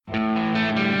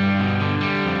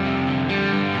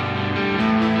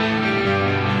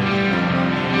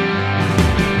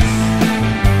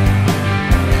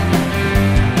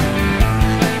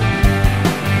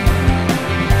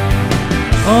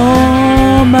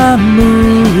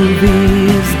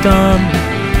dumb.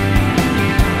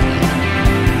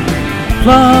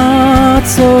 Plot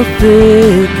so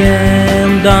thick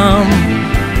and dumb.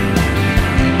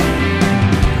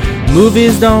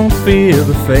 Movies don't fear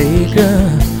the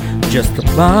faker, just the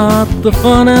plot, the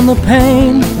fun and the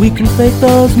pain. We can fake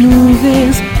those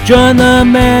movies, join the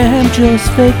man, just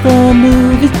fake the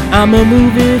movies. I'm a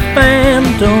movie fan,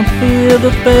 don't fear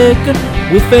the faker.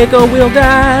 We fake or we'll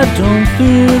die, don't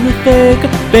fear the faker.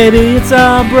 Baby, it's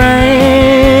our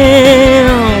brand.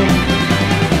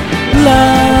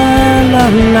 La la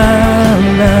la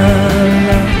la la.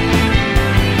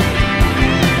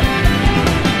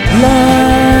 La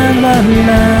la la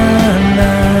la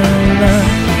la.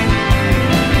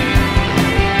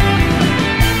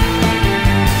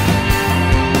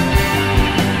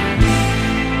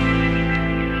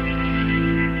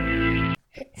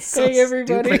 Hey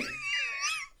everybody,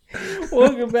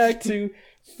 welcome back to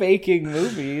Faking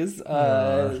Movies.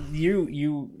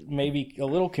 You may be a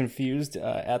little confused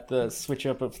at the switch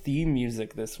up of theme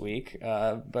music this week,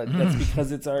 but that's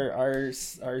because it's our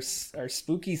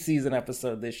spooky season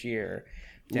episode this year.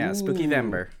 Yeah, Spooky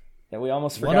Vember. That we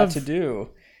almost forgot to do.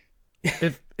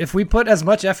 If we put as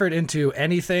much effort into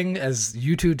anything as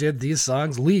you two did these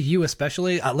songs, Lee, you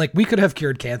especially, like we could have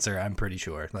cured cancer. I'm pretty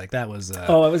sure. Like that was. I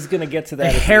was gonna get to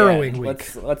that. A harrowing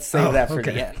week. Let's save that for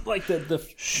the end. Like the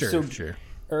sure.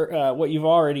 What you've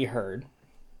already heard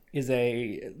is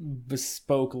a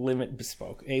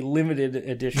limited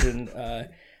edition,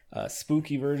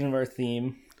 spooky version of our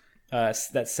theme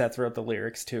that Seth wrote the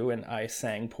lyrics to, and I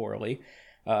sang poorly.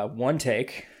 One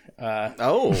take.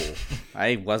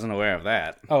 I wasn't aware of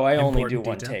that. Oh, I only do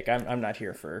one take. I'm not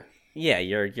here for. Yeah,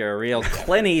 you're a real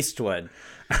Clint Eastwood.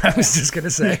 I was just gonna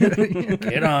say,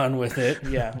 get on with it.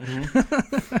 Yeah.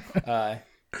 Mm-hmm.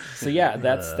 So yeah,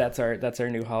 that's our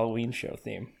new Halloween show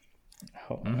theme.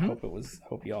 Hope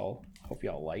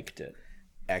y'all liked it.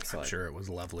 Excellent. I'm sure it was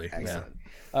lovely. Excellent.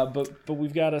 Yeah. But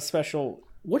we've got a special.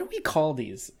 What do we call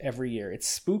these every year? It's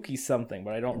spooky something,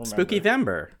 but I don't remember. Spooky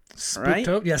Vember, right?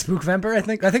 Yeah, Spookvember. I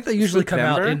think they usually come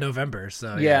out in November.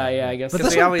 So yeah, I guess. But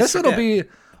this one will be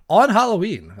on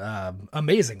Halloween.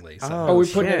 Amazingly. So. We're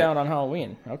putting it out on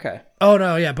Halloween. Okay. Oh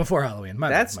no, yeah, before Halloween.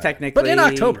 That's technically, but in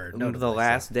October. The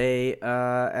last day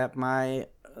at my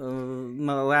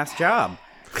last job.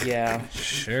 Yeah.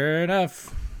 Sure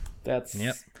enough. That's.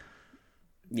 Yep.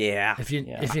 Yeah. If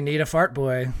you need a fart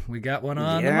boy, we got one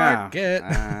on the market.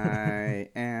 I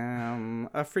am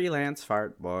a freelance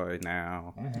fart boy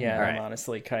now. Yeah, right. I'm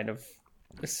honestly kind of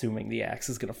assuming the axe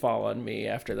is going to fall on me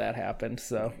after that happened.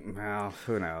 So, well,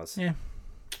 who knows? Yeah.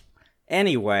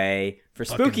 Anyway, for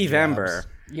Spooky Vember,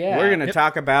 we're going to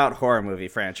talk about horror movie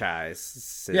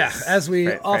franchises. Yeah, as we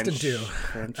often do,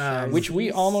 which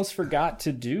we almost forgot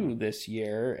to do this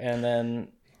year, and then.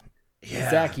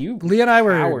 Yeah. Zach, Lee and I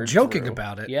were joking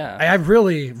about it. Yeah. I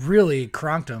really, really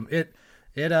cronked them.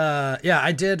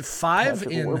 I did 5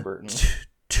 in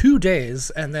 2 days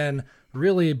and then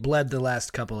really bled the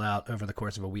last couple out over the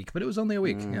course of a week, but it was only a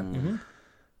week. Yeah.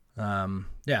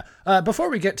 Mm-hmm. Before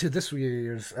we get to this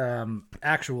year's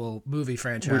actual movie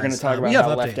franchise, we're going to talk about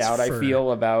how left out I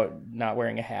feel about not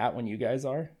wearing a hat when you guys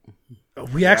are.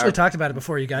 We actually talked about it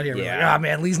before you got here. Yeah. We're like, oh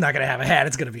man, Lee's not going to have a hat.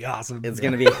 It's going to be awesome. It's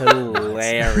going to be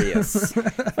hilarious.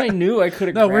 If I knew I could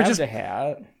have grabbed a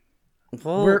hat.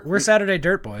 Well, we're Saturday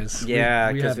Dirt Boys.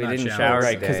 Yeah, because we didn't shower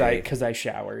right, today. Because I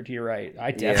showered. You're right.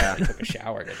 I definitely took a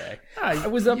shower today. I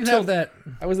was up till that.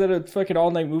 I was at a fucking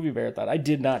all-night movie marathon. I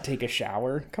did not take a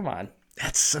shower. Come on.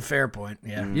 That's a fair point.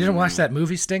 Yeah, you didn't watch that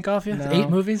movie stink off you? No. 8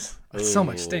 movies? That's so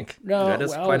much stink. No, that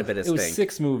is quite a bit of stink. It was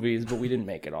 6 movies, but we didn't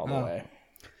make it all the way.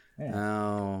 Yeah.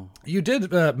 Oh, you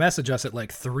did message us at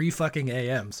like 3 fucking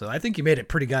a.m. So I think you made it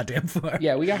pretty goddamn far.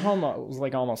 Yeah, we got home. It was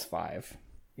like almost 5.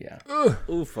 Yeah.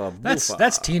 Oofa.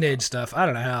 That's teenage stuff. I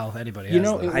don't know how anybody has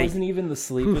that. It wasn't even the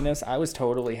sleepiness. I was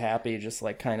totally happy just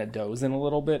like kind of dozing a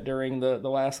little bit during the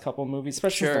last couple of movies,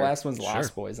 especially the last one's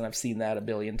Lost Boys, and I've seen that a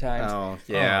billion times. Oh,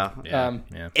 yeah.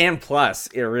 And plus,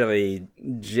 it really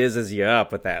jizzes you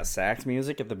up with that sax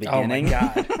music at the beginning. Oh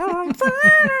my god.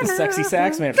 The sexy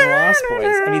sax man from Lost Boys.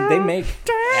 I mean, they make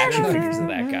action figures of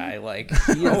that guy. Like,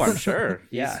 I'm sure.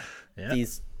 Yeah.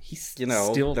 He's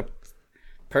still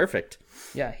perfect.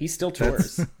 Yeah, he still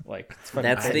tours.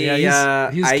 That's the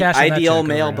ideal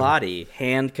male body,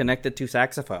 hand connected to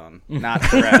saxophone. Not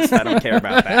the rest. I don't care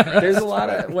about that. There's a lot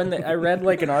of I read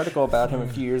like an article about him a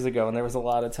few years ago, and there was a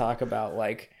lot of talk about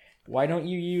like, why don't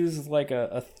you use like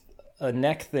a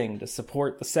neck thing to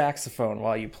support the saxophone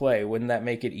while you play? Wouldn't that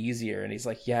make it easier? And he's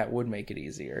like, yeah, it would make it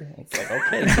easier. It's like,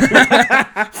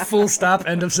 okay. Full stop.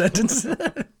 End of sentence.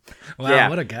 Wow,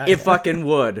 what a guy. It fucking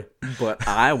would, but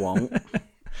I won't.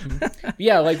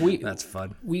 Yeah, like that's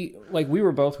fun. We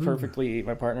were both perfectly,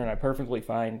 my partner and I, perfectly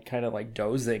fine, kind of like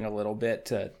dozing a little bit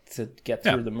to get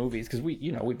through the movies because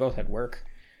we both had work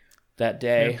that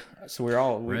day, so we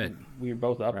were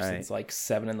both up since like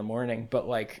 7 a.m. But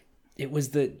like it was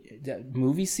the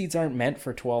movie seats aren't meant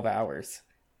for 12 hours.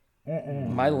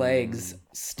 My legs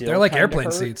still they're like airplane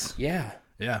hurt. seats. Yeah.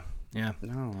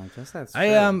 No, I guess that's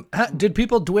true. Did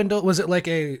people dwindle? Was it like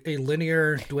a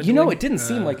linear dwindling? You know, it didn't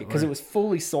seem like it because it was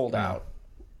fully sold out.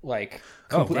 Like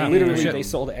literally, they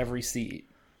sold every seat.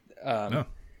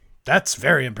 That's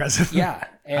very impressive. Yeah,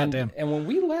 and when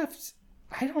we left,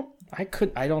 I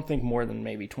don't think more than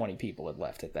maybe 20 people had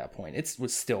left at that point. It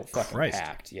was still fucking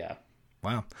packed. Yeah.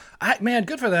 Wow. Man,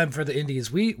 good for them for the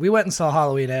indies. We went and saw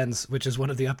Halloween Ends, which is one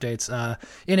of the updates,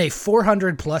 in a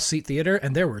 400+ seat theater,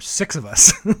 and there were 6 of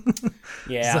us.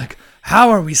 Yeah. It's like, how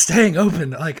are we staying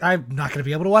open? Like, I'm not going to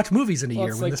be able to watch movies in a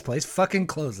year when this place fucking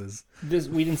closes.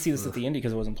 We didn't see this at the Indy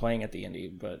because it wasn't playing at the Indy,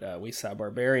 but we saw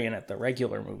Barbarian at the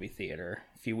regular movie theater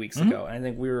a few weeks ago. And I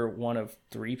think we were one of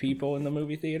 3 people in the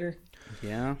movie theater.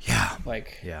 Yeah. Yeah.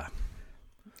 Like, yeah.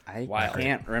 I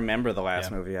can't remember the last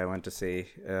movie I went to see.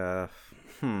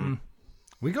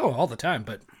 We go all the time,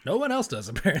 but no one else does,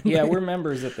 apparently. Yeah, we're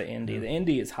members at the Indy. The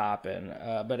Indy is hopping,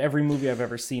 but every movie I've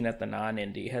ever seen at the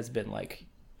non-Indy has been like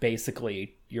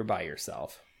basically you're by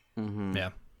yourself. Mm-hmm. Yeah.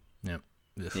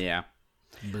 Yeah.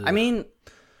 I mean,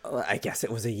 I guess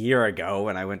it was a year ago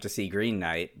when I went to see Green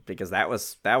Knight because that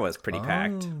was pretty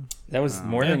packed. That was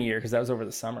more than a year because that was over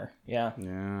the summer. Yeah.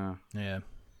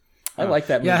 I like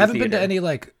that movie. Yeah, I haven't been to any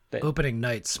like opening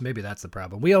nights. Maybe that's the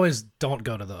problem. We always don't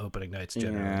go to the opening nights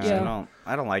generally. Yeah.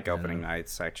 I don't like opening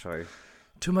nights actually.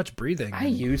 Too much breathing. I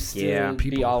used to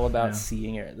be all about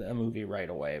seeing a movie right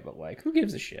away, but like, who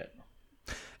gives a shit?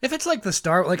 If it's like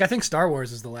I think Star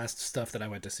Wars is the last stuff that I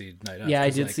went to see night of. Yeah, I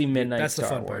did see Midnight that's Star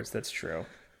the fun Wars. Part. That's true.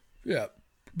 Yeah.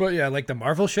 But yeah, like the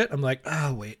Marvel shit, I'm like,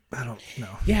 oh wait, I don't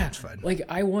know. Yeah, it's fine. Like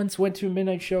I once went to a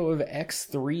midnight show of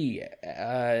X3,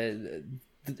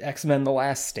 X-Men: The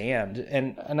Last Stand,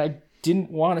 and I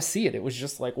didn't want to see it. It was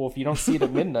just like, well, if you don't see it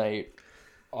at midnight,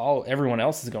 everyone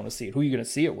else is going to see it. Who are you going to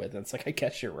see it with? And it's like, I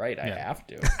guess you're right. I have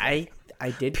to. I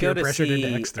did go to see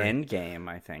Endgame.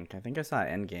 I think I saw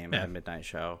Endgame at a midnight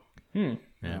show.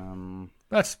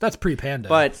 That's pre-Panda.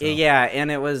 But yeah,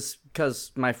 and it was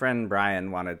because my friend Brian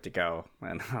wanted to go,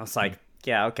 and I was like,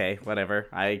 yeah, okay, whatever.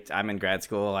 I'm in grad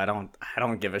school. I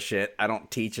don't give a shit. I don't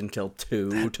teach until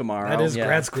 2 tomorrow. That is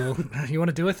grad school. You want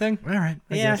to do a thing? All right.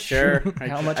 I guess. Sure.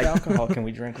 How much alcohol can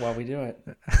we drink while we do it?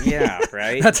 Yeah,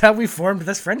 right. That's how we formed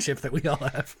this friendship that we all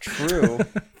have. True.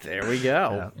 There we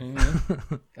go. Yeah.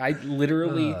 Mm-hmm. I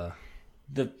literally,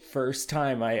 the first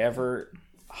time I ever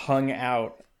hung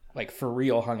out, like for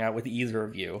real hung out with either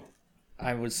of you,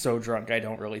 I was so drunk I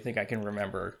don't really think I can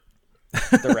remember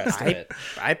the rest of it.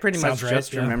 I pretty much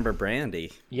just remember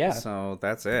brandy. Yeah. So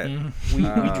that's it. We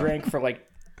drank for like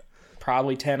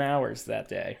probably 10 hours that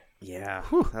day. Yeah.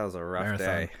 That was a rough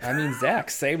day. I mean, Zach,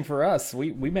 same for us.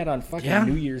 We met on fucking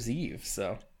New Year's Eve,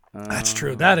 so. That's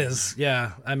true. That is,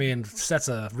 I mean, sets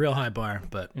a real high bar,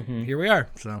 but here we are.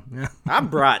 So yeah. I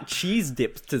brought cheese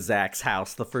dips to Zach's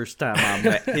house the first time I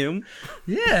met him.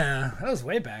 Yeah, that was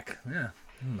way back. Yeah.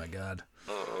 Oh my God.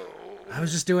 I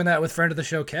was just doing that with friend of the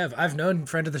show Kev. I've known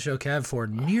friend of the show Kev for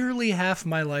nearly half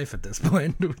my life at this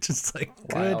point, which is like,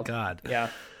 good God. Yeah.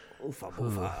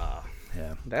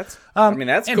 Yeah. That's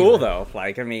cool though.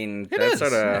 Like, I mean, that's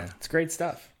sort of it's great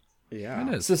stuff. Yeah.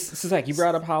 It is. So Zach, you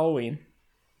brought up Halloween.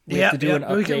 We have to do an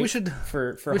update we should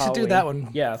Halloween. do that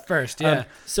one first. Yeah.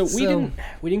 So we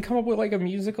didn't come up with like a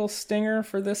musical stinger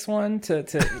for this one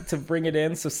to bring it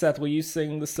in. So Seth, will you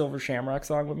sing the Silver Shamrock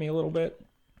song with me a little bit?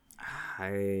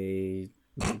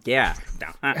 Yeah.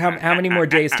 How many more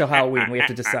days till Halloween? We have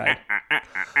to decide.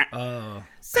 6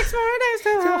 more days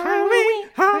till Halloween.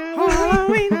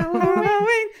 Halloween.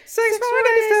 6 more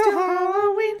days till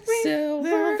Halloween.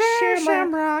 Silver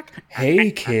Shamrock.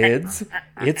 Hey kids,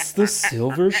 it's the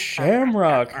Silver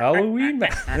Shamrock Halloween.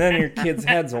 And then your kids'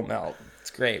 heads will melt.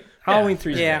 It's great. Halloween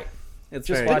 3 is great. Did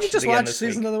you just watch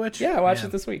Season of the Witch? Yeah, I watched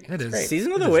it this week. It is. Great.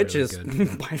 Season of the Witch is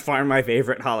by far my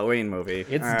favorite Halloween movie.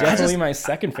 It's definitely my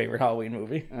second favorite Halloween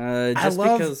movie. I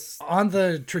love on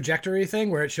the trajectory thing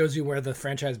where it shows you where the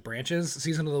franchise branches.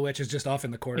 Season of the Witch is just off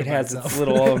in the corner. It has its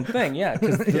little thing,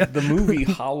 because the movie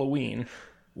Halloween,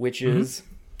 which is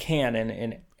canon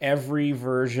in every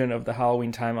version of the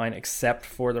Halloween timeline except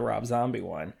for the Rob Zombie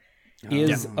one,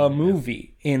 is a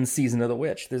movie in Season of the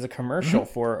Witch. There's a commercial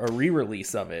for a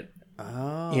re-release of it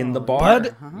in the bar.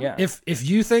 Bud, Yeah. If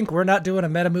you think we're not doing a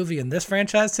meta movie in this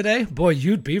franchise today, boy,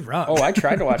 you'd be wrong. Oh, I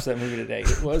tried to watch that movie today.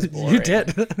 It was boring. You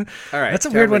did. All right, That's a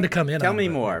tell weird me- one to come in Tell on, me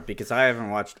but- more, because I haven't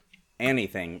watched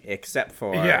anything except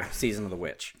for Yeah. Season of the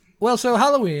Witch. Well, so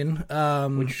Halloween,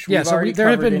 Which yeah, we've so already there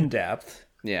have covered been in depth.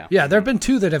 Yeah. Yeah, there have been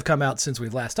 2 that have come out since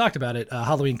we've last talked about it.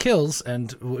 Halloween Kills,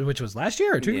 and which was last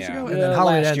year or 2 years Yeah. ago, and then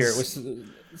Halloween Last Ends. year it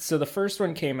was. So the first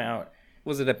one came out.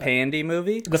 Was it a pandy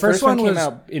movie? The first one came was-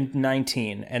 out in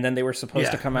 19, and then they were supposed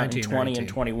to Yeah, come out in 19, 20 19. and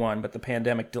 21, but the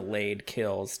pandemic delayed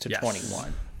Kills to Yes.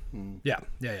 21. Yeah.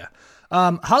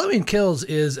 Halloween Kills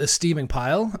is a steaming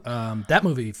pile. That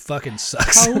movie fucking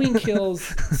sucks. Halloween Kills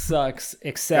sucks,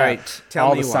 except Alright, tell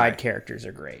all me the why. side characters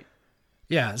are great.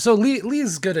 Yeah, so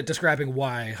Lee's good at describing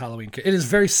why Halloween. It is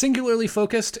very singularly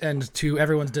focused, and to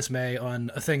everyone's dismay,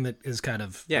 on a thing that is kind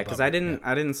of Yeah, because I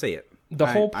didn't see it. The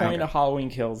whole I- point of Halloween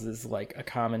Kills is like a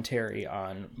commentary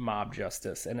on mob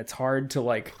justice, and it's hard to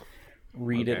like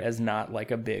read it as not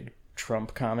like a big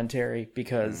Trump commentary,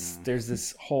 because there's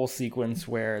this whole sequence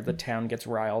where the town gets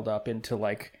riled up into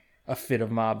like a fit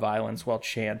of mob violence while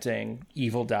chanting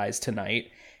 "Evil dies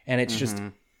tonight," and it's just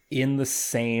in the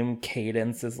same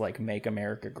cadence as like "Make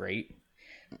America Great"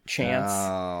 chants.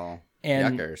 Oh,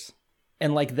 And- yuckers.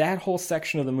 And like that whole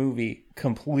section of the movie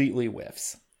completely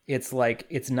whiffs. It's like,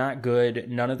 it's not good.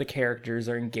 None of the characters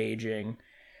are engaging.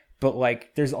 But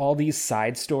like, there's all these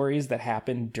side stories that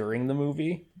happen during the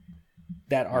movie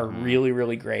that are really,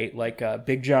 really great. Like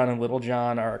Big John and Little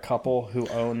John are a couple who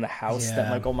own the house that Yeah.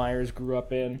 Michael Myers grew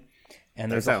up in. And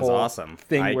That there's a sounds whole awesome.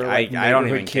 thing I, where I, like I don't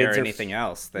neighborhood even care kids are anything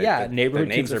else. neighborhood the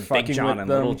names kids are Big fucking John with and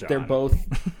them. Little John. They're both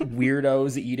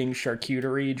weirdos eating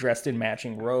charcuterie, dressed in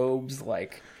matching robes.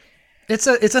 Like, It's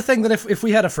a thing that if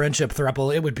we had a friendship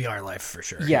throuple, it would be our life for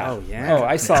sure. yeah, Oh, yeah. Oh,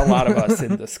 I saw a lot of us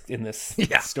in this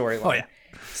storyline. Oh, yeah.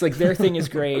 It's like their thing is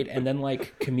great, and then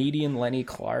like comedian Lenny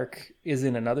Clark is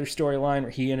in another storyline where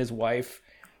he and his wife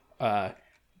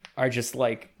are just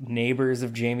like neighbors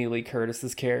of Jamie Lee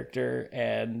Curtis's character,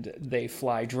 and they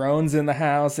fly drones in the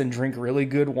house and drink really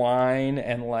good wine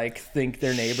and like think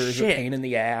their neighbors are a Shit. pain in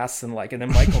the ass, and like, and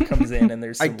then Michael comes in and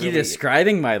there's Are some you really,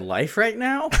 describing my life right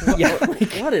now? yeah,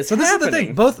 What is So this happening?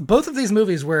 is the thing. Both of these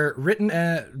movies were written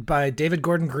by David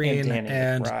Gordon Green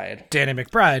And Danny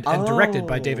McBride, and directed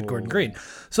by David Gordon Green.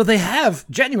 So they have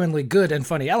genuinely good and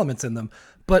funny elements in them,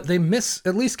 but they miss,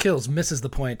 at least Kills misses the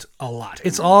point a lot.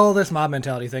 It's all this mob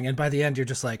mentality thing, and by the end you're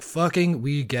just like, fucking,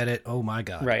 we get it. Oh my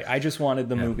god. Right. I just wanted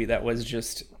the movie that was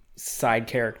just side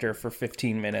character for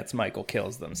 15 minutes, Michael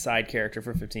kills them. Side character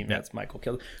for 15 minutes, Michael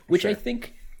kills them. Which I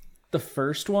think the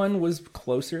first one was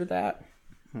closer to that.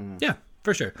 Yeah,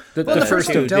 for sure. The first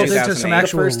two one delved into 2008. some The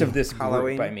actual... first of this group,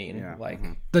 Halloween? I mean. Yeah. Like,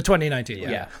 The 2019, yeah.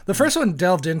 Yeah. The first one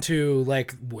delved into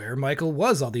like where Michael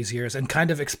was all these years and kind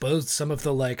of exposed some of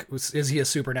the like, is he a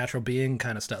supernatural being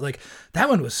kind of stuff. Like that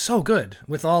one was so good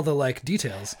with all the like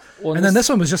details. Well, and then this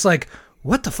one was just like,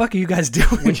 what the fuck are you guys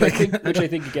doing? which Like, I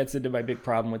think gets into my big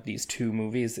problem with these two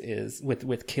movies is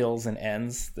with Kills and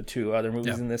Ends, the two other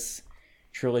movies in this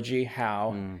trilogy,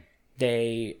 how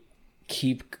they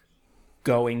keep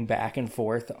going back and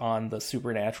forth on the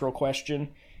supernatural question.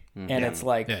 And it's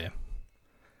like, yeah.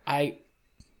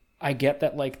 I get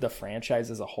that like the franchise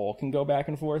as a whole can go back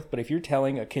and forth, but if you're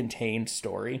telling a contained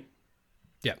story,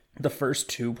 Yeah. the first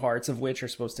two parts of which are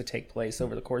supposed to take place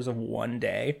over the course of one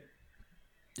day,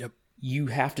 Yep. you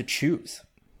have to choose.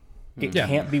 It Yeah.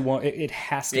 can't be one. It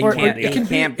has to. Or- be or one. it can be-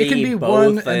 can't it can be both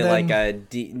one and then- like a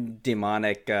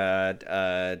demonic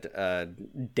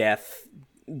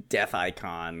death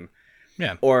icon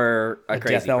Yeah. or a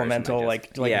crazy death person, elemental, I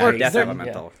like yeah, Or death there-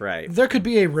 elemental, right? There could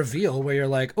be a reveal where you're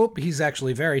like, oh, he's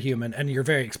actually very human, and you're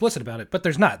very explicit about it, but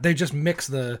there's not. They just mix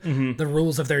the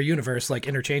rules of their universe like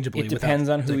interchangeably. It depends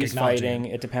without, on who like, he's acknowledging fighting.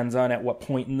 It depends on at what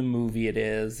point in the movie it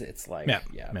is. It's like, Yeah.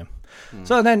 yeah.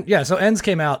 So then, so Ends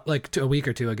came out like a week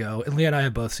or two ago, and Leah and I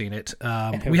have both seen it.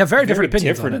 We have very different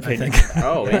opinions on it, I think.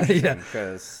 Oh, interesting.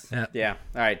 Because Yeah.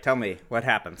 All right, tell me what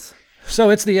happens.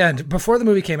 So it's the end. Before the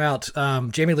movie came out,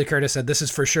 Jamie Lee Curtis said this is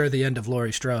for sure the end of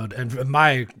Laurie Strode, and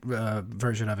my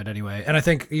version of it anyway. And I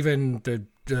think even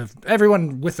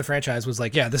everyone with the franchise was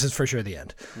like, yeah, this is for sure the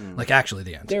end. Like actually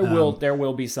the end. There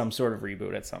will be some sort of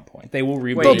reboot at some point. They will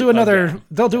reboot. They'll do another. again.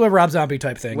 They'll do a Rob Zombie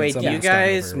type thing. Wait, and do you something start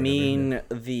guys over or whatever. mean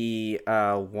the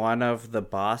one of the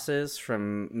bosses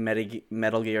from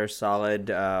Metal Gear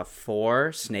Solid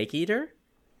 4, Snake Eater?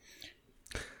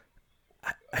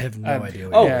 I have no idea.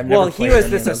 What Oh, Yeah, I've well, never he played was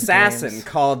any this of those assassin games.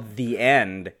 called The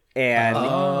End, and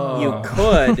you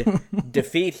could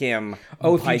defeat him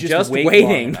if by you just wait long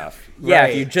waiting. enough. Yeah, Right.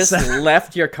 if you just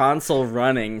left your console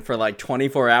running for like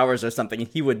 24 hours or something,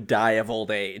 he would die of old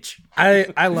age.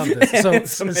 I love this. So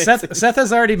It's amazing. Seth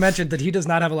has already mentioned that he does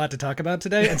not have a lot to talk about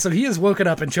today, and so he has woken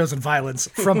up and chosen violence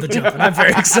from the jump, and I'm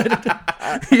very excited.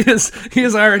 He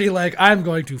is already like, I'm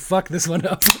going to fuck this one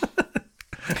up.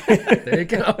 There you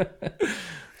go.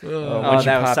 Oh,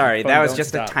 that was sorry. That was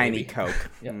just a tiny Coke.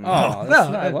 Yeah. Mm. Oh,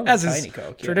 Well, I love as a is tiny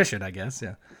Coke. Yeah. tradition, I guess.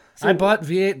 Yeah. I bought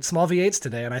small V8s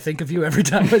today, and I think of you every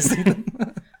time I see them.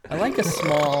 I like a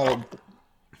small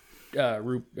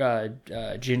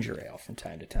ginger ale from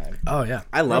time to time. Oh yeah,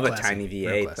 I love Real a classy. tiny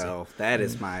Real V8 classy. though. That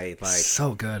is my like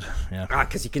So good. Yeah.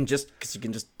 because you can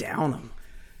just down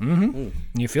them.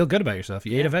 You feel good about yourself.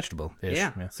 You ate a vegetable.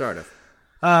 Yeah, sort of.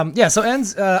 Yeah, so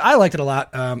ends. I liked it a lot.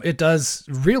 It does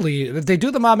really. They do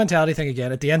the mob mentality thing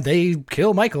again. At the end, they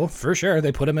kill Michael for sure.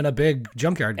 They put him in a big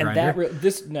junkyard And grinder.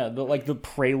 the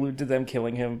prelude to them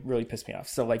killing him really pissed me off.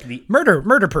 So like the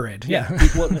Murder parade. Yeah.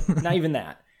 well, not even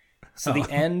that. So the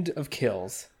end of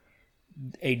Kills,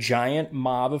 a giant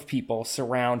mob of people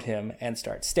surround him and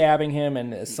start stabbing him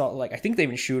and assault. Like I think they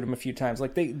even shoot him a few times.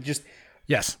 Like they just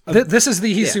Yes. This is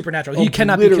he's supernatural. He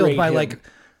cannot be killed by Obliterate him.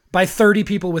 by 30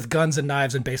 people with guns and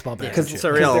knives and baseball bats. because It's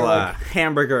a real they're like,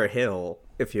 hamburger hill,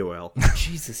 if you will.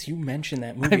 Jesus, you mentioned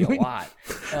that movie a lot.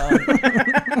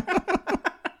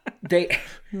 So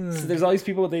there's all these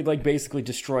people that they like basically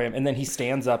destroy him, and then he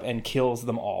stands up and kills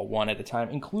them all one at a time,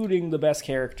 including the best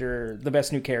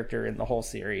new character in the whole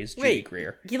series, Judy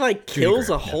Greer. He like kills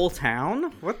a whole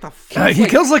town? What the fuck? He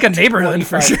kills like a neighborhood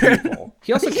for 25 sure. people.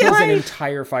 He also kills an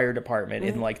entire fire department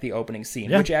in like the opening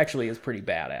scene, which actually is pretty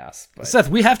badass. But Seth,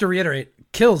 we have to reiterate,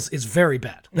 Kills is very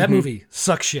bad. That movie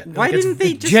sucks shit. Why Like, it's didn't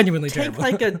they just genuinely take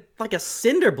terrible? like a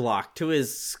cinder block to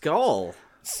his skull?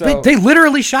 so They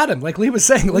literally shot him, like Lee was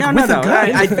saying, like with a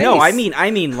gun.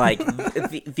 I mean, like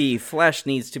the flesh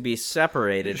needs to be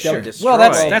separated to destroy. Well,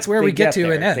 that's where They we get to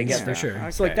there. in They ends get for there.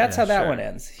 sure. So like that's how that sure. one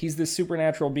ends. He's this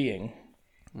supernatural being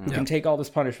who can take all this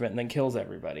punishment and then kills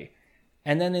everybody.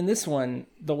 And then in this one,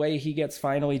 the way he gets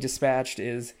finally dispatched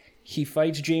is he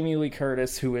fights Jamie Lee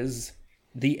Curtis, who is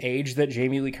the age that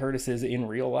Jamie Lee Curtis is in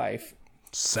real life,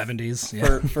 70s.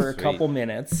 Yeah. for a couple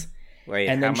minutes. Wait,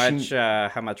 and how then much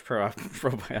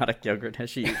probiotic yogurt has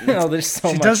she eaten? No, there's so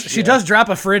She much. does. She does drop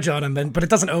a fridge on him, but it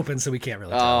doesn't open, so we can't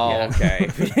really. Tell. Oh, okay.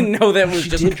 We didn't know that was She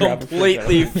just did drop a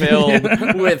completely filled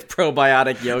with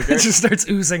probiotic It yogurt. just starts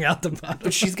oozing out the bottom.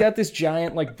 But she's got this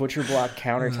giant like butcher block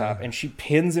countertop, and she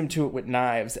pins him to it with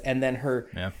knives, and then her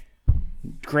Yeah.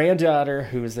 granddaughter,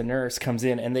 who is the nurse, comes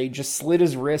in and they just slit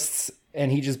his wrists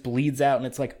and he just bleeds out and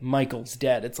it's like Michael's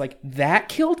dead. It's like that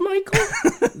killed Michael?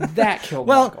 That killed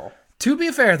Michael. Well, to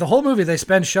be fair, the whole movie they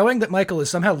spend showing that Michael is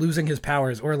somehow losing his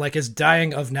powers or like is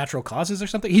dying of natural causes or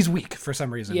something. He's weak for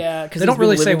some reason. Yeah, because they don't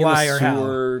really say why or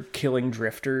how. Killing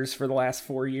drifters for the last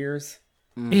 4 years.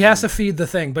 He has to feed the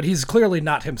thing, but he's clearly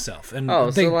not himself. And Oh,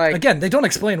 they, so, like- again, they don't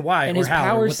explain why And or his how or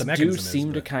what powers the do mechanism seem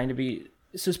is. to but- kind of be.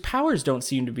 So his powers don't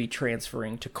seem to be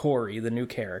transferring to Corey, the new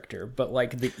character, but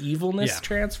like the evilness Yeah.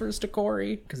 transfers to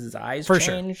Corey because his eyes For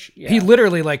change. sure. Yeah. He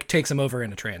literally like takes him over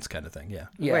in a trance kind of thing. Yeah.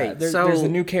 Yeah, Wait, there's a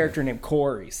new character named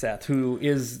Corey, Seth, who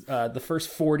is the first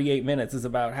 48 minutes is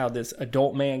about how this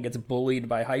adult man gets bullied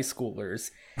by high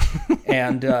schoolers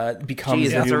and becomes Jeez,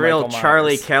 the that's new a real Michael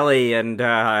Charlie Myers. Kelly and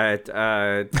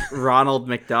Ronald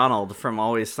McDonald from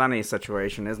Always Sunny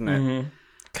situation, isn't it?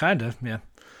 Kind of, yeah.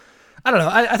 I don't know.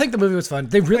 I think the movie was fun.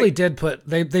 They really did put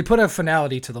they put a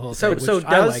finality to the whole So thing. so which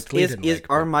I does liked, Lee didn't like,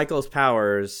 are Michael's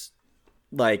powers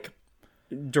like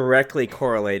directly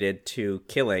correlated to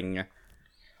killing?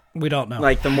 we don't know.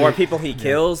 Like the more people he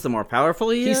kills, the more powerful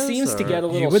he He is. seems to or- get a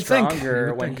little would think. stronger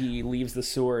You would when think. he leaves the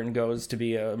sewer and goes to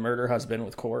be a murder husband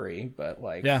with Corey, but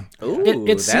like yeah. Ooh, It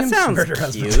that seems sounds Murder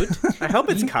Husband. cute. I hope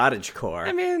it's cottagecore.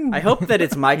 I mean- I hope that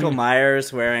it's Michael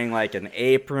Myers wearing like an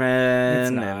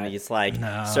apron not. and he's like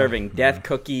serving death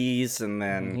cookies, and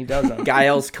then He doesn't.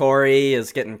 Giles Corey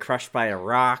is getting crushed by a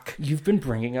rock. You've been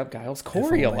bringing up Giles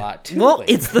Corey a lot too. Well,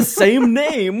 lately. it's the same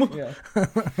name.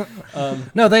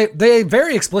 No, they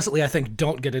very explicitly, I think,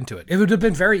 don't get into it. It would have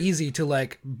been very easy to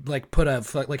like put a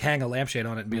like hang a lampshade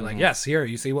on it and be like, yes, here,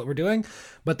 you see what we're doing,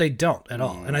 but they don't at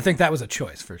all. And I think that was a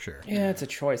choice for sure. yeah, it's a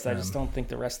choice. I just don't think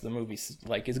the rest of the movie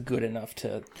like is good enough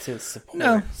to support.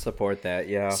 No. Support that,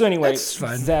 yeah. So anyway, That's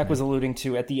fine. Zach was alluding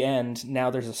to at the end, now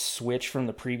there's a switch from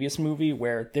the previous movie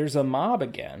where there's a mob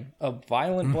again, a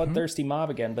violent, bloodthirsty mob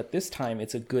again, but this time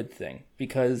it's a good thing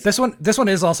because This one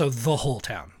is also the whole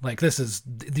town. Like this is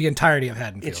the entirety of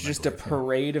Haddonfield. it's just a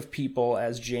parade of people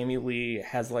as Jamie Lee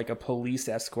has like a police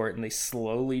escort and they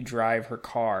slowly drive her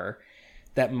car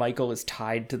that Michael is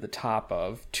tied to the top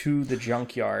of to the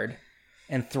junkyard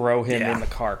and throw him in the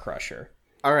car crusher.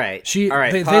 All right. They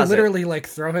pause it. literally like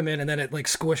throw him in, and then it like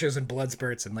squishes and blood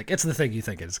spurts, and like it's the thing you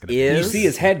think it's gonna be. You see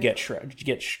his head get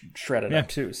shredded up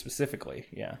too, specifically.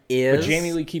 Yeah. But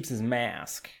Jamie Lee keeps his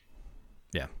mask.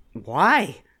 Yeah.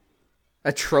 Why?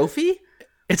 A trophy?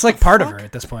 It's like part of her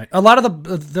at this point. A lot of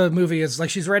the movie is like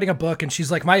she's writing a book, and she's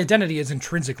like, my identity is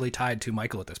intrinsically tied to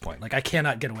Michael at this point. Like I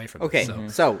cannot get away from Okay,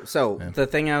 this. so the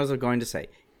thing I was going to say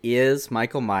is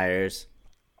Michael Myers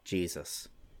Jesus.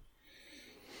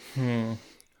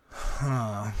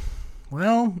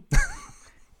 Well,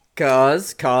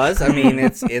 Cause I mean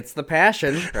it's the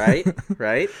passion, right?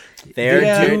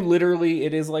 They do literally.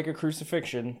 It is like a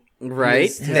crucifixion, right?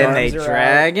 His Then they arms are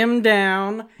drag him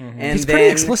down, and He's then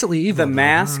pretty explicitly evil, the though.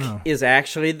 mask I don't know. is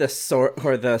actually the sword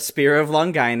or the spear of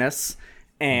Longinus,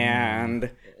 and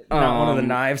not one of the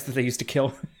knives that they used to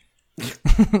kill.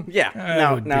 yeah,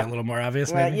 that would be a little more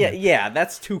obvious. Well, maybe. yeah,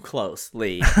 that's too close,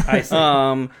 Lee. I see.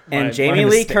 And My Jamie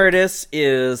Lee mistake. Curtis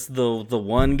is the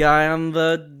one guy on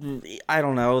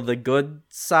the good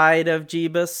side of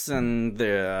Jeebus, and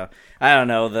the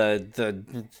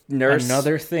nurse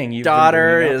Another thing you've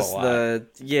daughter been bringing up is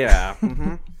a lot.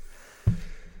 the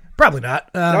Probably not.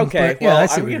 okay. but, yeah, I Well,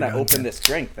 see I'm what you're gonna going, open yeah. this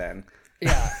drink then.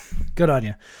 Good on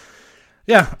you.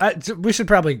 Yeah, we should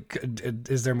probably.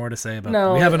 Is there more to say about?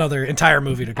 No, we have another entire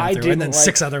movie to go I through, didn't and then like-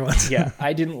 6 other ones. Yeah,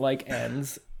 I didn't like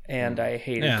Ends, and I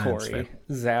hated Yeah, that's Corey. fair.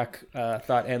 Zach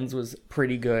thought Ends was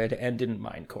pretty good and didn't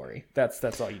mind Corey.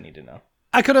 That's all you need to know.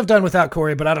 I could have done without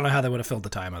Corey, but I don't know how they would have filled the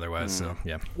time otherwise. So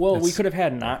yeah. Well, we It's- could have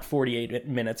had not 48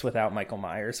 minutes without Michael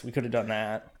Myers. We could have done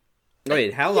that.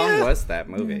 Wait, how long was that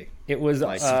movie? It was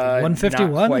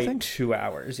 151, not I quite think? 2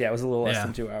 hours. Yeah, it was a little less Yeah.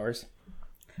 than 2 hours.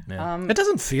 Yeah. It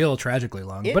doesn't feel tragically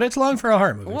long, but it's long for a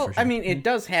horror movie. Well, for sure. I mean, it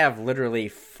does have literally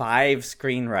 5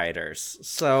 screenwriters,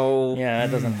 so Yeah,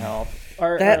 that doesn't help.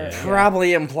 Or, that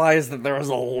probably implies that there was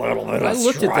a little bit of I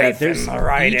looked at that. strife There's in the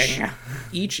writing.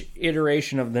 each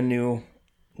iteration of the new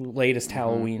latest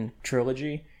Halloween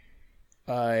trilogy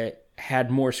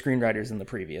had more screenwriters than the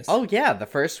previous. Oh yeah, the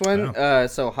first one.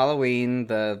 So Halloween,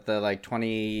 the like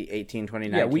 2018,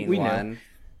 2019 Yeah, we knew. one.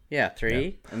 Yeah,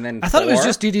 3, and then I thought it was 4.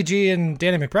 just DDG and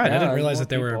Danny McBride. I Yeah, didn't realize more that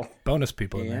there were people. bonus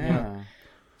people in there. Yeah.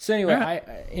 So anyway, I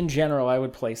in general, I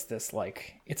would place this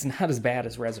like it's not as bad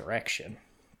as Resurrection.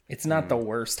 It's not the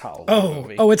worst Halloween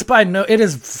movie. Oh, it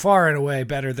is far and away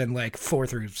better than like 4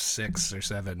 through 6 or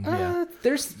 7. Yeah,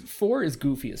 There's 4 is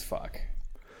goofy as fuck.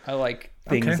 I like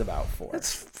things Okay. about 4.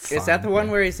 Is that the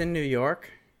one where he's in New York?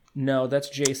 No, that's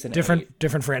Jason. 8.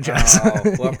 different franchise. Oh,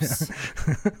 whoops.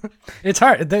 It's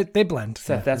hard. They blend.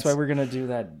 Seth, that's why we're gonna do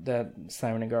that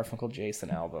Simon and Garfunkel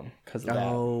Jason album because of that.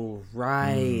 Oh,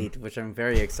 right. Which I'm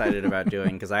very excited about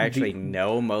doing because I actually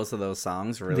know most of those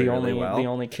songs really, the only really well. the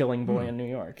only killing boy in New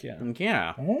York, yeah,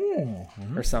 Yeah.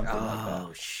 or something like that.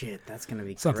 Oh shit, that's gonna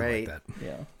be Something great. like that.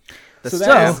 Yeah. The So stab,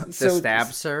 that's- the so- stab,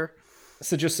 sir.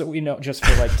 So just so we know, just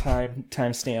for like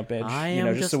time stampage, I you am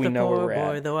know, just just so we a know where poor we're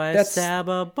boy, at. though I That's stab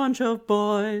a bunch of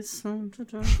boys.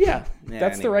 yeah,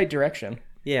 that's the anyway. right direction.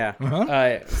 Yeah.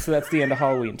 So that's the end of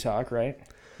Halloween talk, right?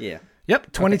 Yeah.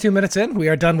 Yep, 22 minutes in, we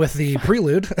are done with the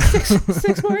prelude.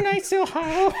 6 more nights till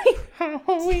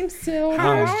Halloween still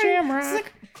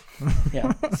Shamrock.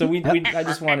 Yeah. So I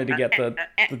just wanted to get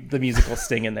the musical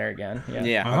sting in there again. Yeah.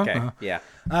 Yeah. Okay. Yeah.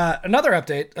 Another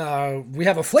update. We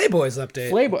have a Flayboys update.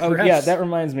 Playboy. Oh Perhaps- yeah, that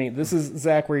reminds me. This is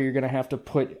Zach, where you're gonna have to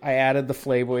put. I added the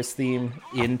Flayboys theme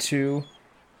into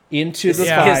the Is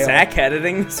file. Zach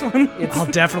editing this one? I'll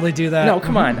definitely do that. No,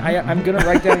 come on. I'm gonna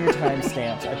write down your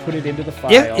timestamps. I put it into the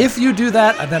file. If you do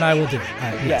that, then I will do it.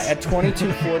 Yeah, Yes. at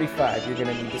 22:45, you're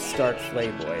gonna need to start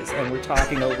Flayboys, and we're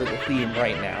talking over the theme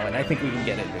right now, and I think we can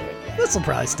get into it. This will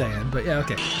probably stay in, but yeah,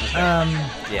 okay.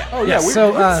 Yeah. Oh Yeah, yeah, we're,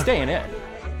 so, we're staying in.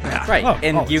 Right. Oh,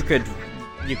 and always. you could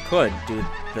do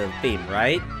the theme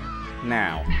right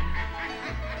now.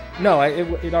 No,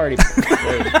 it already.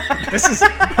 This is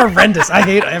horrendous. I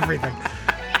hate everything.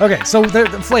 Okay, so the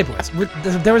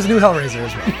Flayboys. There was a new Hellraiser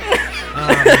as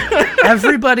well.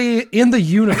 Everybody in the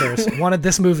universe wanted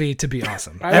this movie to be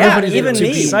awesome. Everybody even was me.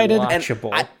 excited. And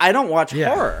Watchable. I don't watch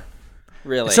Yeah. horror.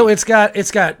 Really. So it's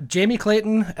got Jamie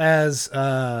Clayton as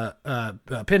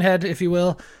Pinhead, if you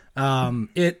will. What's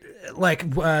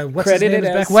his name credited is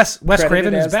as back? Wes credited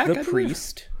Craven is as back. I the believe?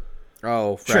 priest,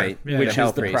 Oh, Sure. right. Yeah, which yeah. is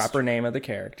Hell the priest. proper name of the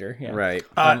character. Yeah. Right.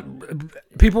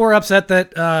 People were upset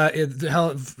that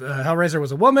Hellraiser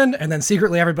was a woman, and then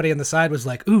secretly everybody on the side was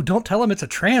like, "Ooh, don't tell him it's a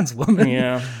trans woman."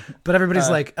 Yeah. But everybody's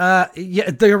like, "Yeah,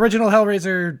 the original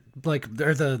Hellraiser, like,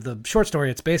 or the short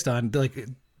story it's based on, like,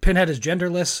 Pinhead is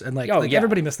genderless, and yeah.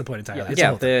 everybody missed the point entirely. Yeah. It's a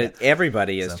whole thing.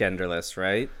 Everybody is genderless,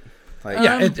 right? Like,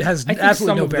 It has I think absolutely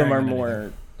some no of them bearing are on more.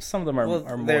 anything. Some of them are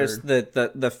more there's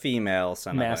the female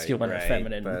Cenobite, masculine right? or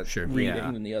feminine But, Sure. reading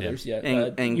yeah. than the others. Yeah,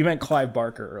 And- you meant Clive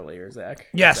Barker earlier, Zach.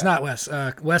 Yes, not Wes.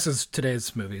 Wes is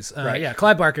today's movies. Right. Yeah,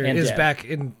 Clive Barker And is dead. back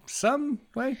in some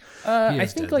way. He I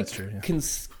is think dead, like that's true, yeah.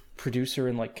 producer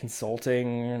and like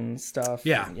consulting and stuff.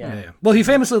 Yeah, and, yeah. Well, he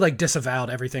famously like disavowed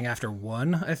everything after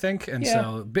one, I think, and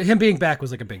so him being back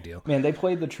was like a big deal. Man, they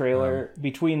played the trailer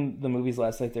between the movies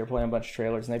last night. They were playing a bunch of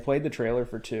trailers, and they played the trailer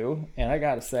for 2. And I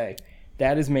gotta say,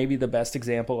 that is maybe the best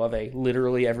example of a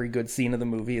literally every good scene of the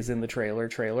movie is in the trailer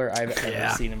I've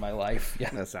ever seen in my life. Yeah,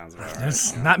 That sounds about right.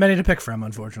 There's not many to pick from,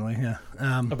 unfortunately. Yeah.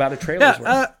 about a trailer's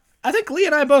worth. I think Lee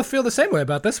and I both feel the same way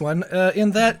about this one,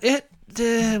 in that it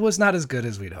was not as good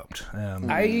as we'd hoped.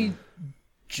 I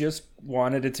just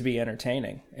wanted it to be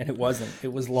entertaining, and it wasn't.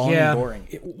 It was long Yeah. and boring.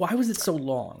 Why was it so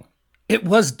long? It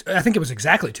was. I think it was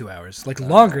exactly 2 hours, like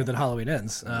longer than Halloween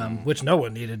Ends, which no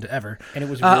one needed ever. And it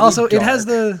was really also it dark. has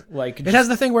the Like, it has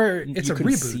the thing where it's you a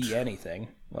couldn't reboot. see anything.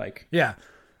 Like, Yeah.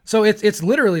 So it's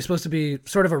literally supposed to be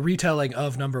sort of a retelling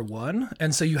of number 1,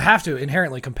 and so you have to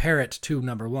inherently compare it to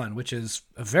number 1, which is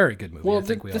a very good movie. well, I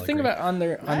think the we all thing agree. about on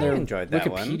their enjoyed that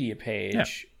one. Wikipedia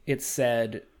page, it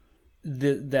said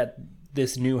that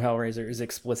this new Hellraiser is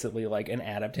explicitly like an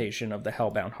adaptation of the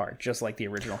Hellbound Heart, just like the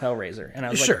original Hellraiser. And I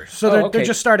was Sure. like, So oh, they're okay.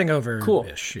 just starting over. Cool.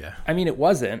 Ish, yeah. I mean, it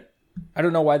wasn't. I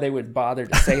don't know why they would bother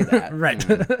to say that. Right.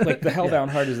 Like the Hellbound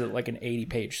Heart is like an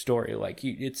 80-page story. Like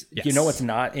you know what's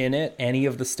not in it? Any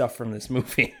of the stuff from this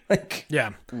movie. Like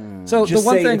Yeah. So just the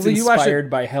one say thing it's Lee, you watched it, inspired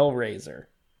by Hellraiser.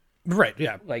 right?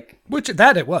 Yeah. Like Which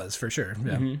that it was for sure.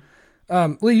 Yeah.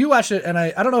 Lee, you watched it, and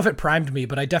I don't know if it primed me,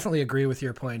 but I definitely agree with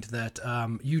your point that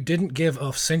you didn't give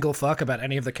a single fuck about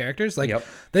any of the characters. Like,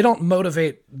 they don't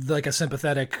motivate like a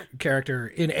sympathetic character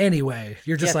in any way.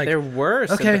 You're just like, there were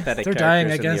sympathetic they're characters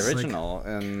dying, I in guess, the like- original,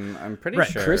 and I'm pretty Right.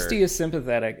 sure Christy is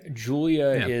sympathetic. Julia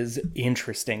is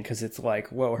interesting because it's like,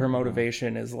 whoa, her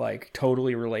motivation is like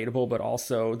totally relatable, but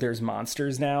also there's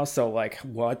monsters now. So like,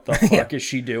 what the fuck is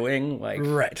she doing? Like,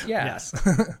 right. Yeah. Yes.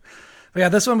 But yeah,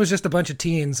 this one was just a bunch of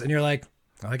teens, and you're like,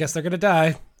 well, I guess they're gonna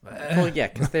die. Well, yeah,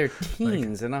 because they're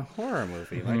teens in a horror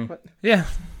movie. Like, what Yeah.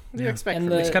 do you expect And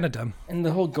from It's me? kind of dumb. And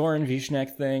the whole Goran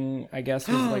Vishnek thing, I guess,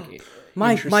 was like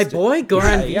My interesting. boy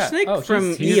Goran Yeah. Vishnik Oh,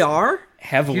 from he's ER.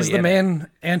 heavily. He's the in it. main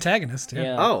antagonist. Yeah.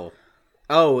 Yeah.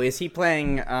 Oh, is he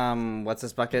playing what's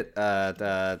his bucket?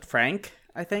 Frank,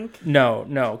 I think. No,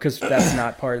 because that's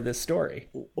not part of this story.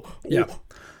 Yeah.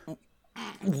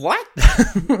 What?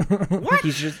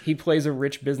 He plays a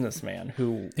rich businessman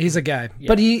who He's a guy,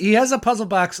 but he has a puzzle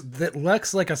box that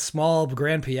looks like a small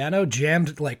grand piano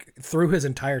jammed like through his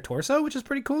entire torso, which is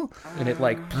pretty cool. and it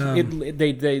like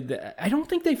they I don't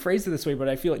think they phrased it this way, but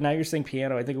I feel like now you're saying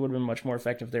piano. I think it would have been much more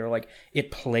effective if they were like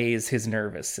it plays his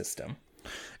nervous system.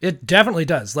 It definitely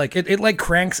does. Like it like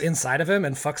cranks inside of him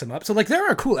and fucks him up. So like there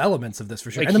are cool elements of this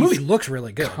for sure, Like, and the movie he's looks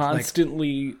really good. Like,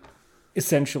 Constantly,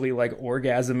 essentially like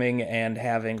orgasming and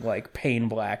having like pain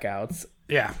blackouts.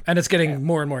 yeah, and it's getting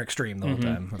more and more extreme the whole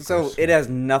time. of So course. it has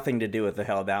nothing to do with the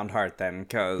Hellbound Heart then,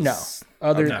 because No,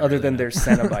 other really, than there's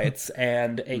Cenobites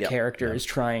and a character is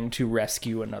trying to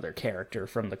rescue another character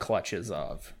from the clutches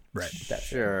of right.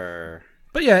 Sure.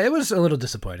 But yeah, it was a little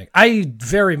disappointing. I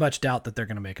very much doubt that they're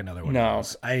going to make another one. No.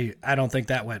 Of those. I don't think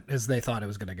that went as they thought it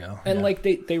was going to go. And Yeah. like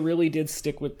they really did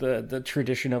stick with the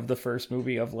tradition of the first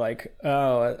movie of like,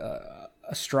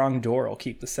 a strong door will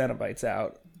keep the Cenobites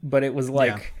out. But it was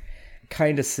like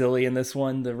kind of silly in this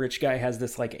one. The rich guy has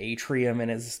this like atrium in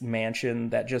his mansion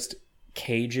that just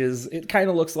cages. It kind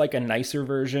of looks like a nicer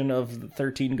version of the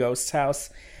 13 Ghosts house.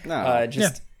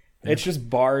 It's just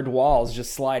barred walls,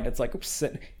 just slide. It's like, oops,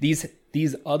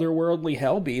 these otherworldly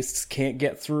hell beasts can't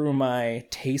get through my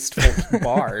tasteful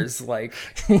bars. Like,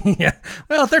 yeah.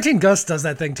 Well, 13 Ghosts does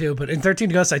that thing too, but in 13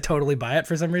 Ghosts, I totally buy it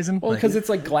for some reason. well, Like, because it's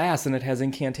like glass and it has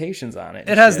incantations on it.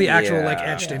 it has the actual Yeah. like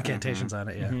etched incantations on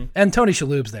it. Yeah. And Tony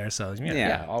Shalhoub's there, so yeah.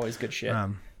 yeah, always good shit.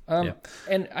 Yeah.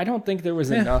 And I don't think there was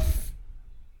enough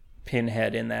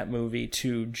Pinhead in that movie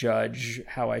to judge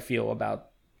how I feel about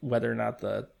whether or not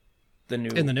the new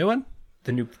In the new one.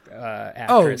 the new Oh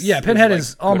actress. yeah, Pinhead like,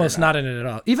 is good or almost not in it at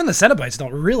all. Even the Cenobites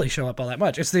don't really show up all that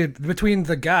much. It's the between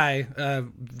the guy,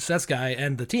 Seth's guy,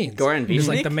 and the teens. Goran is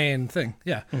like Vishnik? the main thing.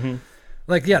 Yeah.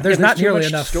 Like there's not too nearly much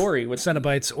enough story with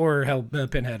Cenobites or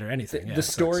Pinhead or anything. Yeah, the it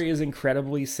sucks. story is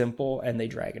incredibly simple and they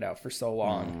drag it out for so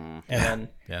long. And then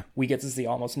Yeah. we get to see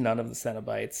almost none of the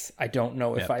Cenobites. I don't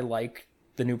know if I like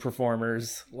the new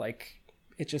performers. Like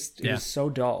it was so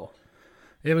dull.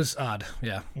 It was odd,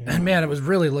 yeah. And man, it was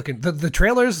really looking. The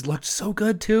trailers looked so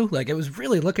good too. Like it was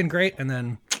really looking great, and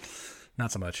then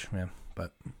not so much, yeah.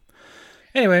 But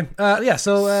anyway, yeah.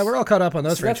 So we're all caught up on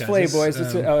those That's franchises. Playboys.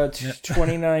 It's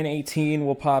 2918.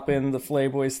 We'll pop in the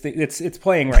Playboys thing. It's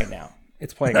playing right now.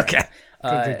 It's playing. Okay.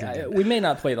 Right now. We may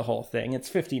not play the whole thing. It's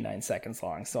 59 seconds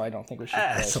long, so I don't think we should.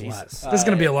 That's a lot. This is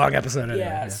going to be a long episode anyway.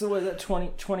 Yeah. So was it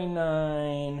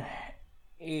 29?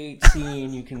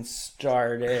 18, you can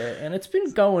start it, and it's been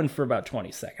going for about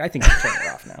 20 seconds. I think you can turn it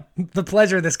off now. The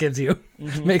pleasure this gives you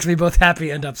makes me both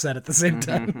happy and upset at the same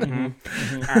time.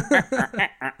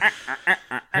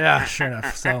 Yeah, sure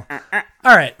enough. So,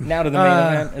 all right. Now to the main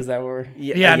event. Is that what we're...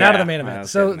 Yeah, now to the main event.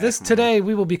 So today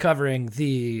we will be covering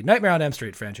the Nightmare on Elm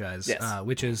Street franchise, Yes.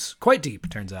 Which is quite deep,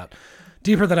 turns out.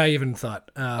 Deeper than I even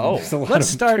thought. Let's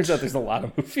start. Turns out there's a lot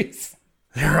of movies.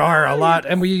 There are a lot,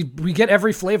 and we get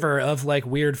every flavor of like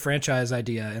weird franchise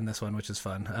idea in this one, which is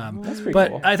fun. That's pretty but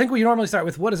cool. I think we normally start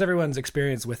with what is everyone's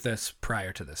experience with this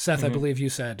prior to this. Seth, I believe you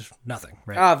said nothing,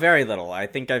 right? Very little. I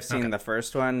think I've seen the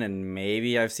first one, and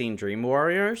maybe I've seen Dream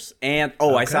Warriors, and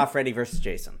I saw Freddy vs.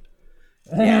 Jason.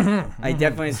 Yeah, I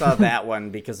definitely saw that one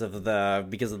because of the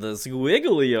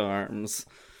squiggly arms.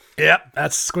 Yep,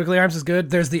 that's Squiggly Arms is good.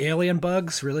 There's the alien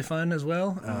bugs, really fun as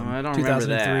well. I don't remember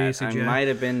that. CGI. I might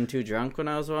have been too drunk when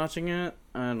I was watching it.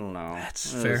 I don't know.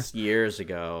 That's it fair. was years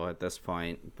ago at this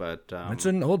point, but It's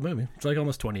an old movie. It's like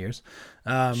almost 20 years.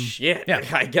 shit. yeah.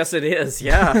 I guess it is.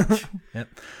 Yeah. Yep.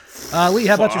 Lee,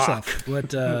 how about yourself?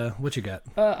 What you got?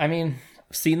 I mean,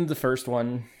 I've seen the first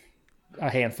one a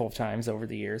handful of times over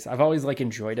the years. I've always like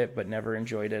enjoyed it, but never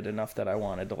enjoyed it enough that I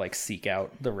wanted to like seek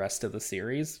out the rest of the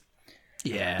series.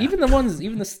 Yeah. Even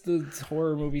the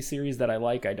horror movie series that I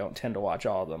like, I don't tend to watch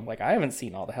all of them. Like, I haven't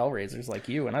seen all the Hellraisers like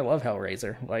you, and I love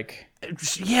Hellraiser. Like,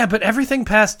 Yeah, but everything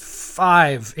past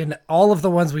 5 in all of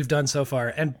the ones we've done so far,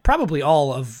 and probably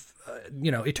all of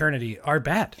Eternity, are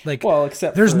bad. Like, well,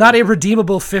 except there's for, not a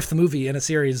redeemable 5th movie in a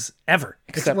series ever.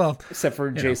 Except for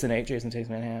Jason 8, Jason Takes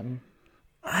Manhattan.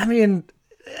 I mean,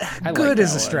 I good like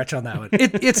is that a one. stretch on that one.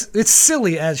 It's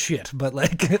silly as shit, but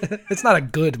like it's not a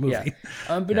good movie.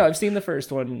 Yeah. No, I've seen the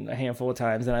first one a handful of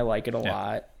times, and I like it a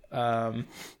lot.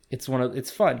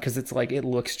 It's fun because it's like it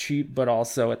looks cheap, but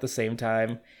also at the same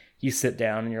time, you sit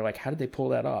down and you're like, how did they pull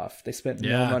that off? They spent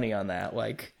no money on that.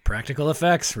 Like, practical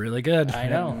effects, really good. I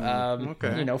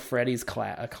know. Freddy's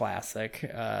a classic.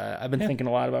 I've been thinking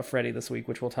a lot about Freddy this week,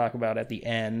 which we'll talk about at the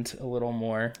end a little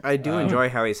more. I do enjoy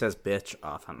how he says bitch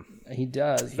often. He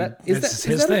does. Is that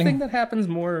his a thing. thing that happens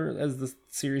more as the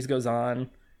series goes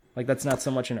on? Like, that's not so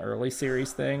much an early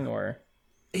series thing, or...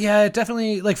 Yeah, it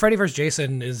definitely, like Freddy vs.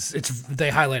 Jason they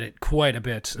highlight it quite a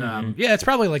bit. Yeah, it's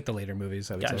probably like the later movies,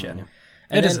 I would say. Gotcha. Yeah.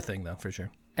 And It is then- a thing though, for sure.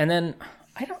 And then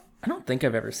I don't think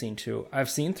I've ever seen 2. I've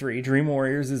seen 3. Dream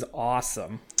Warriors is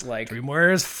awesome. Like Dream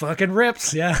Warriors fucking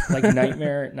rips, yeah. like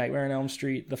Nightmare on Elm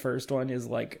Street, the first one is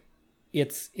like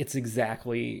it's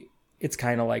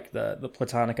kind of like the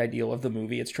platonic ideal of the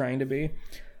movie it's trying to be.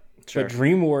 Sure. But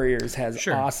Dream Warriors has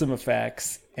Sure. awesome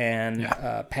effects and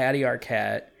Patty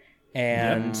Arquette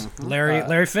and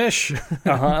Larry Fish.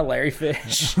 Larry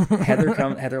Fish. Heather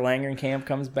Langenkamp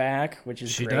comes back, which is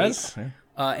She great. does.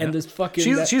 And there's fucking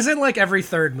She's in like every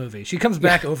third movie. She comes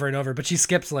back over and over, but she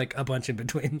skips like a bunch in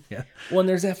between. Yeah. Well, and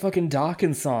there's that fucking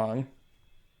Dawkins song.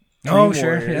 Oh, Dream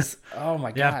sure. Warriors. Oh my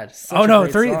Yeah. god. Such Oh a no,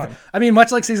 great 3. song. I mean,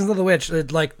 much like Seasons of the Witch,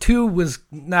 like 2 was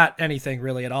not anything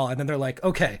really at all, and then they're like,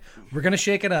 okay, we're gonna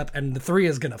shake it up, and the 3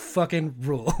 is gonna fucking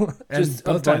rule. And Just a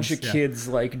both bunch times, of kids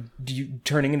like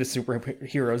turning into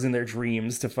superheroes in their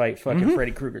dreams to fight fucking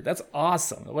Freddy Krueger. That's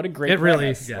awesome. What a great It really,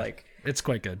 premise. yeah. Like, It's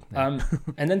quite good. Yeah.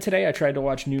 and then today I tried to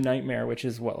watch New Nightmare, which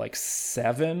is what, like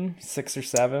 6 or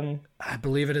 7. I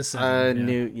believe it is 7.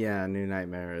 Yeah. New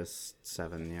Nightmare is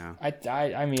 7. Yeah.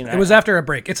 I mean, It was after a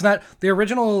break. It's not the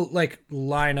original like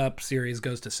lineup series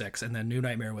goes to 6, and then New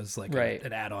Nightmare was like Right.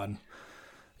 an add-on.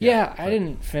 Yeah, I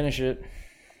didn't finish it.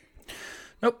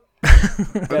 Nope.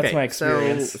 That's my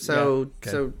experience. So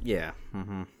yeah.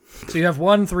 So you have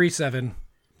 1, 3, 7,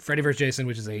 Freddy vs. Jason,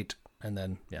 which is 8, and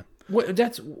then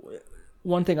That's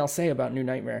one thing I'll say about New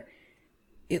Nightmare.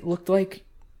 It looked like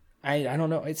I don't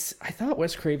know. I thought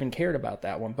Wes Craven cared about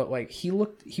that one, but like he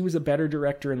was a better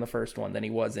director in the first one than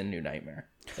he was in New Nightmare.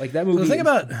 Like that movie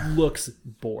looks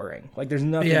boring. Like there's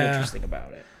nothing interesting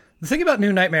about it. The thing about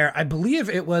New Nightmare, I believe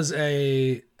it was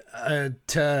a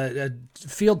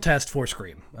field test for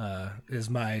Scream. Is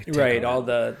my take Right, on all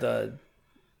it. the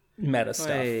meta stuff.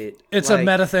 It's a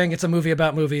meta thing. It's a movie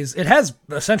about movies. It has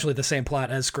essentially the same plot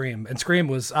as Scream, and Scream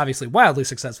was obviously wildly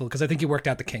successful because I think he worked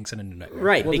out the kinks in A New Nightmare.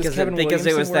 Right, Well, because Kevin it was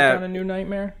Williamson work that. on A New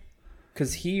Nightmare,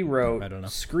 because he wrote I don't know.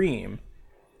 Scream,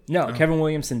 No, Kevin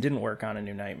Williamson didn't work on A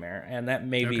New Nightmare, and that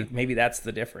maybe that's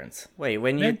the difference. Wait,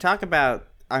 when you talk about,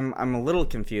 I'm a little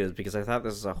confused because I thought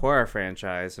this was a horror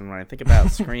franchise, and when I think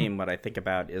about Scream, what I think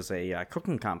about is a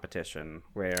cooking competition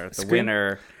where the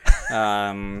winner,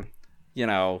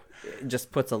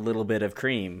 just puts a little bit of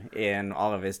cream in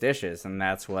all of his dishes, and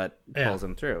that's what pulls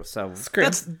him through. So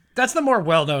that's the more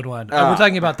well-known one. We're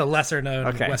talking about the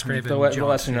lesser-known Wes Craven. The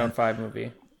lesser-known 5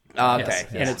 movie. Okay,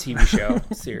 and a TV show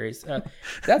series.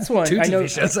 That's one. 2 TV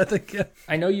shows, I think. Yeah.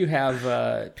 I know you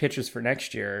have pitches for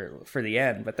next year for the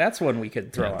end, but that's one we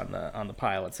could throw on the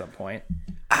pile at some point.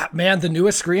 Man, the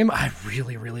newest Scream, I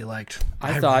really, really liked.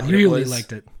 I thought really it was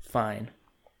liked it. Fine.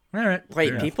 All right.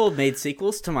 Wait, people made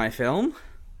sequels to my film?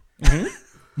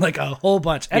 Like a whole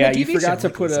bunch. And yeah, a TV you forgot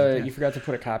show, you forgot to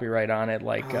put a copyright on it,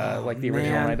 like the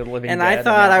original Night of the Living And Dead. I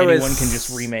thought anyone was can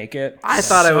just remake it. I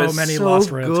thought I was many so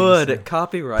lost royalties, good yeah. at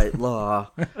copyright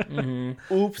law. Here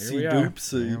Oopsie we are.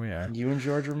 doopsie. Here we are. You and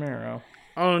George Romero.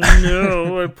 Oh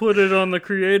no, I put it on the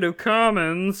Creative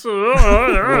Commons. Is there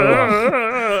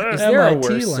a MIT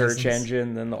worse search license.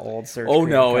 engine than the old search? Oh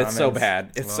no, Creative it's so Commons?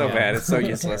 bad. It's so bad. It's so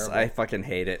useless. I fucking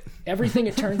hate it. Everything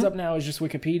it turns up now is just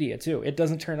Wikipedia too. It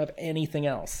doesn't turn up anything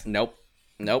else. Nope.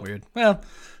 Weird. Well,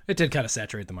 it did kind of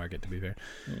saturate the market, to be fair.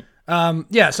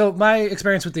 So my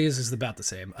experience with these is about the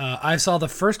same. I saw the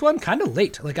first one kind of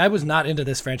late. Like, I was not into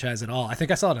this franchise at all. I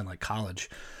think I saw it in, like, college.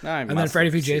 And then Freddy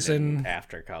v. Jason.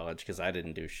 After college, because I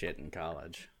didn't do shit in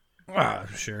college.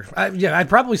 Sure. I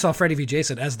probably saw Freddy v.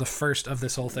 Jason as the first of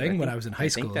this whole thing when I was in high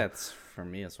school. I think that's for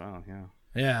me as well, yeah.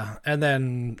 Yeah, and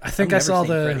then I think I've I never saw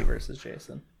seen the... Freddy versus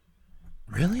Jason.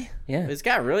 Really? Yeah. He's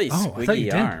got really I thought you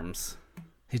squiggy did. arms.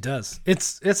 He does.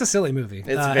 It's a silly movie. It's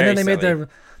and very then they made silly.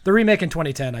 the remake in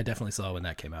 2010. I definitely saw when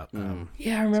that came out.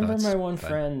 Yeah, I remember it's my one fine.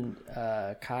 friend,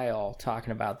 Kyle,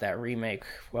 talking about that remake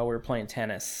while we were playing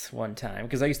tennis one time.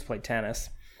 Because I used to play tennis.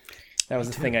 That was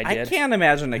the thing I did. I can't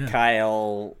imagine a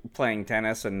Kyle playing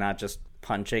tennis and not just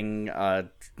punching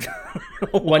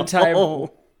One time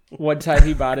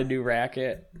he bought a new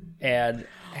racket and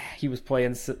he was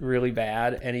playing really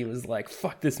bad and he was like,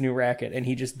 fuck this new racket, and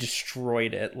he just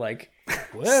destroyed it, like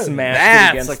smashed it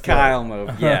That's against a Kyle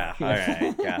move. Yeah. All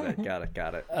right.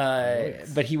 Got it.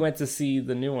 but he went to see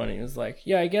the new one and he was like,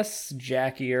 yeah, I guess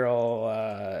Jackie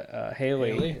Earl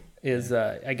Haley is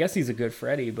I guess he's a good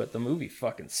Freddy, but the movie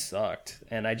fucking sucked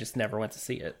and I just never went to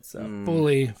see it. So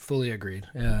Fully agreed.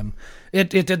 It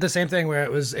did the same thing where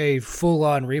it was a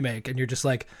full-on remake, and you're just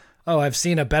like, oh, I've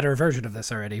seen a better version of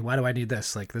this already. Why do I need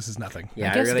this? Like, this is nothing.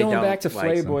 Yeah, I guess really going don't back to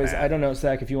like some Flayboys, bad. I don't know,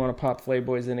 Zach, if you want to pop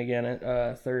Flayboys in again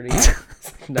at 30.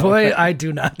 No. Boy, I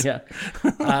do not. Yeah.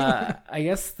 I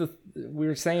guess we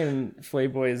were saying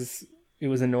Flayboys, it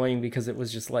was annoying because it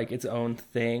was just like its own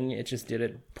thing. It just did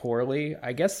it poorly.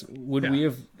 I guess, would we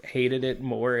have hated it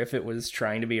more if it was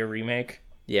trying to be a remake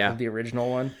of the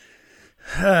original one?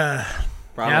 Probably.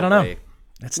 I don't know.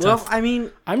 It's tough. I mean,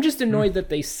 I'm just annoyed that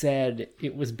they said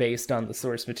it was based on the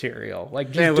source material. Like,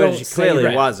 just Yeah, don't which say clearly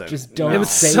that. wasn't. Just don't No. It was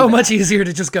say so that. much easier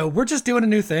to just go, we're just doing a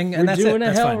new thing, and We're that's doing it.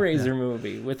 a That's fine. Hellraiser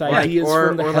movie with like, ideas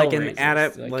from the or like an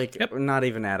Hellraisers. not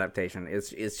even adaptation. It's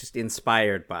just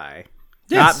inspired by.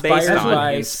 Yeah, Not based inspired on,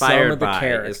 by some inspired of the by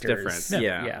characters. is different.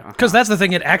 Yeah. Yeah. Because that's the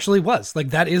thing it actually was.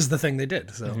 Like, that is the thing they did.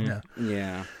 So, Yeah.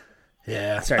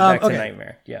 yeah. Sorry, back to okay.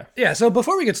 Nightmare. Yeah. Yeah, so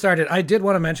before we get started, I did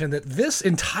want to mention that this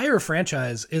entire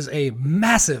franchise is a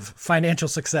massive financial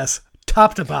success,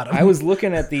 top to bottom. I was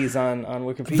looking at these on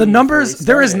Wikipedia. The numbers, before we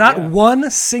there is not started,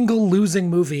 one single losing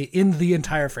movie in the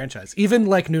entire franchise. Even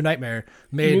like New Nightmare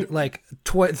made like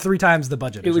 3 times the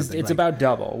budget. It's about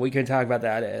double. We can talk about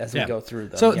that as we go through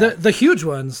them. So yeah. the huge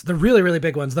ones, the really, really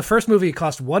big ones, the first movie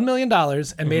cost $1 million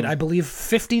and made, I believe,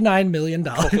 $59 million.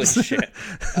 Holy shit.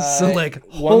 So like,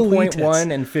 holy tits.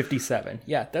 1.1 and 57.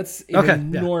 Yeah, that's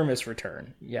an enormous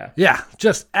return. Yeah. Yeah,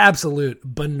 just absolute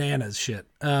bananas shit.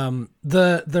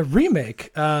 The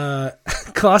remake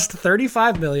cost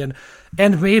 $35 million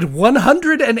and made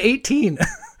 $118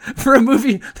 for a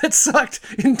movie that sucked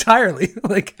entirely.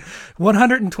 Like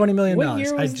 $120 million. What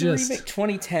year was the remake?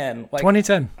 2010. Like,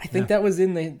 2010. I think that was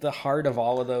in the heart of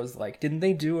all of those. Like, didn't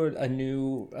they do a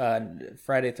new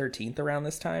Friday 13th around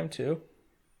this time too?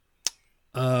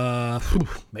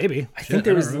 Maybe. I think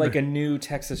there was like a new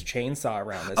Texas Chainsaw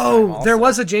around this time. Oh, there also.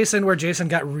 was a Jason where Jason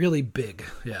got really big.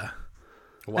 Yeah.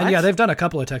 What? And yeah, they've done a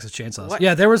couple of Texas Chainsaws. What?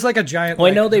 Yeah, there was like a giant. Well, I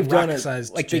like, know they've done it.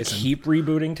 rock-sized Like Jason. they keep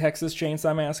rebooting Texas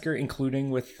Chainsaw Massacre, including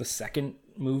with the second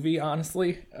movie.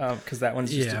 Honestly, because that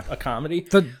one's just a comedy.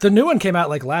 The new one came out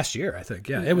like last year, I think.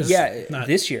 Yeah, it was.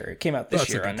 This year. It came out this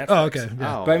year on Netflix. Oh, okay.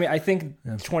 Yeah. But I mean, I think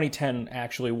 2010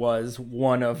 actually was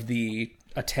one of the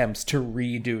attempts to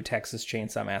redo Texas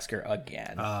Chainsaw Massacre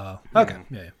again. Okay.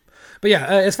 Yeah. But yeah,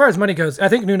 as far as money goes, I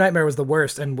think New Nightmare was the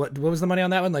worst. And what was the money on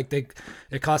that one? Like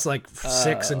it cost like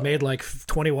 6 and made like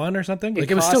 21 or something. Like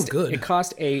it was still good. It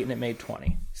cost 8 and it made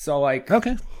 20. So like,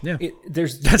 okay, yeah,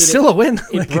 that's still a win.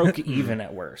 It broke even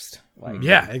at worst. Like,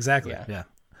 yeah, exactly. Yeah.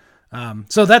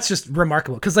 So that's just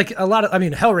remarkable because like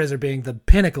Hellraiser being the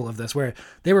pinnacle of this, where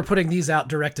they were putting these out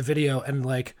direct to video and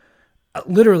like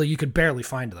literally you could barely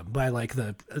find them by like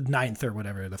the 9th or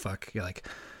whatever the fuck. You're like,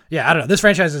 yeah, I don't know. This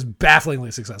franchise is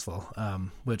bafflingly successful,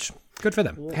 which good for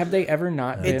them. Have they ever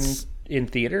not been in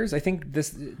theaters? I think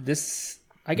this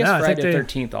I guess Friday the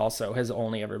 13th also has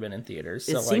only ever been in theaters.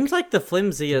 So it seems like the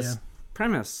flimsiest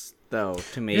premise, though,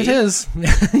 to me. It is.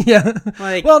 Yeah.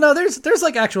 Like, well, no, there's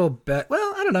like actual well,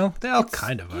 I don't know. They all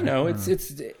kind of are. You know, it's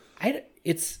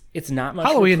not much.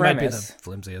 Halloween of a might be premise. the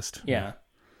flimsiest. Yeah.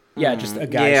 Yeah, just a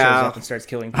guy shows up and starts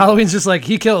killing people. Halloween's just like,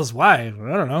 he kills. Why? I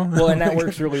don't know. Well, and that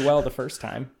works really well the first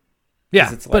time.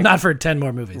 Yeah, it's but not for 10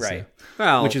 more movies. Right. So.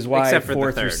 Well, which is why except for 4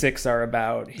 the through third. 6 are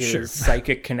about his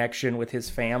psychic connection with his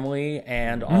family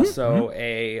and also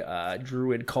a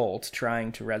druid cult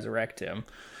trying to resurrect him.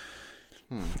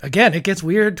 Again, it gets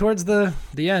weird towards the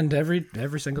end every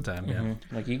single time. Yeah.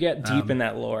 Like you get deep in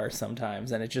that lore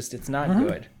sometimes, and it's not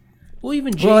good. Well,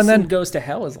 even Jason Goes to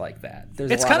Hell is like that.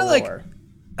 There's it's kind of like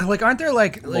aren't there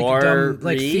like dumb,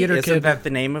 like theater isn't kid? that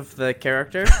the name of the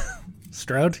character?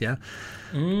 Strode, yeah.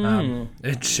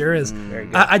 It sure is. Very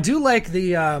good. I do like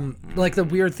the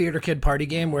weird theater kid party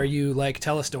game where you like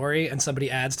tell a story and somebody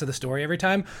adds to the story every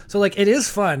time. So like it is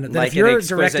fun. That Like if you're an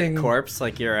exquisite directing corpse,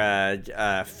 like you're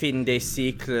a fin de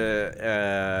cycle.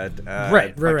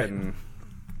 Right.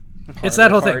 It's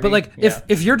that whole thing. But like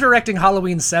if you're directing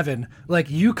Halloween 7, like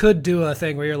you could do a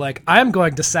thing where you're like, I'm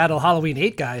going to saddle Halloween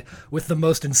 8 guy with the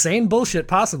most insane bullshit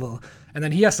possible. And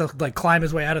then he has to like climb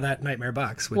his way out of that nightmare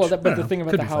box. Which, but the thing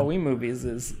about the Halloween movies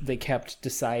is they kept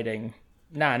deciding,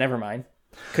 never mind.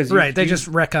 Because they just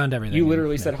retconned everything. You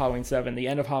literally said Halloween 7. The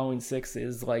end of Halloween 6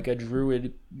 is like a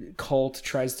druid cult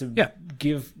tries to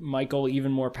give Michael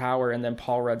even more power, and then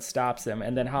Paul Rudd stops him.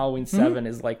 And then Halloween 7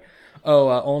 is like,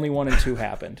 only 1 and 2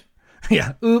 happened.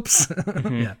 Yeah. Oops.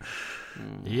 Yeah.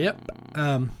 Yep.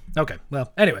 Okay.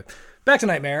 Well, anyway. Back to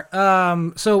Nightmare.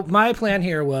 So my plan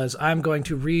here was I'm going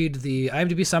to read the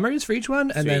IMDb summaries for each one,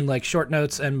 and then like short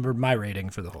notes and my rating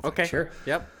for the whole thing. Okay. Sure.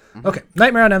 Yep. Okay.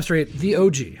 Nightmare on Elm Street, the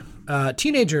OG.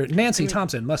 Teenager Nancy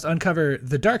Thompson must uncover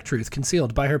the dark truth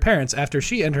concealed by her parents after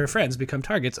she and her friends become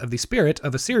targets of the spirit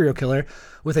of a serial killer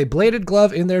with a bladed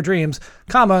glove in their dreams,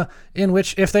 in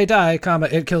which if they die,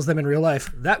 it kills them in real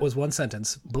life. That was one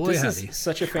sentence. Boy, This howdy. is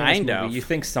such a famous movie. You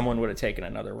think someone would have taken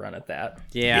another run at that.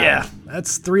 Yeah.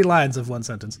 That's 3 lines of one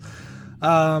sentence.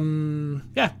 I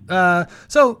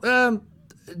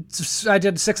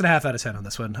did 6.5 out of 10 on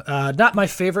this one. Not my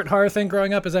favorite horror thing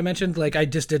growing up, as I mentioned. Like, I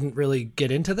just didn't really get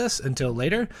into this until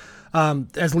later.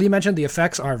 As Lee mentioned, the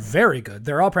effects are very good.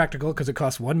 They're all practical because it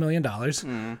costs $1 million.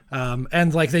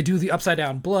 And like they do the upside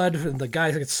down blood, and the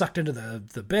guy gets sucked into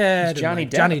the bed. Johnny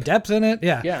and, Depp. Johnny Depp's in it.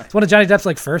 Yeah. Yeah. It's one of Johnny Depp's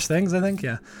like first things, I think.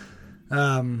 Yeah.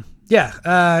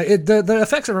 The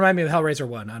effects remind me of Hellraiser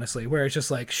 1, honestly, where it's just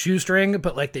like shoestring,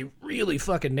 but like they really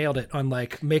fucking nailed it on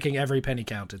like making every penny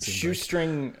count. It seems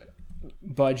shoestring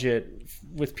budget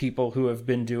with people who have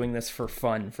been doing this for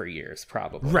fun for years,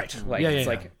 probably. Right. Like it's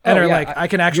like, and are like, I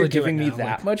can actually you're do it giving me now.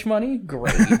 that much money?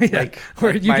 Great. Like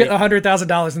where you get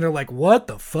 $100,000 and they're like, what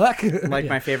the fuck? Like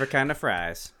my favorite kind of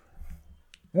fries.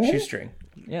 Shoestring.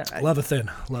 Yeah. Love a thin.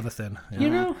 Yeah. You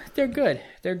know, they're good.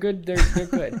 They're good. They're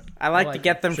good. I like to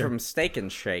get them from Steak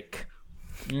and Shake.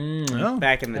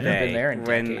 Back in the day, been there in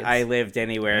when decades. I lived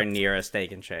anywhere near a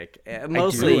Steak and Shake, I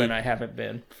mostly do, and I haven't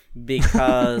been.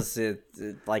 because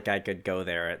like I could go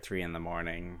there at 3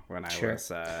 a.m. when I Sure.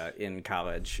 was in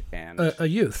college and A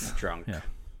youth. drunk. Yeah.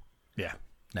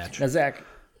 Now, Natural. Zach,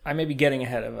 I may be getting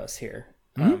ahead of us here.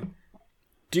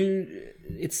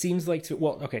 It seems like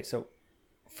so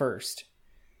first,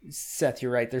 Seth,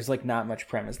 you're right. There's like not much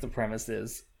premise. The premise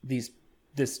is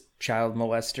this child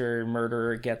molester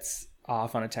murderer gets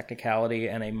off on a technicality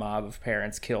and a mob of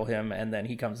parents kill him, and then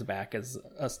he comes back as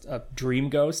a dream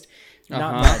ghost.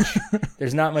 Not much.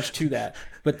 There's not much to that.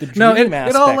 But the dream aspect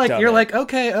it all like of you're it, like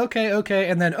okay,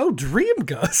 and then dream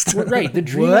ghost. right. The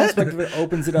dream What? aspect of it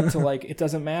opens it up to like it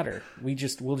doesn't matter. We'll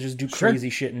just do crazy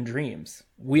shit in dreams.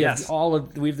 We have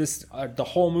the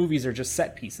whole movies are just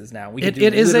set pieces now. We can do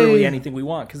literally anything we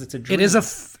want because it's a dream.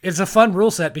 It's a fun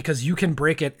rule set because you can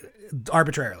break it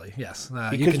arbitrarily. Yes,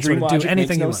 you because can dream sort of do logic anything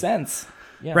makes you no want. sense.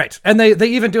 Yeah. Right. And they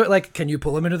even do it like, can you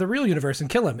pull him into the real universe and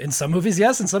kill him? In some movies,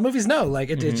 yes. In some movies, no. Like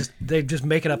they just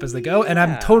make it up as they go. And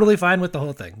I'm totally fine with the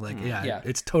whole thing. Like, yeah.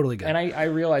 It's totally good. And I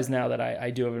realize now that I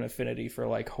do have an affinity for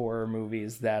like horror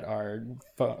movies that are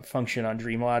function on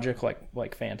dream logic,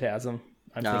 like Phantasm.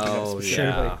 I'm thinking of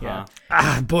specifically.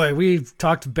 Yeah. Boy, we've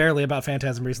talked barely about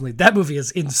Phantasm recently. That movie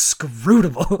is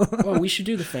inscrutable. Well, we should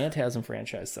do the Phantasm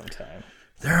franchise sometime.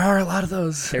 There are a lot of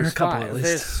those. There are a couple 5. at least.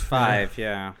 There's 5,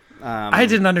 yeah. I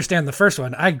didn't understand the first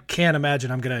one. I can't imagine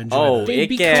I'm going to enjoy Oh, that. it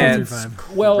become- gets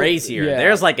Well, crazier. yeah.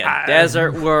 There's like a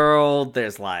desert world.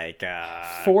 There's like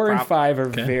 4 and 5 are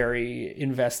very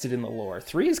invested in the lore.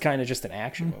 3 is kind of just an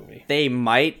action movie. They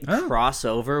might cross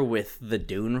over with the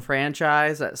Dune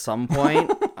franchise at some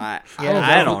point. I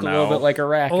don't A know. little bit like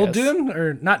Arrakis. Old Dune?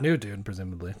 Or not new Dune,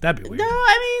 presumably. That'd be weird. No,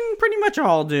 I mean pretty much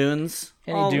all Dunes.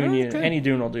 Any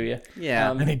Dune will do you.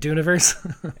 Yeah. Any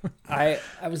Duneverse? I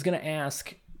was gonna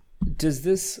ask, does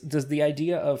the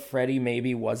idea of Freddy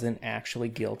maybe wasn't actually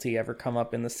guilty ever come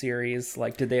up in the series?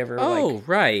 Like, did they ever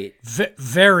Right.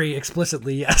 Very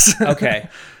explicitly, yes. Okay.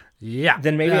 Yeah.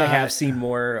 Then maybe I have seen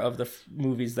more of the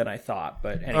movies than I thought,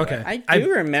 but anyway. Okay. I do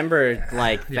remember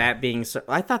like that being so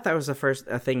I thought that was a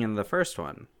thing in the first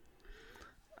one.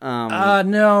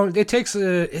 No, it takes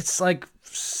it's like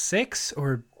 6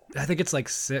 or I think it's like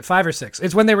 5 or 6.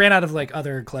 It's when they ran out of like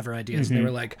other clever ideas and they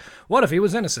were like, what if he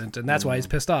was innocent? And that's why he's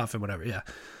pissed off and whatever. Yeah.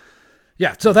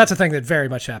 Yeah. So that's a thing that very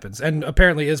much happens. And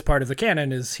apparently is part of the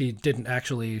canon is he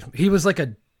was like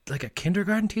a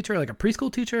kindergarten teacher, like a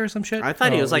preschool teacher or some shit. I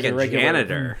thought he was like a regular-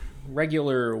 janitor.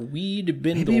 Regular weed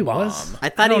bindle Maybe he bomb. was. I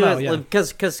thought I he don't was know, yeah.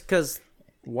 because it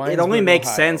Winesburg, only makes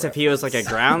Ohio sense if he was like a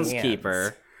reference.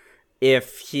 groundskeeper.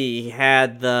 If he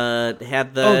had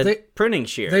the pruning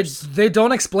shears. They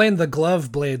don't explain the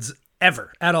glove blades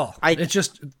ever at all. They're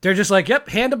just like, yep,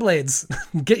 hand of blades.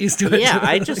 Get used to it. Yeah,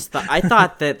 I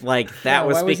thought that like that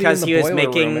was Why because he was he was in the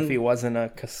boiler room making if he wasn't a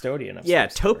custodian of yeah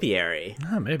some sort? topiary.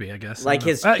 Oh, maybe, I guess. Like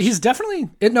I don't know. He's definitely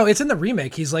no. It's in the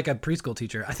remake. He's like a preschool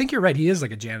teacher. I think you're right. He is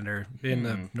like a janitor in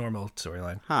the normal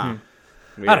storyline. Huh.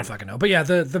 I don't fucking know. But yeah,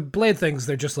 the blade things,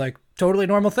 they're just like totally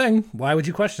normal thing. Why would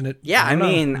you question it? Yeah, I don't know.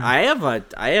 mean, I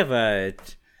have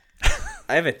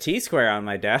a T-square on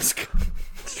my desk.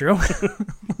 It's true.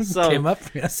 So Came up.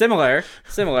 Yeah. similar.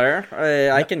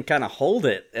 I can kind of hold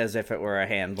it as if it were a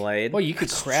hand blade. Well, you could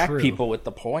crack true. people with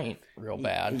the point real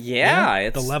bad. Yeah,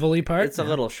 it's The level-y part. It's a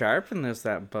little sharp, and there's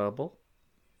that bubble.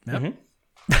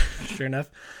 Sure enough.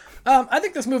 I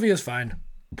think this movie is fine.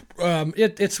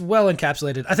 It's well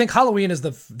encapsulated. I think Halloween is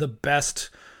the best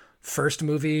first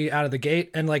movie out of the gate,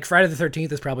 and like Friday the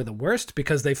 13th is probably the worst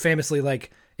because they famously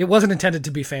like it wasn't intended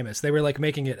to be famous. They were like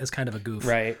making it as kind of a goof,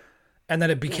 Right. and then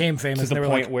it became famous. To and the they were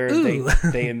point like, where "Ooh."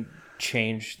 they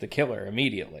changed the killer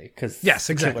immediately because Yes,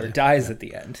 the exactly. killer dies at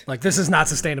the end. Like this is not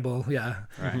sustainable. Yeah.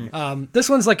 Right. This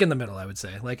one's like in the middle, I would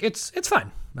say. Like it's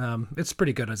fine. It's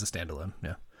pretty good as a standalone.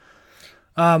 Yeah.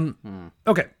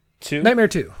 Okay. 2? Nightmare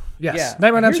 2. Yes. Yeah.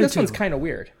 Nightmare on I Elm hear Street this 2. one's kind of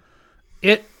weird.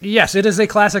 It is a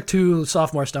classic 2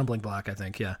 sophomore stumbling block, I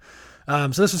think. Yeah. So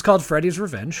this was called Freddy's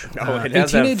Revenge. Oh, it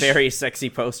has a very sexy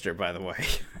poster, by the way.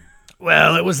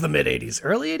 Well, it was the mid 80s,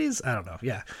 early 80s. I don't know.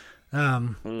 Yeah.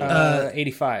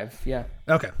 85. Yeah.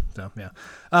 Okay. So yeah.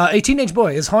 A teenage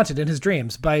boy is haunted in his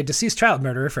dreams by a deceased child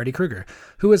murderer, Freddy Krueger,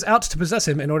 who is out to possess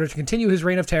him in order to continue his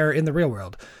reign of terror in the real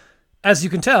world. As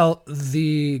you can tell,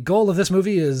 the goal of this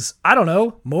movie is, I don't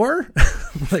know, more?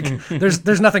 Like,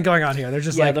 there's nothing going on here. They're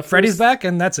just like, Freddy's back,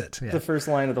 and that's it. Yeah. The first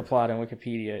line of the plot in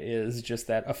Wikipedia is just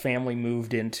that a family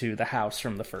moved into the house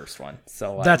from the first one.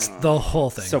 So That's the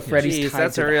whole thing. so Freddy's Jeez, tied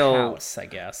that's to a the real- house, I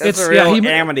guess. That's It's- a real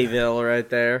yeah, Amityville right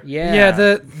there. yeah. Yeah,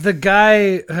 the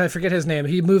guy, I forget his name,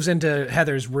 he moves into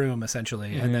Heather's room,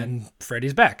 essentially, and then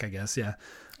Freddy's back, I guess, yeah.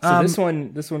 So this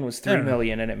one was I 3 don't know.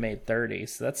 million and it made 30,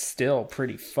 so that's still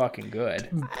pretty fucking good.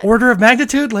 Order of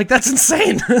magnitude? Like, that's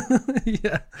insane.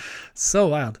 Yeah. So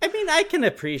wild. I mean, I can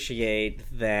appreciate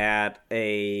that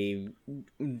a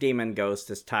demon ghost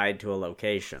is tied to a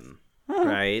location,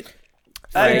 right?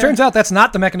 It turns out that's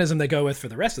not the mechanism they go with for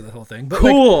the rest of the whole thing. But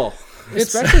Cool.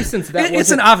 Especially since that it's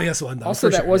wasn't an obvious one, though. also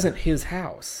for that sure. wasn't his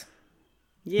house.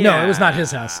 Yeah. No, it was not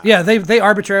his house. Yeah, they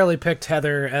arbitrarily picked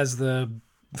Heather as the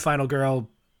final girl.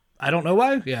 I don't know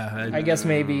why. Yeah. I guess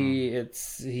maybe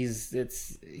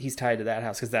he's tied to that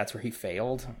house because that's where he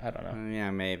failed. I don't know. Yeah,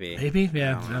 maybe. Maybe,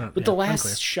 yeah. I don't, But yeah, the last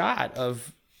unclear. shot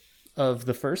of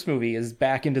the first movie is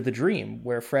back into the dream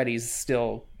where Freddy's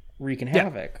still wreaking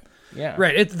havoc. Yeah.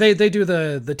 Right. They do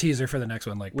the teaser for the next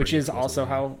one, like, Which pretty is also explicitly.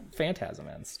 how Phantasm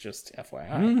ends, just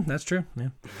FYI. That's true.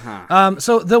 Yeah.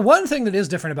 So the one thing that is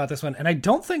different about this one, and I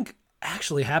don't think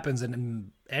actually happens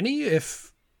in any,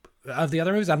 if of the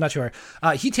other movies, I'm not sure.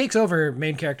 He takes over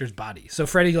main character's body, so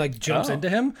Freddy like jumps into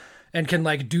him and can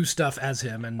like do stuff as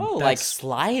him, and like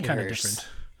Sliders. Kind of different.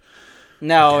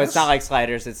 No, it's not like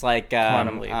Sliders. It's like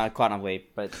Quantum Leap. Quantum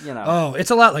Leap, but you know. Oh, it's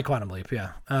a lot like Quantum Leap,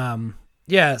 yeah.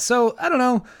 Yeah, so I don't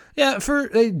know. Yeah, for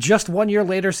a just 1 year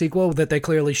later sequel that they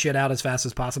clearly shit out as fast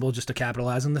as possible just to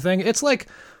capitalize on the thing, it's like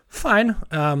fine.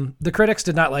 The critics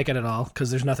did not like it at all because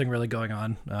there's nothing really going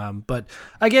on. But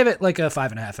I gave it like a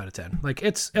 5.5 out of 10. Like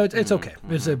it's okay.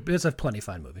 It's a plenty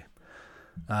fine movie.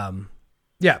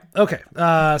 Yeah, okay.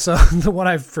 So the one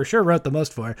I for sure wrote the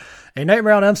most for, A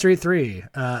Nightmare on Elm Street 3,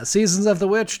 Seasons of the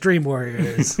Witch, Dream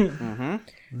Warriors.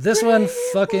 This one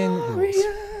fucking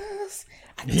rules.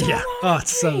 Yeah. Oh,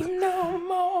 it's so. No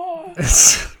more.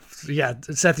 Yeah,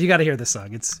 Seth, you got to hear this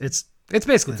song. It's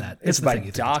basically that. It's the by thing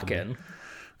you think it's gonna Dokken.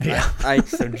 be. Yeah.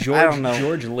 So I don't know.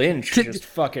 George Lynch just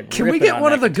fucking. Can we ripping get on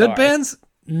one that of the good guitar. bands?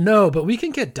 No, but we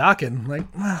can get Dokken. Like,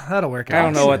 well, that'll work out. I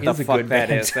don't know what the He's a fuck good that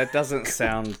band. is. That doesn't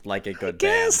sound like a good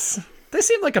Yes. They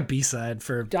seem like a B-side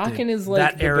for Dokken is like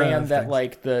that the era band of that things.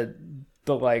 like the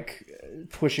like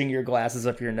pushing your glasses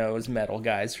up your nose metal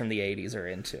guys from the 80s are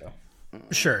into.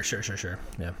 Sure.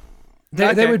 Yeah. They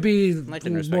Okay. would be I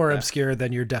can respect more that. obscure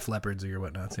than your Def Leppards or your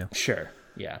whatnots, yeah. Sure.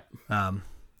 Yeah.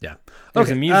 Yeah. There's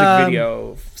Okay, a music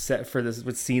video set for this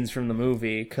with scenes from the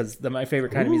movie because my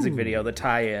favorite kind of music video, the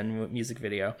tie-in music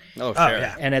video. Oh, sure.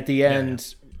 yeah. And at the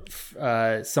end,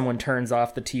 someone turns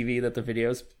off the TV that the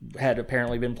videos had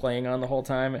apparently been playing on the whole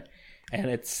time, and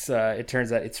it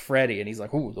turns out it's Freddy, and he's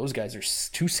like, "Ooh, those guys are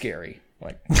too scary."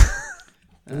 Like,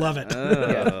 Love it.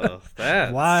 Oh,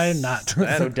 that's... Why not?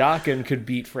 so Dokken could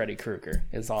beat Freddy Krueger.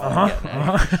 Is all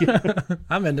I'm getting at.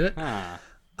 I'm into it.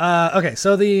 Huh. Okay,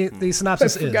 so the I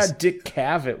synopsis is forgot Dick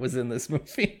Cavett was in this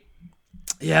movie.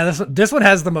 yeah, this one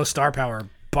has the most star power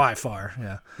by far.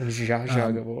 Yeah, Zsa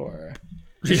Zsa Gabor.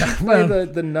 Did yeah. she play well,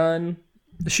 the nun?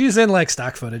 she's in like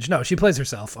stock footage. No, she plays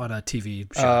herself on a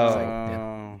TV show.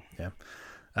 Oh.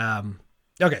 Yeah.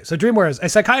 Okay, so Dream Warriors, a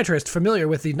psychiatrist familiar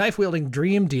with the knife-wielding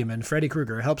dream demon Freddy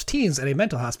Krueger helps teens at a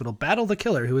mental hospital battle the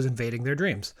killer who is invading their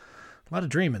dreams. A lot of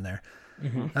dream in there.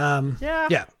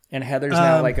 Yeah. And Heather's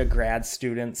now like a grad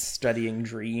student studying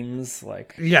dreams.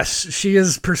 Like, Yes, she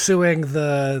is pursuing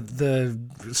the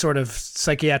sort of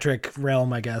psychiatric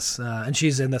realm, I guess, and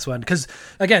she's in this one because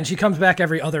again, she comes back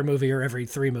every other movie or every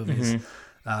 3 movies,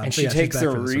 and so she yeah, she's takes back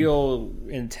a for this one. real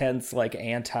intense, like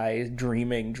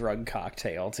anti-dreaming drug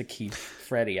cocktail to keep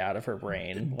Freddy out of her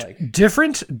brain. Like,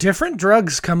 Different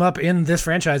drugs come up in this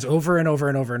franchise over and over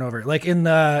and over and over. Like in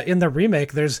the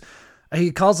remake,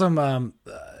 he calls them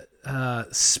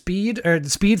speed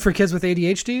for kids with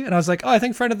ADHD, and I was like, oh, I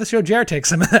think friend of the show Jared takes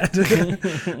some of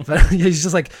that. But he's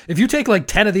just like, if you take like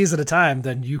 10 of these at a time,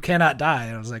 then you cannot die.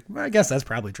 And I was like, well, I guess that's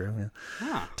probably true.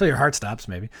 Yeah. Until your heart stops,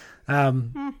 maybe.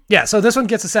 Yeah, so this one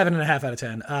gets a 7.5 out of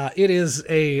 10. It is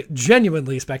a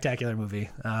genuinely spectacular movie.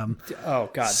 oh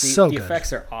god, So the good.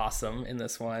 effects are awesome in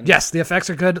this one. Yes, the effects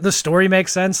are good. The story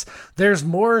makes sense. There's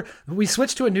more. We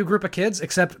switched to a new group of kids,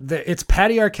 except it's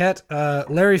Patty Arquette,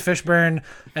 Larry Fishburne,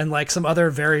 and like some other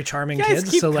very charming You guys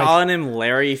kids. keep So like calling him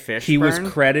Larry Fishburne. He was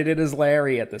credited as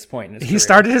Larry at this point in his he career.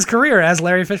 started his career as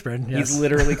Larry Fishburne. Yes. He's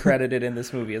literally credited in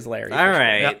this movie as Larry. All Fishburne.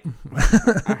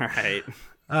 right. All right.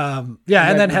 Yeah,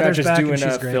 and then You're not Heather's just back doing and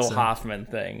she's a great. Phil so- Hoffman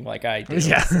thing like I do.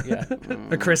 Yeah. yeah.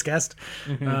 a Chris Guest,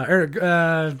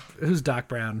 who's Doc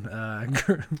Brown?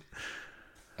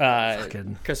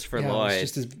 Fucking- Christopher Yeah, it was Lloyd.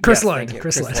 just his, Chris yes, Lloyd, thank you,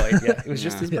 Chris Chris Lloyd. Lloyd. Yeah, it was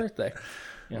just his birthday.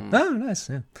 Oh, nice.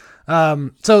 Yeah.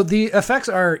 So the effects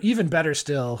are even better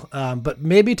still, but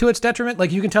maybe to its detriment.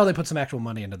 Like you can tell they put some actual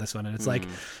money into this one, and it's like,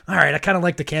 all right, I kind of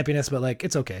like the campiness, but like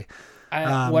it's okay.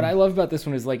 What I love about this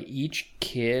one is like each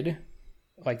kid,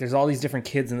 like there's all these different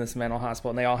kids in this mental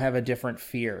hospital, and they all have a different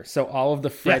fear. So all of the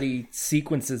Freddy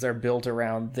sequences are built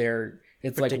around their.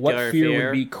 It's like what Particular fear fear.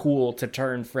 would be cool to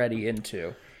turn Freddy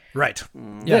into. Right.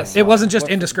 Yeah. Yes. It wasn't just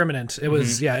indiscriminate. It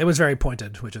was it was very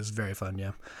pointed, which is very fun.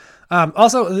 Yeah.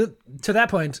 Also, to that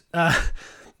point,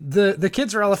 the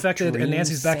kids are all affected, and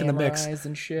Nancy's back in the mix. Samurais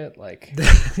and shit. Like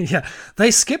Yeah, they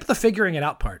skip the figuring it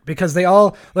out part because they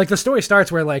all like the story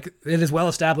starts where like it is well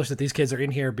established that these kids are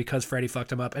in here because Freddy fucked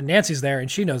them up, and Nancy's there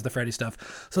and she knows the Freddy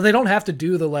stuff, so they don't have to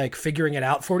do the like figuring it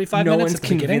out 45 no minutes one's at the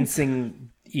beginning convincing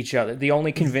each other. The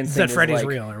only convincing that is Freddy's like,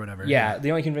 real or whatever. Yeah, the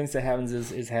only convince that happens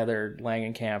is Heather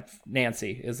Langenkamp,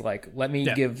 Nancy, is like, let me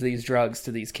give these drugs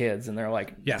to these kids. And they're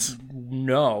like, Yes.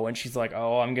 no. And she's like,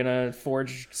 oh, I'm going to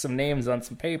forge some names on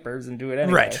some papers and do it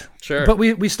anyway. Right. Sure. But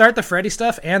we start the Freddy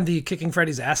stuff and the kicking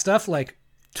Freddy's ass stuff like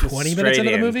 20 minutes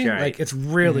into the movie. Right. Like it's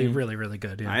really, really, really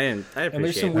good. Yeah. I appreciate And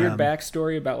there's some that. weird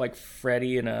backstory about like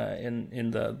Freddy in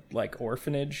the like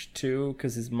orphanage too,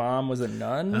 because his mom was a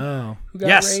nun who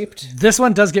got raped. This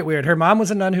one does get weird. Her mom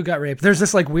was a nun who got raped. There's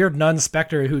this like weird nun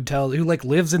specter who like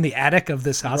lives in the attic of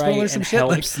this hospital Right, or some and shit.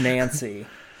 helps Like, Nancy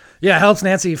yeah, helps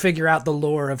Nancy figure out the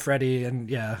lore of Freddy, and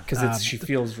because she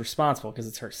feels responsible because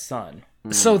it's her son.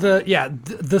 So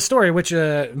the story, which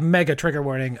mega trigger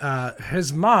warning,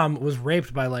 his mom was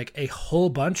raped by like a whole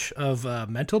bunch of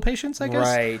mental patients, I guess.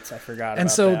 Right, I forgot. And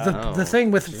about so that. the thing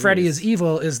with Freddy is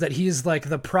evil is that he's like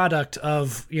the product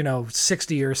of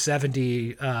 60 or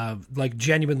 70 like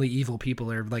genuinely evil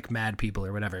people or like mad people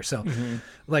or whatever. So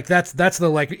like that's the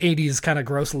like 80s kind of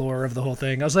gross lore of the whole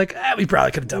thing. I was like, we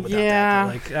probably could have done without that.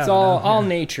 But, like, it's all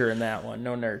nature in that one,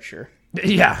 no nurture.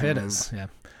 Yeah, it is. Yeah.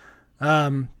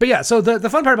 But yeah, so the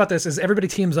fun part about this is everybody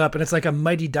teams up and it's like a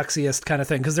Mighty Ducksiest kind of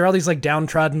thing because they're all these like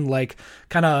downtrodden, like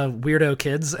kind of weirdo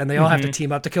kids and they all have to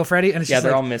team up to kill Freddy. And it's just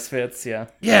they're like, all misfits. Yeah.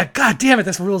 yeah, god damn it,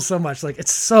 this rules so much. Like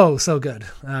it's so good.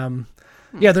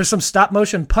 Yeah, there's some stop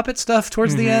motion puppet stuff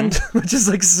towards the end, which is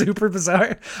like super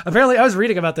bizarre. Apparently, I was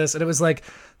reading about this and it was like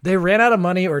they ran out of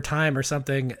money or time or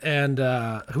something, and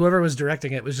whoever was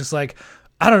directing it was just like,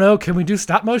 I don't know, can we do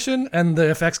stop motion? And the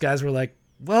effects guys were like,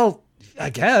 well,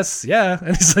 I guess, yeah.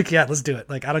 And he's like, yeah, let's do it.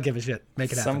 Like, I don't give a shit.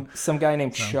 Make it happen. Some guy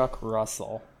named Chuck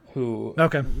Russell who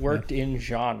worked in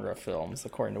genre films,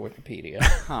 according to Wikipedia.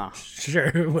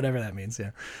 Sure, whatever that means,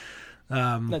 yeah.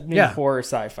 That means horror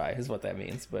sci-fi is what that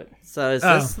means, but So is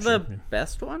this the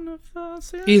best one of the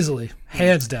series? Easily,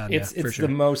 hands down, it's for sure.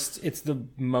 the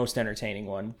most entertaining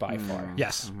one by far.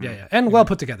 Yes, yeah, and well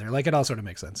put together. Like it all sort of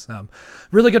makes sense.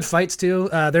 Really good fights too.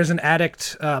 There's an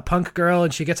addict punk girl,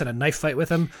 and she gets in a knife fight with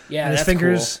him. Yeah, and his that's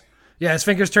fingers. cool. Yeah, his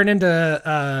fingers turn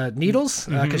into needles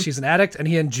because she's an addict, and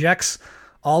he injects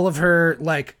all of her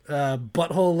like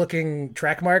butthole looking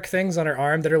track mark things on her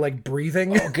arm that are like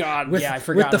breathing. Oh god, with, I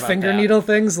forgot with the about finger that. needle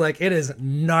things. Like it is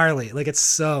gnarly. Like it's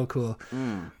so cool.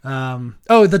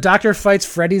 The doctor fights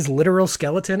Freddy's literal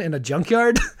skeleton in a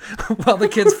junkyard while the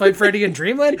kids fight Freddy in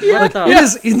Dreamland. Like, it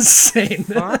is insane.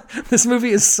 This movie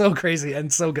is so crazy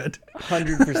and so good.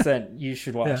 100%. You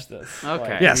should watch this.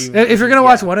 Okay. Yes, if you're gonna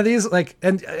watch one of these, like,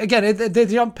 and again, they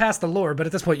jump past the lore, but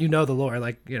at this point, you know the lore.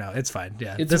 Like, it's fine.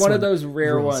 Yeah, It's this one of those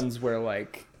rare rules. ones where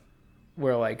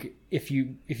if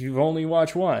you've only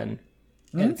watched one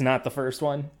and it's not the first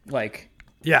one, like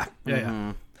Yeah.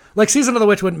 Like Season of the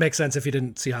Witch wouldn't make sense if you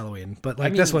didn't see Halloween, but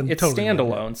like this one, it's totally would.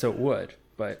 standalone, so it would.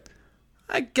 But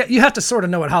I get you have to sort of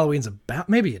know what Halloween's about.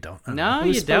 Maybe you don't. I don't know. No, it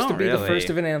was you supposed don't to be really. the first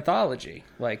of an anthology,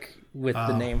 like with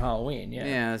the name Halloween. Yeah,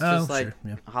 Yeah, it's just like sure,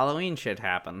 yeah. Halloween shit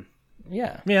happen.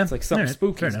 yeah. Yeah, It's like something alright,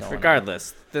 spooky. fair Going enough. on.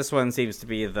 Regardless, this one seems to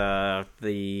be the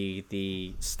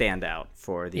standout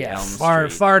for the Yeah, Elm Far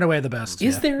Street. and away the best.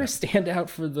 Is yeah. there a standout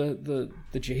for the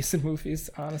Jason movies?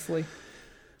 Honestly,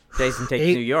 Jason Takes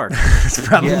 8. New York. It's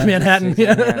probably Manhattan.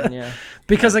 Yeah. Manhattan, yeah.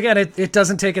 Because again, it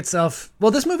doesn't take itself.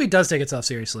 Well, this movie does take itself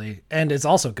seriously, and it's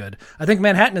also good. I think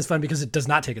Manhattan is fun because it does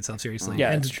not take itself seriously.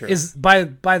 Yeah, and that's true. Is by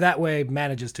that way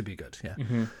manages to be good.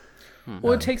 Yeah,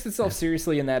 Well, it takes itself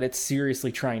seriously in that it's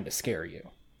seriously trying to scare you,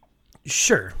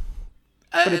 sure.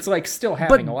 but it's like still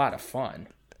having a lot of fun.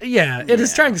 Yeah, it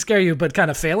is trying to scare you, but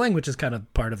kind of failing, which is kind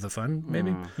of part of the fun, maybe.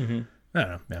 I don't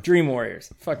know. Yeah. Dream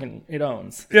Warriors, fucking it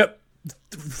owns. Yep.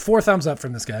 4 thumbs up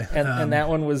from this guy. And that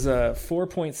one was a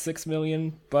 $4.6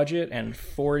 million budget and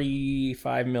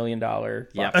 $45 million.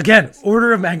 Yep. Again,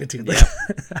 order of magnitude. Like,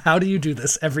 how do you do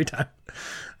this every time?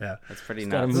 Yeah. That's pretty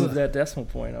Gotta nuts. move that decimal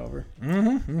point over.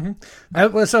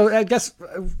 So I guess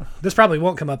this probably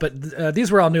won't come up, but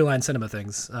these were all New Line Cinema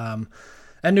things.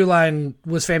 And New Line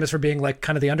was famous for being like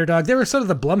kind of the underdog. They were sort of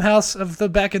the Blumhouse of the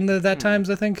back in that times,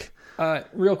 I think.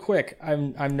 Real quick,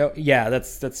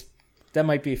 that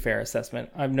might be a fair assessment.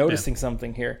 I'm noticing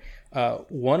something here.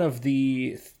 One of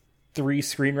the 3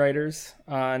 screenwriters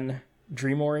on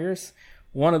Dream Warriors,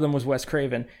 one of them was Wes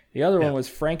Craven. The other one was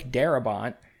Frank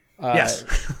Darabont, Yes.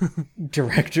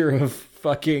 director of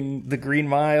fucking The Green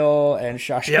Mile and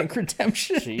Shawshank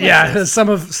Redemption. Yeah, some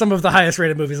of the highest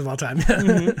rated movies of all time.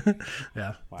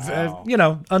 Yeah. Wow.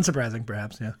 Unsurprising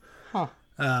perhaps, yeah.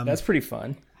 That's pretty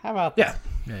fun. How about Yeah.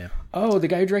 Yeah. Oh, the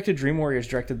guy who directed Dream Warriors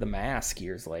directed The Mask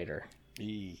years later.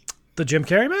 The Jim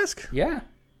Carrey mask? Yeah.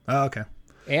 Oh, okay.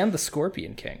 And The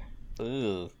Scorpion King.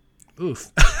 Ugh.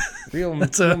 Oof. Real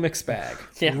mixed bag.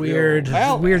 Weird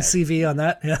CV on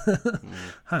that.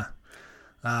 Yeah.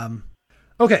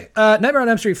 Okay. Nightmare on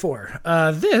Elm Street 4.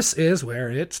 This is where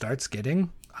it starts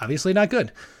getting obviously not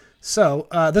good. So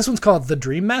this one's called The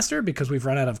Dream Master because we've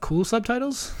run out of cool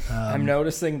subtitles. I'm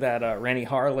noticing that Rennie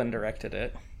Harlan directed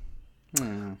it.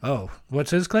 Oh,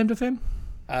 what's his claim to fame?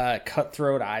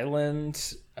 Cutthroat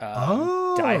Island,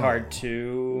 Die Hard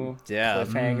 2,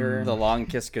 Cliffhanger, The Long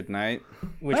Kiss Goodnight,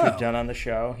 which we've done on the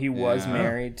show. He was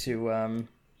married to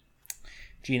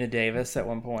Gina Davis at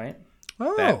one point.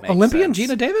 Oh, Olympian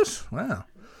Gina Davis? Wow.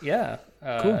 Yeah.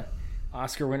 Cool.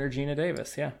 Oscar winner Gina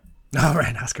Davis, yeah. All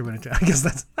right, Oscar winner. I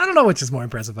guess I don't know which is more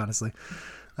impressive, honestly.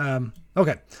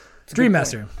 Okay. Dream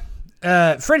Master.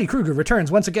 Freddy Krueger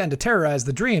returns once again to terrorize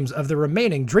the dreams of the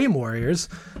remaining Dream Warriors,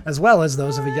 as well as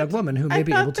those of a young woman who may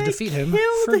be able to defeat him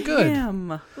for good. Him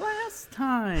last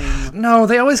time. No,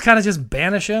 they always kind of just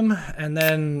banish him, and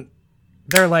then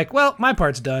they're like, well, my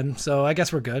part's done, so I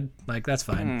guess we're good. Like, that's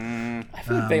fine. I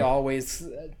feel like they always...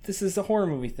 this is a horror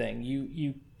movie thing.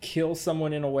 You kill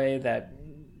someone in a way that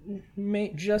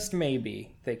just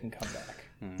maybe they can come back.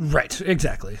 Right,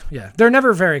 exactly. Yeah, they're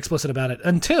never very explicit about it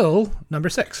until number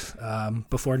 6,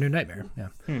 before New Nightmare.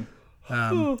 Yeah.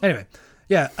 Anyway,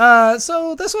 yeah.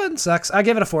 So this one sucks. I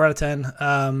gave it a 4 out of 10.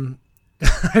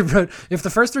 I wrote, if the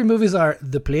first 3 movies are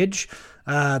The Pledge,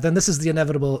 then this is the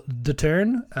inevitable The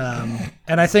Turn,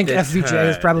 and I think FVJ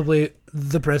is probably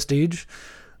The Prestige.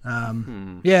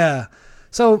 Yeah.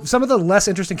 So some of the less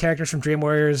interesting characters from Dream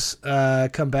Warriors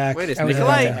come back. Wait, is I was about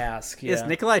Nikolai to ask, yeah. is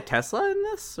Nikolai Tesla in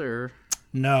this, or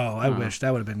No, I wish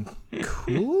that would have been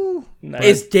cool. Nice.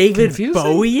 is David confusing?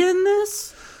 Bowie in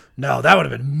this? No, that would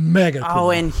have been mega cool.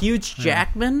 Oh, and Hugh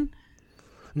Jackman.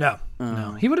 No,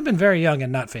 he would have been very young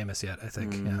and not famous yet, I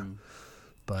think. Yeah,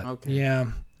 but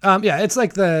yeah, it's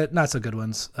like the not so good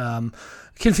ones.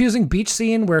 Confusing beach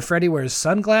scene where Freddy wears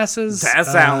sunglasses. That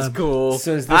sounds cool.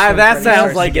 So is this when that Freddy sounds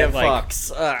starts like to it get, like,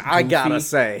 fucks. I gotta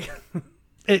say.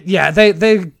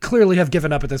 They clearly have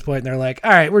given up at this point, and they're like, all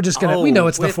right, we're just gonna. we know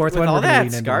it's the fourth with one. All We're gonna that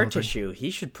lean into scar it. tissue,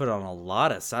 he should put on a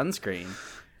lot of sunscreen.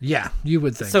 Yeah, you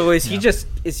would think. So is he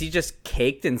just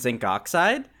caked in zinc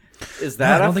oxide? Is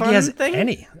that I don't a think fun he has thing?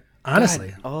 any.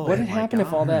 Honestly, Oh, What my had happened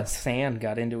if all God. that sand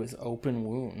got into his open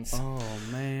wounds? Oh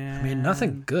man. I mean,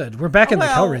 nothing good. We're back in the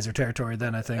Well, Hellraiser territory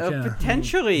then. I think. Yeah.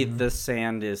 Potentially the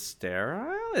sand is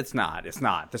sterile. It's not.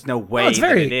 There's no way Well, it's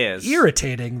very that it is.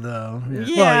 irritating, though. Yeah,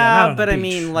 Yeah, not on the but I beach,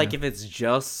 mean, like yeah. if it's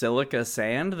just silica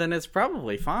sand, then it's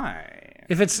probably fine.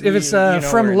 if it's You know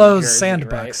from we're in Lowe's Jersey,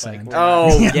 Sandbox right? sand. Like,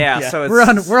 Oh Yeah. yeah, so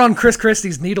it's We're on Chris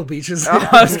Christie's Needle Beaches.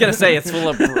 I was gonna say it's full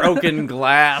of broken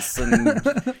glass and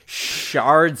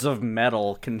shards of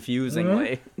metal,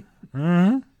 confusingly.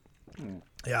 Yeah.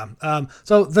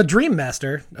 So the Dream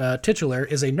Master, titular,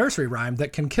 is a nursery rhyme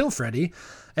that can kill Freddy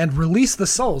and release the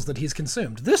souls that he's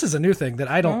consumed. This is a new thing that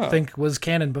I don't think was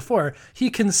canon before. He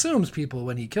consumes people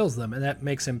when he kills them, and that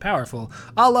makes him powerful.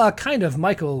 A la kind of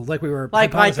Michael, like we were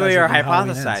Like we were in Halloween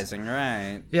Ends. hypothesizing,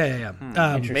 right? Yeah.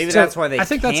 Maybe so that's why they I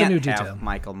think can't that's a new have detail.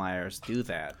 Michael Myers do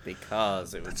that,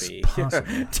 because it would be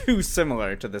possible. too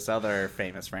similar to this other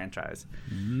famous franchise.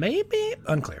 Maybe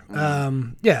unclear.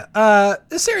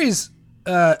 This series.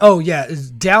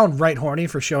 Is downright horny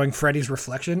for showing Freddy's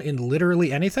reflection in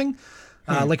literally anything.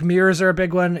 Like mirrors are a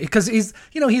big one because he's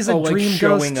a like dream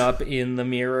showing ghost. up in the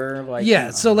mirror, like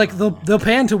So like they'll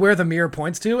pan to where the mirror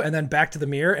points to, and then back to the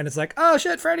mirror, and it's like, oh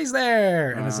shit, Freddy's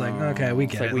there, and it's like, okay, we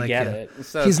get like it. we get yeah. it.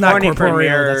 So He's not horny for corporeal,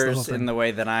 that's the whole mirrors thing. in the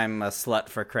way that I'm a slut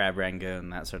for Crab Rangoon,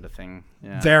 that sort of thing.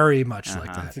 Yeah. Very much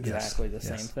like that. It's exactly the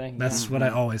same thing. That's what I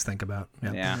always think about.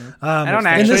 Yeah. Yeah. I don't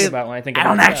think actually. about when I think I about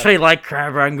don't that. actually like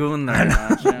Crab Rangoon very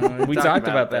much. We talked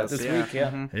about that this yeah. week.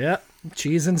 Yeah, Yeah.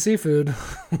 Cheese and seafood.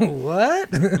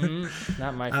 What?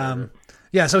 not my favorite.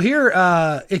 Yeah, so here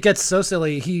it gets so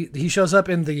silly. He shows up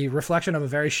in the reflection of a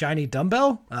very shiny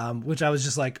dumbbell, which I was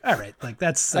just like, all right, like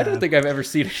that's. I don't think I've ever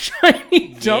seen a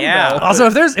shiny dumbbell. Yeah. Also,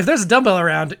 if there's a dumbbell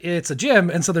around, it's a gym,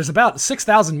 and so there's about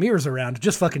 6,000 mirrors around.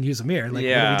 Just fucking use a mirror. Like,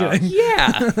 Yeah. what are we doing?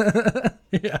 Yeah.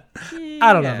 Yeah.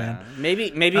 I don't know, man.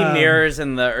 Maybe mirrors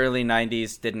in the early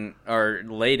 '90s didn't, or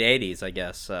late '80s, I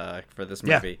guess, for this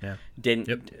Yeah, movie yeah.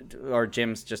 didn't, or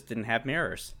gyms just didn't have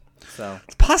mirrors. So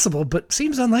It's possible, but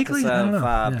seems unlikely. I don't know.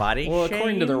 Yeah. body. Well,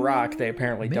 according to The shame? Rock, they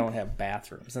apparently don't have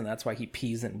bathrooms, and that's why he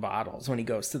pees in bottles when he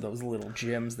goes to those little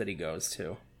gyms that he goes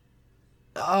to.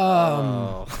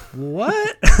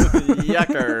 What?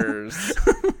 Yuckers.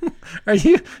 Are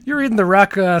you reading the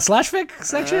Rock slash fic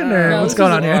section, or No, what's this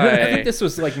going was- on here? Right. I think this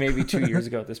was like maybe 2 years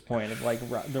ago at this point. Of like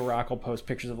The Rock will post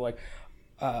pictures of like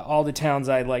all the towns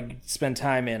I like spend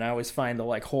time in. I always find the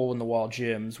like hole in the wall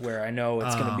gyms where I know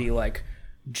it's gonna be like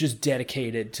just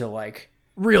dedicated to like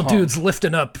Real dudes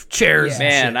lifting up chairs. Yeah.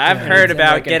 and Man, shit. I've heard and,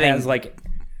 about like, it getting. has, like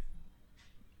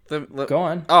go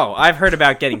on. Oh, I've heard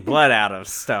about getting blood out of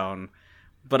stone,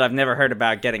 but I've never heard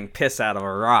about getting piss out of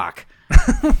a rock.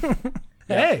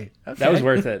 Hey, okay. That was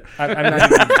worth it.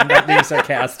 I'm not being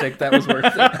sarcastic. That was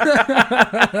worth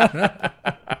it.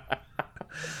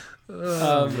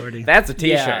 Lordy. That's a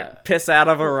T-shirt. Yeah. Piss out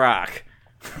of a rock.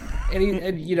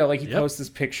 And he posts this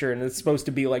picture, and it's supposed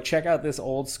to be like, check out this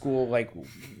old school like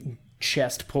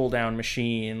chest pull down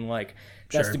machine. Like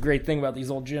that's Sure. the great thing about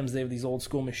these old gyms. They have these old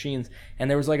school machines, and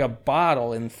there was like a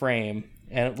bottle in frame,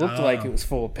 and it looked like it was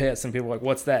full of piss. And people were like,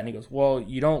 "What's that?" And he goes, "Well,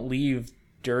 you don't leave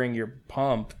during your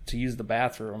pump to use the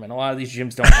bathroom, and a lot of these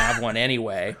gyms don't have one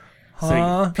anyway,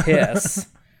 so you piss."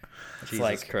 It's Jesus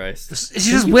like Christ. He's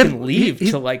just you whip. can leave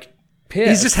to like piss.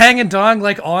 He's just hanging dong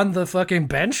like on the fucking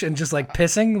bench and just like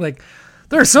pissing. Like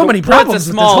there are so many It's problems a with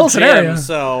this small whole scenario. gym,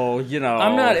 so you know.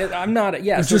 I'm not.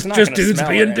 Yeah, It's so just not gonna dudes smell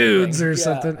being or dudes anything. or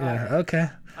Yeah, something. Yeah. Okay.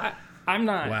 I'm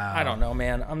not. Wow. I don't know,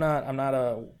 man.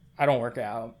 I don't work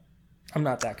out. I'm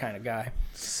not that kind of guy.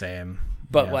 Same.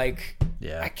 But Yeah. like,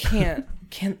 Yeah. I can't.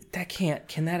 Can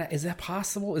that? Is that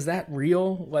possible? Is that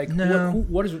real? Like, No.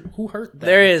 who hurt them?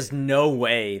 There is no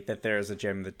way that there is a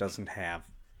gym that doesn't have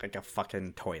like a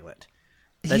fucking toilet.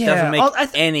 That Yeah, doesn't make I th-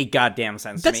 any goddamn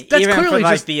sense to That's- me. that's Even for clearly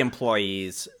like just- the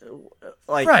employees,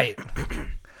 like Right.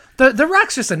 The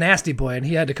Rock's just a nasty boy, and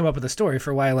he had to come up with a story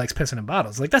for why he likes pissing in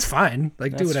bottles. Like that's fine.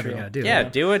 Like do That's whatever true. you gotta do. yeah,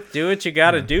 do what you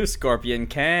gotta do, Scorpion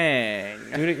King.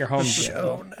 do it at your home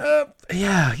gym.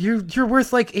 Yeah, you're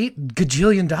worth like $8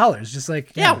 gajillion. Just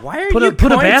like Yeah, why are put you a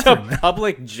going bathroom. to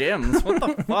public gyms? What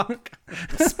the fuck?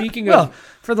 Speaking Well, of,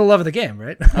 for the love of the game,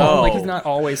 right? Oh, like he's not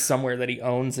always somewhere that he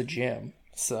owns a gym.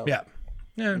 So yeah.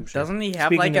 Yeah. doesn't he have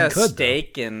Speaking like of a could, though.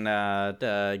 stake in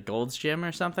the Gold's Gym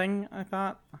or something? I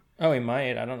thought he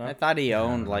might. I don't know. he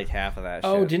owned like half of that.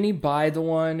 Oh, shit. didn't he buy the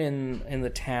one in the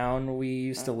town we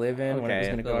used to live in when it was Okay,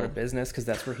 going to go out of little- business? Because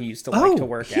that's where he used to Oh, like to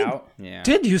work he- out. Yeah.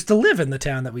 Did used to live in the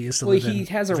town that we used to Well, live in. he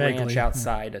has a ranch vaguely.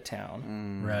 outside of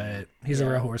town. Right. He's a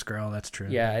real horse girl. That's true.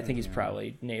 Yeah, I think he's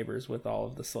probably neighbors with all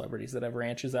of the celebrities that have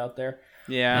ranches out there.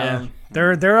 Yeah.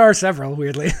 There are several,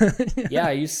 weirdly. Yeah,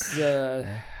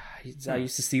 I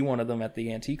used to see one of them at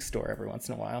the antique store every once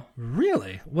in a while.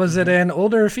 Really? Was it an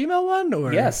older female one?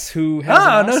 Or Yes, who has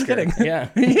an no Oscar. kidding. Yeah,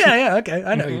 yeah. Okay,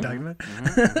 I know what you're talking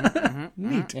about.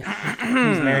 Neat. he's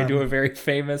married to a very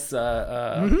famous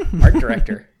art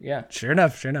director. Yeah. Sure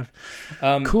enough.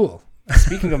 Cool.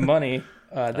 Speaking of money,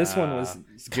 this one was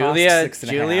cost $6.5.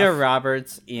 Julia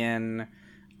Roberts in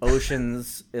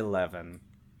Ocean's 11.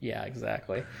 Yeah,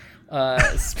 exactly.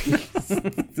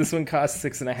 This one cost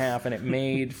 $6.5, and it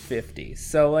made $50.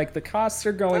 So like the costs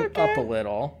are going up a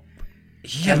little.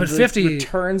 Yeah, and but the 50.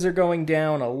 returns are going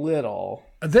down a little.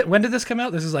 When did this come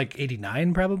out? This is like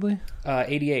 89, probably.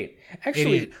 88.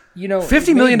 Actually, 88. $50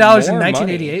 $50 million in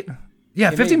 1988.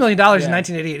 Yeah, $50 million in yeah.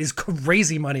 1988 is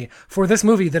crazy money for this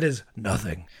movie that is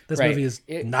nothing. This Right. movie is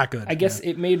not good. I guess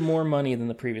it made more money than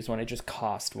the previous one. It just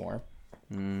cost more.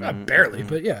 barely,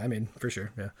 but yeah, I mean, for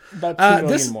sure. Yeah. About $2 million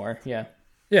this- more. Yeah.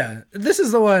 Yeah, this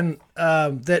is the one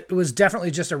that was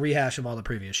definitely just a rehash of all the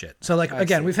previous shit. So, like,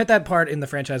 again, we've hit that part in the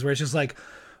franchise where it's just like,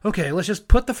 okay, let's just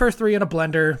put the first three in a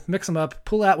blender, mix them up,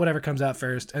 pull out whatever comes out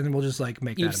first, and then we'll just like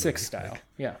make that a Eve 6 movie. style.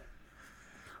 Yeah.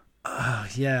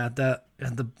 Yeah,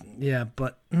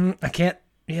 but I can't.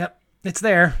 Yep, it's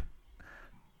there.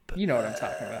 You know what I'm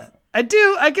talking about. I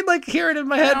do. I can like hear it in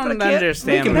my head, I but I don't can't.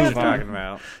 understand can what move you're on. talking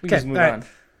about. We can just move all right.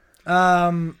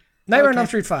 on. Nightmare on Elm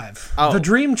Street 5. Oh. The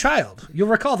Dream Child. You'll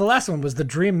recall the last one was The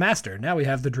Dream Master. Now we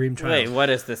have The Dream Child. Wait, what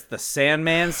is this? The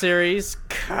Sandman series?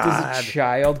 Does God. a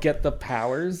child get the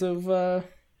powers of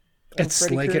It's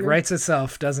Freddy like it Krueger? writes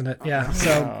itself, doesn't it? Yeah.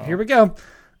 So here we go.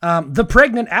 The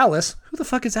pregnant Alice. Who the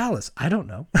fuck is Alice? I don't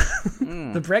know.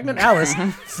 The pregnant Alice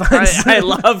finds. I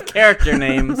love character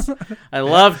names. I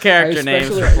love character names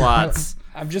for especially- plots.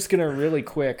 I'm just gonna really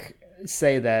quick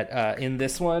say that in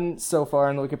this one so far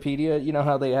on Wikipedia, you know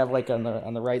how they have like on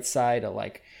the right side a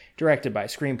like directed by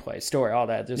screenplay, story, all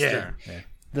that. Just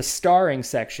the starring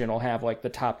section will have like the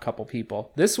top couple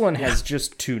people. This one has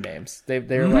just two names.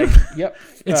 They're like, yep,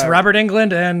 It's Robert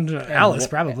Englund and Alice,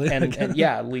 probably. and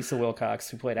yeah, Lisa Wilcox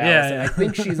who played Alice, Yeah, and yeah. I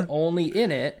think she's only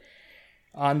in it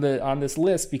on this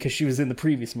list because she was in the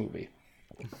previous movie.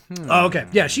 Oh, okay.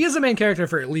 Yeah, she is the main character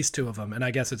for at least two of them, and I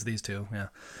guess it's these two.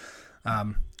 Yeah.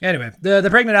 Anyway, the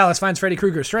pregnant Alice finds Freddy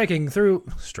Krueger striking through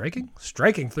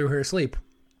her sleep.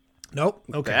 Nope.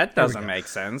 Okay. That there we doesn't go. make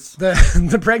sense.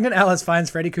 The pregnant Alice finds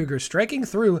Freddy Krueger striking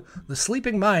through the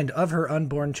sleeping mind of her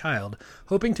unborn child,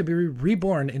 hoping to be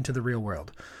reborn into the real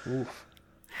world.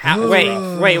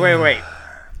 Wait.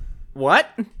 What?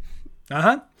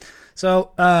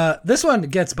 So this one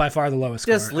gets by far the lowest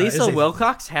Does score. Lisa Is a-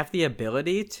 Wilcox have the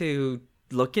ability to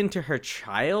look into her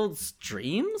child's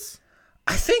dreams?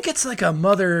 I think it's like a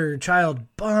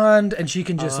mother-child bond, and she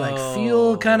can just like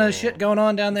feel kind of shit going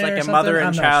on down there. It's like a mother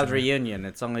and child reunion.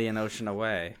 It's only an ocean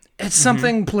away. It's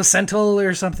something placental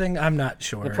or something. I'm not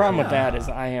sure. The problem with that is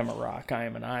I am a rock, I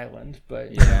am an island.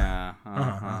 But yeah.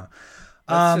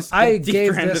 I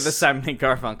gave into this the Simon and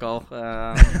Garfunkel.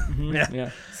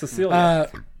 yeah, Cecilia.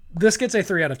 This gets a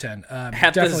 3 out of 10.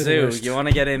 At the zoo, you want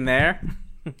to get in there?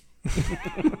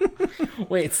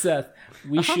 Wait, Seth,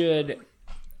 we should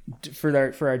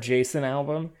for our Jason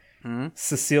album.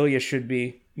 Cecilia should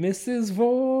be Mrs.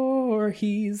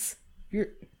 Voorhees.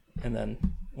 And then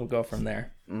we'll go from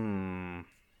there.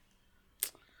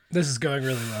 This is going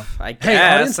really well. I guess. Hey,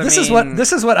 audience,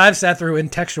 this is what I've sat through in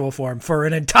textual form for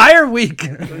an entire week.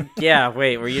 Yeah,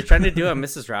 wait, were you trying to do a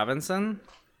Mrs. Robinson?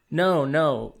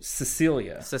 No,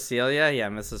 Cecilia. Cecilia, yeah,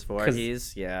 Mrs.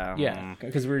 Voorhees, yeah. Yeah,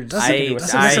 because we're Doesn't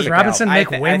Mrs. Robinson make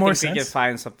way more sense? I think we could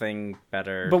find something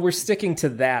better. But we're sticking to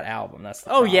that album. That's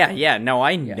the Oh, problem. yeah. No,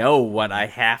 I know what I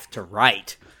have to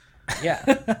write.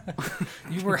 Yeah.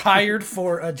 You were hired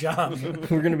for a job.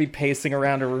 We're going to be pacing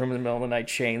around a room in the middle of the night,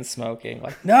 chain smoking.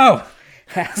 Like, no,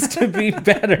 has to be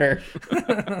better.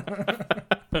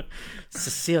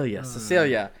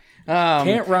 Cecilia.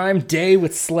 Can't rhyme day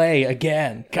with sleigh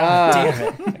again. God damn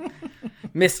it.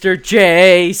 Mr.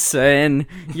 Jason,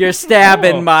 you're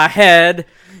stabbing my head.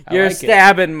 You're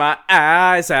stabbing my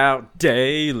eyes out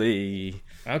daily.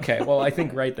 Okay, well, I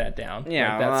think write that down.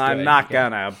 Yeah, like, that's I'm good. not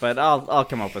gonna, but I'll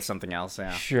come up with something else.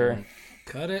 Yeah, Sure.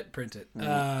 Cut it, print it.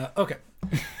 Okay.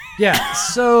 Yeah,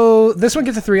 so this one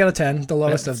gets a 3 out of 10, the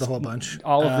lowest of the whole bunch.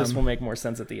 All of this will make more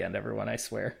sense at the end, everyone, I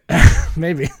swear.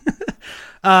 Maybe.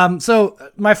 So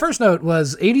my first note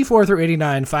was 84 through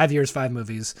 89, 5 years, 5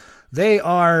 movies. They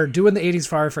are doing the 80s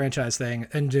horror franchise thing,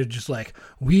 and they're just like,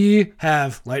 we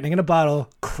have lightning in a bottle,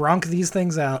 crunk these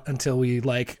things out until we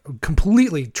like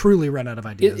completely, truly run out of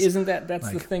ideas. Isn't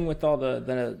that's the thing with all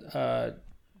the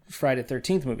Friday the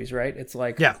 13th movies, right? It's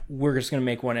like, we're just going to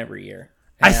make one every year.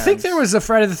 I think there was a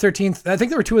Friday the 13th. I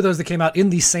think there were 2 of those that came out in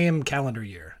the same calendar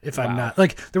year, if I'm not.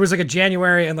 Like, there was like a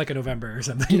January and like a November or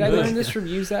something. Did I learn this from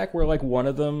Uzak, where like one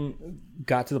of them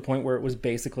got to the point where it was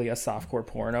basically a softcore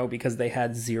porno because they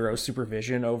had zero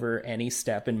supervision over any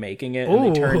step in making it,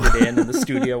 and they turned it in, and the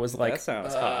studio was like, that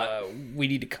sounds hot. We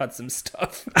need to cut some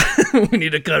stuff. We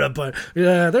need to cut up on.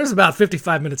 Yeah, there's about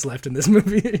 55 minutes left in this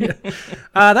movie.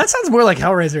 That sounds more like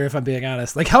Hellraiser, if I'm being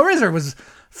honest. Like, Hellraiser was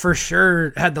for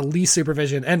sure had the least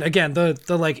supervision, and again, the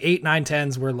like 8, 9,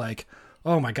 10s were like,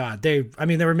 oh my god, they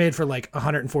were made for like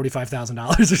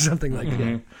 $145,000 or something.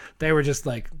 Like, they were just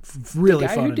like really.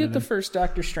 The guy who did the first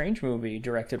Doctor Strange movie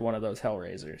directed one of those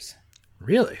Hellraisers.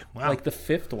 Really? Wow. Like the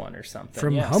 5th one or something.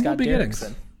 From Humble Scott Beginnings.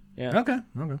 Derrickson. Yeah. Okay.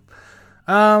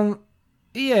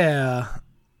 Yeah.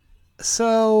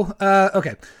 So,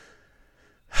 okay.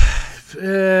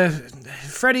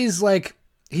 Freddy's like,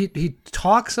 he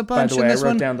talks a bunch. By the way, in this I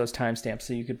wrote one. down those timestamps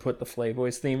so you could put the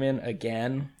Flayboys theme in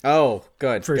again. Oh,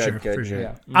 good. For sure.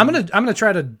 Yeah. I'm gonna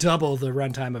try to double the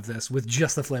runtime of this with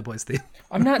just the Flayboys theme.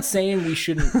 I'm not saying we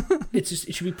shouldn't. It's just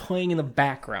it should be playing in the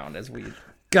background as we.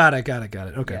 Got it.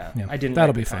 Okay. Yeah, I didn't.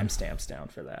 That'll write be the fine. Timestamps down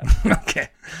for that. Okay.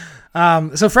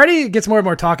 So Freddy gets more and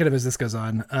more talkative as this goes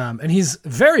on, and he's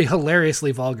very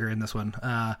hilariously vulgar in this one,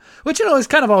 which is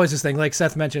kind of always his thing. Like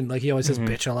Seth mentioned, like he always says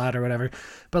bitch a lot or whatever,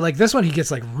 but like this one he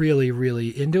gets like really,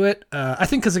 really into it. I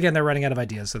think because again they're running out of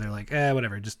ideas, so they're like,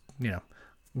 whatever, just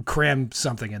cram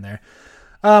something in there.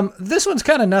 This one's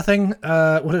kind of nothing.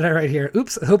 What did I write here?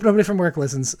 Oops. I hope nobody from work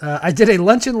listens. I did a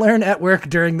lunch and learn at work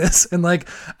during this, and like,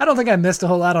 I don't think I missed a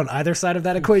whole lot on either side of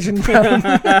that equation.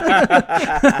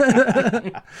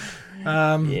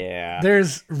 Yeah.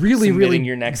 There's really Submitting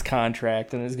your next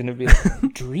contract, and it's going to be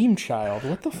like, Dream Child.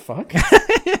 What the fuck?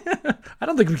 I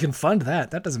don't think we can fund that.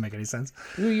 That doesn't make any sense.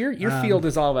 Your field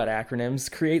is all about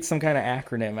acronyms. Create some kind of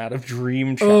acronym out of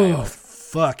Dream Oh, Child.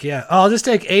 fuck yeah. I'll just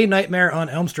take A Nightmare on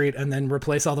Elm Street and then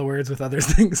replace all the words with other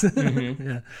things.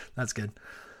 Yeah, that's good.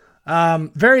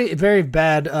 Very, very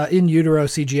bad in utero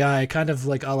CGI, kind of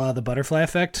like a la the Butterfly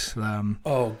Effect.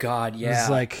 Oh God, yeah. It's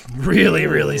like really,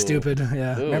 really stupid.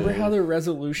 Yeah. Remember how the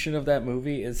resolution of that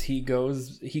movie is he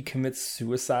commits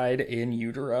suicide in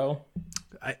utero?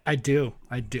 I do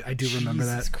remember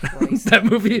Jesus that. Christ.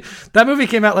 that movie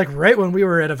came out like right when we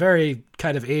were at a very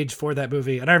kind of age for that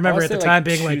movie, and I remember at the time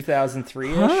being like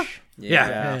 2003-ish. huh?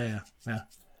 Yeah.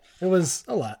 It was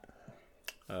a lot.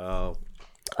 Oh.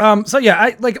 So yeah,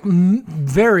 I like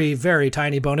very, very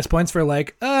tiny bonus points for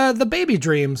like the baby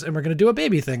dreams, and we're gonna do a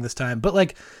baby thing this time. But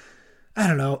like, I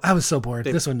don't know, I was so bored.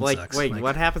 This one sucks. Wait,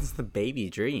 what happens to the baby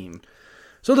dream?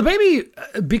 So the baby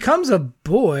becomes a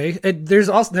boy. There's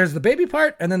the baby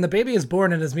part, and then the baby is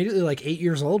born and is immediately like 8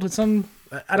 years old with some.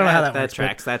 I don't know how that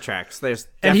works. That tracks. There's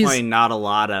definitely not a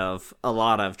lot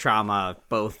of trauma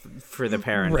both for the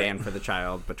parent and for the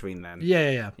child between them.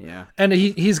 Yeah. And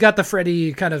he's got the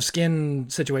Freddy kind of skin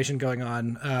situation going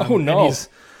on. Oh no.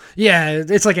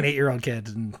 It's like an 8-year-old kid,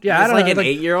 and I don't know. Like an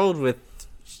 8-year-old with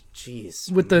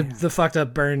the fucked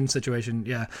up burn situation.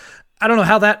 Yeah. I don't know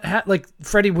how that like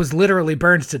Freddy was literally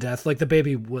burned to death, like the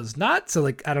baby was not. So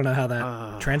like I don't know how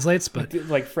that translates, but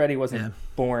like Freddy wasn't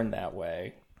born that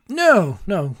way. No,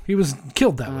 he was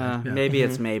killed that way. Yeah. Maybe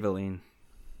it's Maybelline.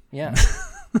 Yeah.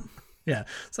 Yeah.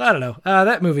 So I don't know.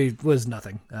 That movie was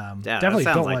nothing. Definitely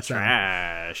don't watch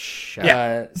trash.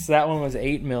 That. So that one was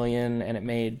 8 million and it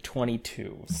made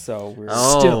 22. So we're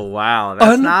still wow,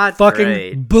 that's not fucking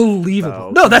great.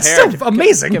 Believable. No, that's still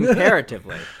amazing.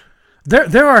 Comparatively.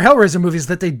 There are Hellraiser movies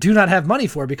that they do not have money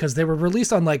for because they were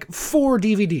released on like 4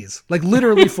 DVDs, like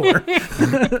literally 4.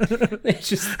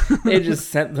 they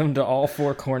just sent them to all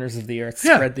 4 corners of the earth.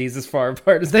 Spread these as far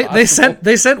apart as possible.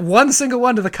 They sent one single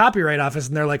one to the copyright office,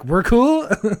 and they're like, "We're cool."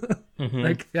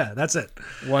 Like, yeah, that's it.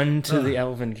 One to the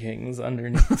Elven Kings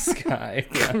underneath the sky.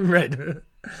 Yeah. Right.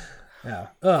 Yeah.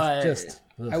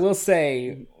 I will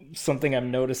say something I'm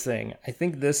noticing. I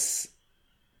think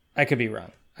I could be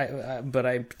wrong. But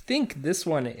I think this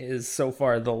one is so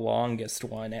far the longest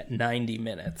one at 90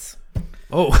 minutes.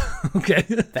 Oh, okay.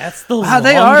 That's the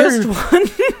longest one.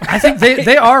 I think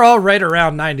they are all right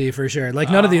around 90 for sure. Like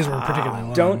none of these were particularly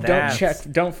long.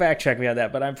 Don't fact check me on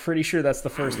that, but I'm pretty sure that's the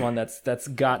first one that's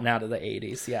gotten out of the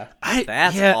 80s. Yeah.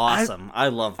 That's awesome. I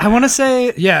love that. I want to say,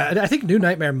 I think New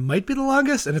Nightmare might be the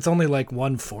longest, and it's only like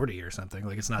 140 or something.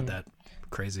 Like it's not that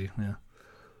crazy. Yeah.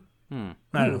 I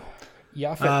don't know.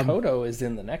 Yaphet Kotto is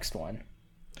in the next one.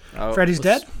 Oh, Freddy's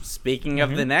dead? Speaking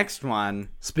of the next one.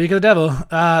 Speak of the devil.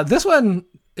 This one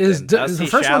is the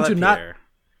first one to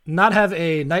not have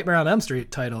a Nightmare on Elm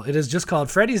Street title. It is just called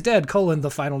Freddy's Dead,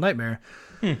 The Final Nightmare.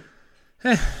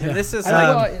 This is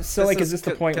is this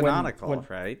the point canonical,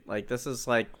 right? Like this is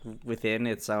like within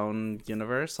its own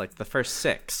universe, like the first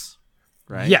 6,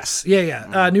 right? Yes.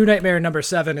 Yeah. New Nightmare number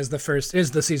 7 is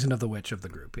the season of the witch of the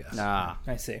group, yes.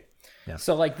 I see. Yeah.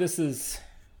 So like this is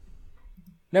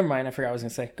never mind, I forgot what I was gonna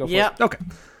say. Go for it. Okay.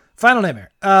 Final Nightmare.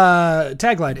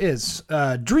 Tagline is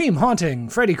dream haunting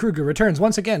Freddy Krueger returns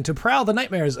once again to prowl the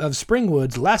nightmares of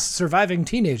Springwood's last surviving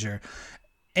teenager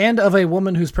and of a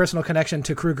woman whose personal connection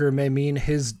to Krueger may mean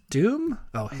his doom.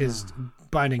 Oh, his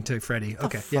binding to Freddy.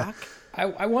 Okay. Yeah.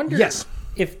 I wonder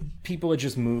if people had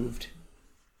just moved.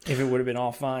 If it would have been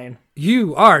all fine.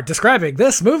 You are describing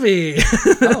this movie.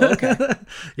 Oh, okay.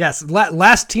 Yes,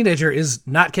 last teenager is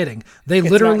not kidding. It's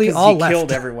literally not all he left.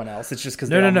 Killed everyone else. It's just because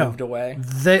they all moved away.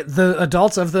 The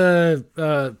adults of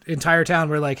the entire town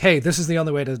were like, "Hey, this is the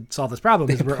only way to solve this problem."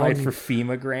 They applied for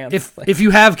FEMA grants. If you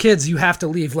have kids, you have to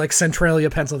leave, like Centralia,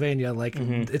 Pennsylvania. Like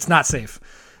it's not safe.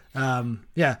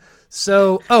 Yeah.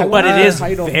 So, but it is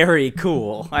very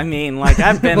cool. I mean, like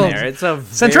I've been there. It's a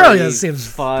Centralia seems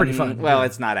fun, pretty fun. Well,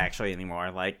 it's not actually anymore.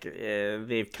 Like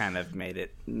they've kind of made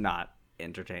it not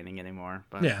entertaining anymore.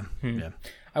 But yeah.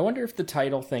 I wonder if the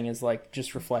title thing is like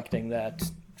just reflecting that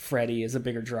Freddy is a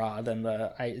bigger draw than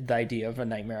the idea of a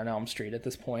Nightmare on Elm Street at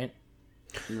this point.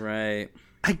 Right.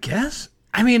 I guess.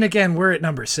 I mean, again, we're at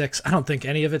number 6. I don't think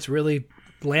any of it's really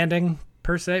landing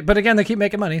per se. But again, they keep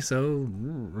making money, so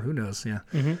who knows? Yeah.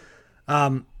 Mm-hmm.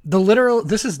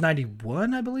 This is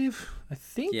 91, I believe. I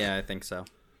think. Yeah, I think so.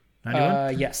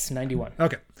 91? Yes, 91.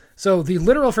 Okay. So the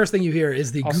literal first thing you hear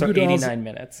is the also Goo Goo Dolls. 89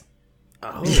 minutes.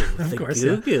 Oh, of course.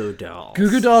 Goo Goo Dolls. Goo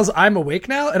Goo Dolls, I'm Awake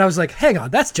Now. And I was like, hang on,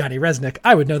 that's Johnny Resnick.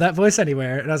 I would know that voice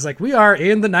anywhere. And I was like, we are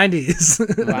in the 90s.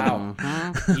 Wow.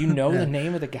 You know the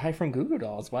name of the guy from Goo Goo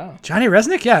Dolls. Wow. Johnny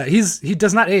Resnick? Yeah, he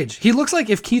does not age. He looks like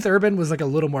if Keith Urban was like a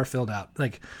little more filled out.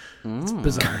 Like, it's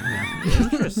bizarre.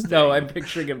 Yeah. No, I'm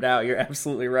picturing him now. You're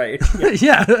absolutely right.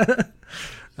 Yeah.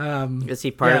 Is he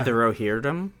part of the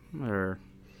Rohirrim? Or,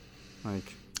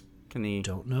 like, can he...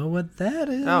 Don't know what that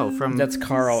is. Oh, That's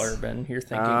Carl Urban you're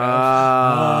thinking of.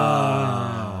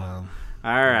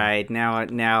 All right. Now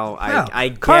I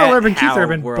get Carl Urban, how Keith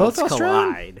Urban, worlds both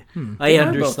Australian? collide. I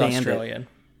understand both Australian. it.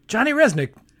 Johnny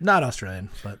Resnick, not Australian,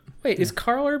 but... Wait, is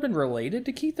Carl Urban related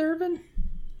to Keith Urban?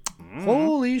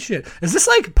 Holy shit. Is this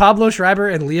like Pablo Schreiber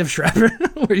and Liev Schreiber?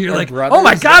 Where you're like, brothers? Oh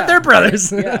my god, they're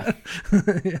brothers. Yeah.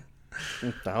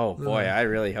 Oh boy, I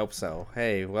really hope so.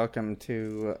 Hey, welcome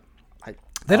to...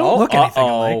 They don't look anything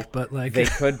alike, but like... They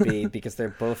could be, because they're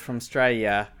both from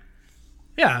Australia.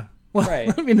 Yeah. Well,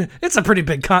 Right. I mean, it's a pretty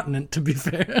big continent, to be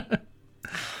fair.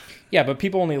 Yeah, but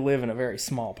people only live in a very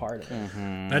small part of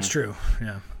it. That's true,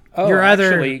 yeah. Oh, you're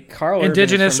either actually, Carl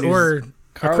indigenous Urban is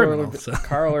from or a criminal. So.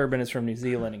 Carl Urban is from New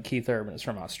Zealand and Keith Urban is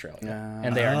from Australia,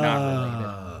 and they are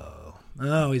not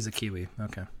related. Oh, he's a Kiwi.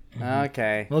 Okay.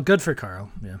 Okay. Well, good for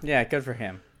Carl. Yeah. Yeah, good for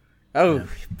him. Oh,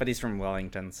 but he's from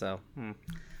Wellington, so.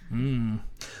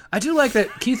 I do like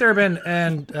that Keith Urban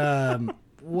and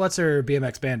what's her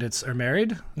BMX Bandits are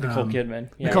married. Nicole Kidman.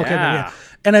 Yeah. Nicole Kidman, yeah.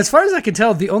 And as far as I can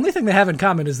tell, the only thing they have in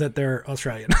common is that they're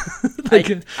Australian.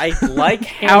 I like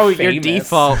how your famous.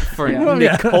 Default for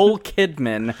Nicole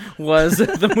Kidman was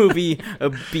the movie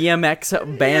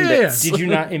BMX Bandits. Did you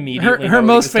not immediately her know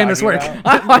most what he was famous work? talking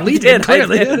about? I did.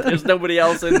 clearly. There's nobody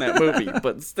else in that movie,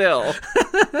 but still.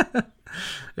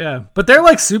 Yeah, but they're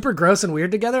like super gross and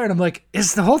weird together, and I'm like,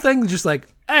 is the whole thing just like,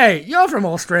 hey, you're from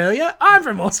Australia, I'm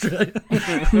from Australia?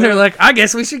 And they're like, I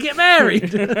guess we should get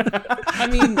married. I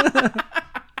mean,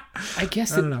 I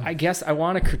guess I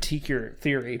want to critique your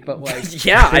theory, but like,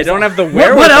 Yeah, I don't have the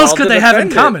wherewithal. What else could to they have in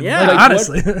defend it. common? Yeah. Like,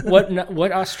 honestly.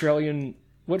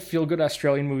 What feel-good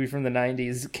Australian movie from the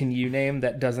 90s can you name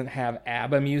that doesn't have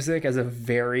ABBA music as a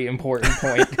very important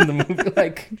point in the movie?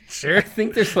 Like, Sure. I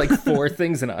think there's like 4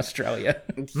 things in Australia.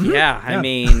 Yeah, I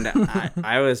mean,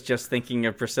 I was just thinking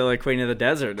of Priscilla, Queen of the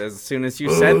Desert, as soon as you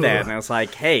said that, and I was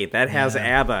like, hey, that has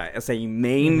ABBA as a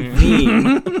main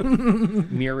theme.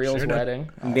 Muriel's Wedding.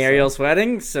 Also. Muriel's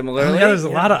Wedding, similarly. Yeah, there's a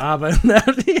lot of ABBA in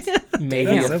that.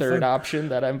 Maybe Yeah, a so third fun. option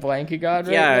that I'm blanking on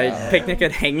right Yeah, now. Picnic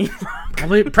at Hanging Rock.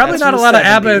 Probably That's not a from lot the of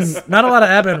ABBA, 70s. not a lot of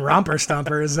ABBA and Romper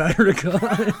Stomper, as I recall.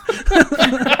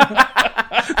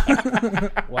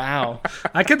 Wow.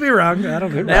 I could be wrong. I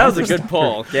don't know. That was a good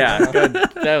pull. Yeah, good.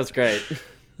 That was great.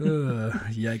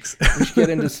 Yikes. We should get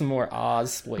into some more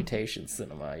Ozploitation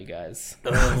cinema, you guys.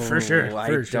 For sure. Ooh, I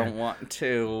For sure. don't want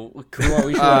to. Well,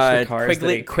 we should watch the Cars Quigley,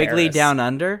 that ate Quigley Paris. Down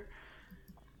Under.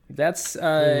 That's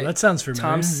That sounds familiar.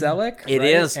 Tom Selleck. It right?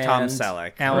 is Tom And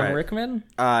Selleck, Alan right. Rickman.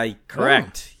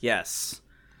 Correct. Yes.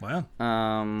 Wow.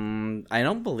 I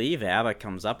don't believe ABBA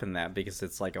comes up in that because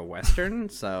it's like a western.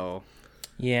 So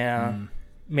Yeah.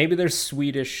 Maybe there's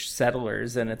Swedish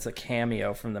settlers and it's a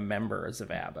cameo from the members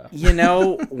of ABBA. you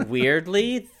know,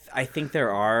 weirdly, I think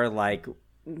there are like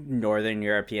Northern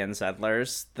European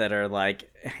settlers that are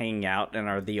like hanging out and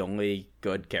are the only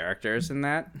good characters in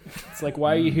that. It's like,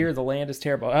 why are you here? The land is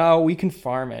terrible. Oh, we can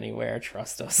farm anywhere.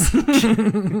 Trust us. Have you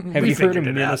heard of figured it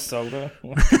out. Minnesota?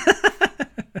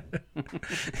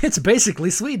 It's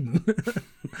basically Sweden.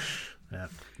 Yeah.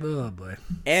 Oh, boy.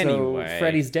 Anyway, So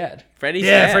Freddy's dead. Freddy's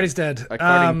Yeah, dead, Freddy's dead.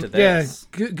 According to this.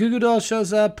 Yeah, Goo Goo Doll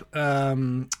shows up.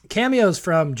 Cameos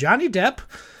from Johnny Depp.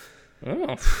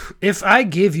 Oh, If I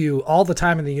give you all the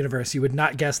time in the universe, you would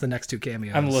not guess the next 2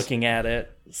 cameos. I'm looking at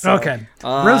it. So Okay.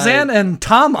 Roseanne and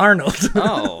Tom Arnold.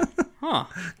 Oh, huh.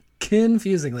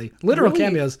 Confusingly. Literal Really?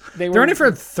 cameos. They They're were- in it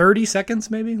for 30 seconds,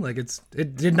 maybe? Like,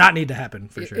 it did not need to happen,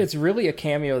 for sure. It's really a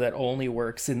cameo that only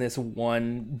works in this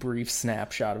one brief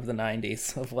snapshot of the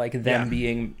 90s of like them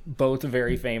being both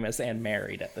very famous and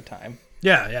married at the time.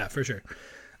 Yeah, for sure.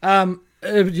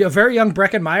 A very young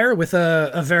Breckin Meyer with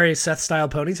a very Seth-style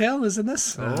ponytail is in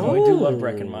this. Oh, I do love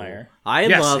Breckenmeyer. I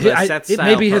Yes, love a I- set it style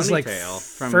may be his, like, ponytail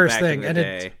from first back thing, in the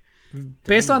and day.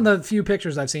 Based on the few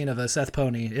pictures I've seen of a Seth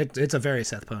pony, it's a very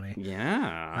Seth pony.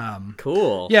 Yeah.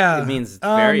 Cool. yeah, It means it's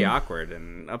very awkward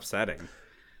and upsetting.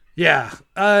 Yeah.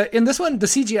 In this one, the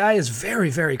CGI is very,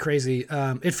 very crazy.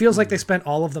 It feels like they spent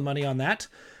all of the money on that.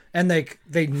 And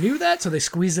they knew that, so they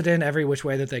squeezed it in every which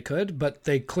way that they could, but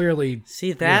they clearly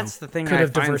See, that's the thing could I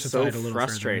have find so diversified a little further.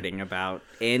 frustrating about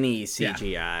any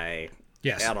CGI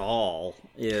Yes. at all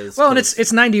is Well, and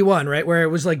it's 91, right, where it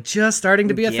was like just starting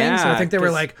to be a thing. So I Yeah, think they were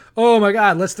 'cause- like, "Oh my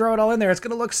god, let's throw it all in there. It's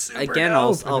gonna look super Again,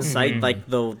 dope." I'll cite like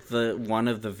the one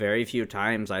of the very few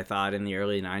times I thought in the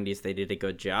early 90s they did a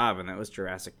good job, and that was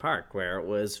Jurassic Park, where it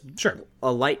was Sure.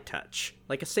 a light touch,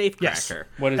 like a safecracker. Yes.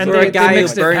 What is And it? Or they- a guy who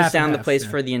mixed it burns half down and the half, place yeah.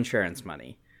 for the insurance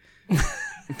money.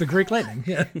 The Greek lightning.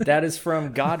 Yeah. That is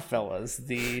from Godfellas,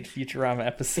 the Futurama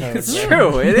episode. It's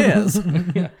true, it is.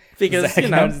 Because, Zach, you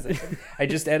know, I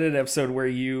just edited an episode where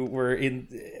you were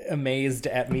amazed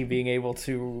at me being able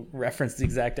to reference the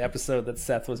exact episode that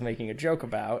Seth was making a joke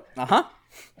about. uh-huh.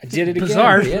 I did it again.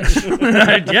 Bizarre.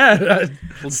 bitch.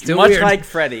 Yeah. Still Much weird. like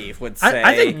Freddy would say.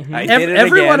 I think I did it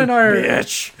everyone again, in our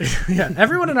bitch. yeah,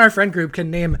 everyone in our friend group can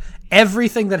name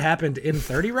everything that happened in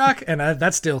 30 Rock, and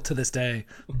that still to this day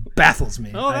baffles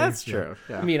me. Oh, that's true.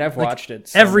 Yeah. I mean, I've watched it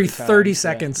so Every many 30 times, yeah.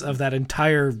 seconds of that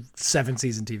entire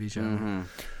 7-season TV show.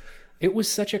 It was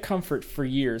such a comfort for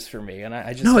years for me, and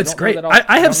I just No, I it's don't know great. that I'll- I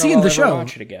don't have know seen I'll the ever show.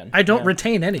 watch it again. I don't Yeah.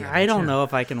 retain any. Of I it, don't yeah. know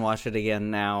if I can watch it again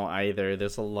now either.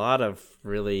 There's a lot of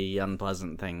really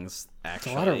unpleasant things.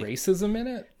 Actually, A lot of racism in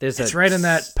it. It's right in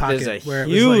that pocket There's a where it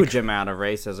was huge like- amount of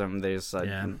racism. There's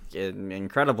an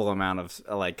incredible amount of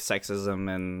like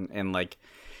sexism and like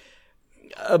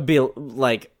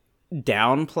like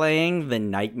downplaying the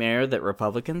nightmare that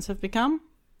Republicans have become.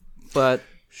 But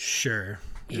Sure.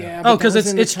 Yeah. Oh, because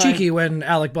it's cheeky when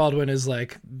Alec Baldwin is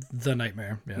like the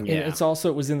nightmare. Yeah. And it's also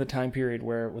it was in the time period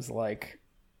where it was like,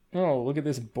 oh, look at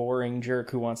this boring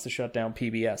jerk who wants to shut down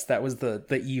PBS. That was the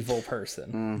evil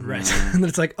person. Right. And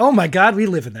it's like, oh my God, we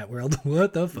live in that world.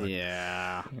 What the fuck?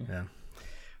 yeah. Yeah.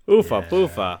 Oofa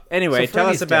poofa. Anyway, So tell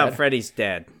us Freddy's about dead. Freddy's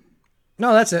Dead.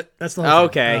 No, that's it. That's the whole thing.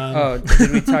 Okay. Oh,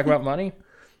 did we talk about money?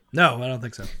 No, I don't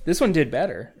think so. This one did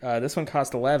better. This one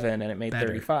cost 11 and it made Better.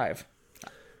 35.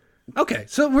 Okay,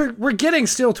 so we're getting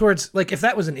still towards like if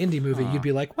that was an indie movie, you'd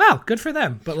be like, wow, good for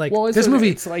them. But like this movie,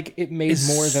 it's like it made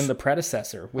more than the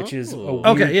predecessor, which is a weird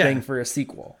Okay, yeah. thing for a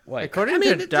sequel. Like, According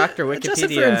to Dr. adjusted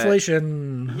for Wikipedia,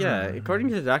 inflation. yeah, according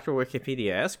to Dr.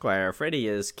 Wikipedia Esquire, Freddy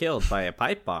is killed by a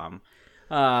pipe bomb.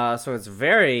 So it's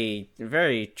very,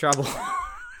 very trouble.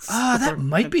 That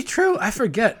might be true. I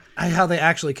forget how they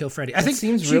actually kill Freddy. I it think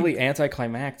seems she, really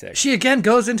anticlimactic. She again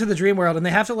goes into the dream world, and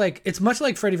they have to like. It's much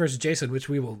like Freddy versus Jason, which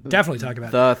we will definitely talk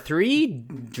about. The three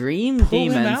dream him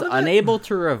demons, out of it? unable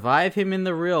to revive him in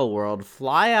the real world,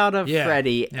 fly out of Yeah,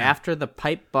 Freddy yeah. after the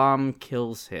pipe bomb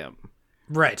kills him.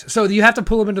 Right. So you have to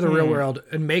pull him into the real world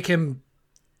and make him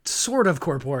sort of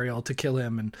corporeal to kill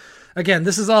him. And again,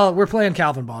 this is all we're playing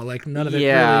Calvin Ball. Like none of it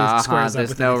really squares up there's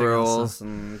with no anything rules else, so-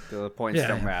 and the points Yeah,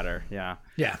 don't yeah. matter. Yeah.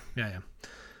 Yeah.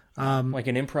 Like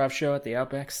an improv show at the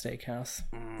Outback Steakhouse.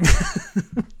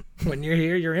 When you're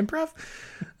here, you're improv.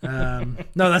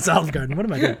 No, that's Olive Garden. What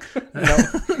am I doing?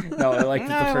 No, I liked it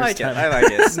the I first like time. it. I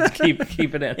like it.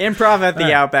 keep it in. Improv at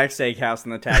the Outback Steakhouse,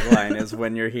 and the tagline is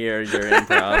 "When you're here, you're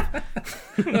improv."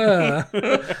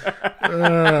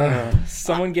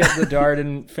 Someone get the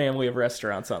Darden family of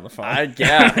restaurants on the phone.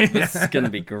 Yeah, this is gonna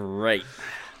be great.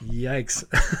 Yikes!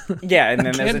 Yeah, and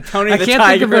then there's a Tony I the can't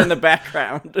think of Tiger a- in the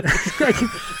background. I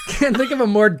can't think of a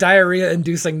more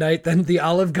diarrhea-inducing night than the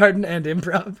Olive Garden and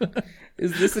improv.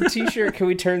 Is this a T-shirt? Can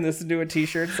we turn this into a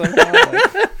T-shirt somehow?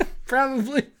 Like,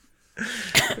 Probably.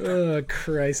 Oh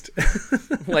Christ!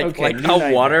 like Okay, a new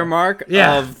nightmare. watermark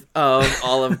Yeah. of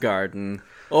Olive Garden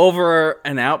over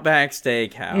an Outback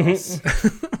Steakhouse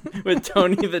with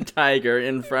Tony the Tiger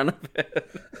in front of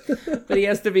it. but he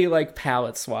has to be like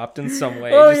palette swapped in some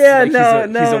way. Oh, Just yeah, like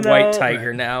no, he's a white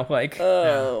tiger now. Like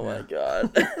Oh my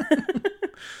god.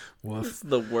 Woof. It's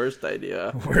the worst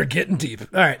idea. We're getting deep.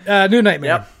 All right, New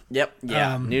Nightmare. Yep.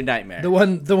 Yeah. New Nightmare. The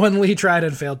one Lee tried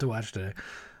and failed to watch today.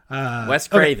 Wes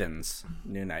Craven's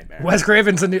New Nightmare. Wes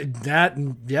Craven's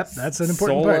that's an important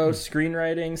solo part.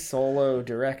 screenwriting, solo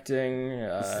directing,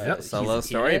 Solo he's in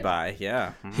story it. by,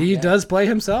 yeah. He does play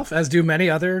himself, as do many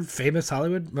other famous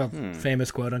Hollywood,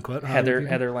 famous quote unquote. Heather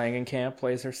Hollywood people. Langenkamp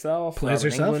plays herself. Plays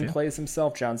Robert herself, Englund yeah. plays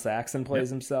himself. John Saxon plays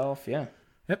himself. Yeah.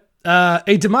 Yep.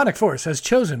 A demonic force has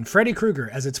chosen Freddy Krueger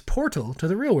as its portal to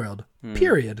the real world.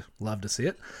 Period. Love to see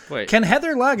it. Wait. Can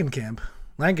Heather Langenkamp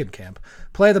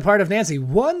play the part of Nancy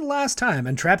one last time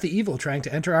and trap the evil trying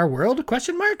to enter our world?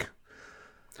 Question mark.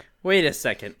 Wait a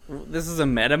second. This is a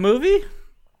meta movie?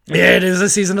 Yeah, it is a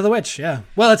season of the witch. Yeah.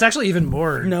 Well, it's actually even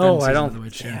more. No, than I Season don't- Of the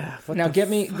witch, yeah. Now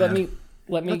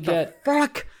let me get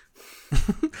Fuck.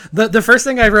 The first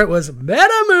thing I wrote was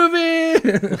meta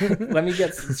movie. let me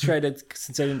get try to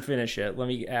since I didn't finish it. Let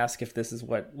me ask if this is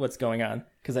what's going on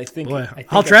because I think Boy, I think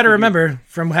I'll I try to figured- remember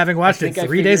from having watched it think I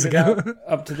 3 days figured it ago.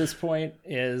 out up to this point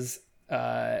is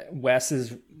Wes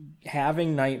is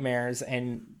having nightmares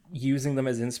and using them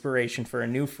as inspiration for a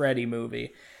new Freddy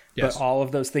movie. Yes. But all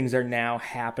of those things are now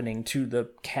happening to the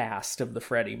cast of the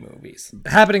Freddy movies.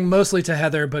 Happening mostly to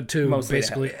Heather, but to Mostly to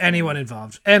basically anyone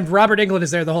involved. And Robert Englund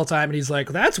is there the whole time, and he's like,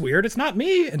 "That's weird. It's not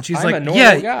me." And she's I'm like, a normal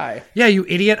 "Yeah, guy." yeah, you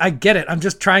idiot. I get it. I'm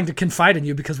just trying to confide in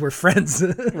you because we're friends."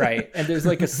 Right. And there's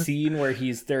like a scene where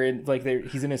he's in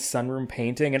his sunroom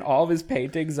painting, and all of his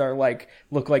paintings are like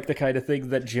look like the kind of thing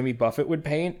that Jimmy Buffett would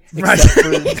paint. Right. Except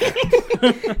for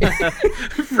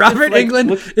Robert like,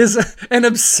 Englund is an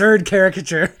absurd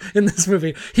caricature in this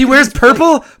movie. He wears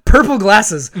purple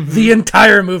glasses the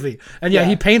entire movie, and Yeah.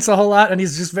 he paints a whole lot, and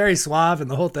he's just very suave,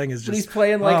 and the whole thing is just. he's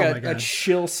playing oh my like a God.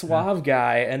 chill, suave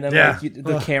guy, and then Yeah.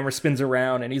 the camera spins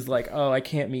around, and he's like, "Oh, I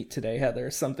can't meet today, Heather.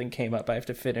 Something came up. I have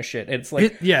to finish it." It's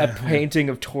like Yeah. a painting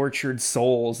of tortured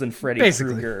souls and Freddy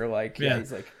Basically. Krueger. Like, Yeah.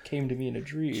 he's like, came to me in a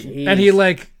dream. And he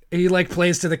like He like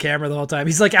plays to the camera the whole time.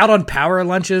 He's like out on power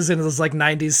lunches in his like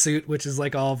 90s suit, which is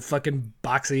like all fucking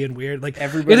boxy and weird. Like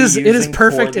Everybody it is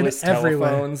perfect in cordless every way.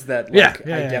 telephones that like,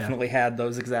 I definitely had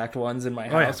those exact ones in my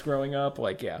house growing up.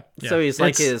 Like, So he's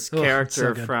like his so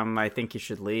character good. from I Think You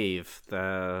Should Leave,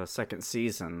 the second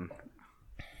season.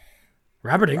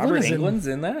 Robert Englund's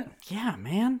in that? Yeah,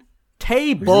 man.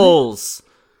 Tables.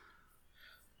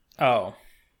 Oh.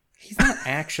 He's not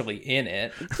actually in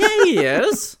it. Yeah, he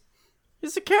is.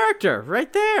 He's a character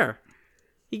right there.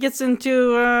 He gets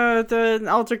into the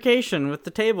altercation with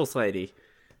the tables lady.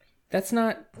 That's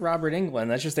not Robert Englund.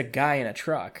 That's just a guy in a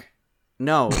truck.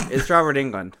 No, it's Robert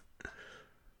Englund.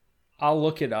 I'll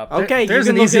look it up. Okay, There's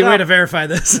you an can easy look it way up. to verify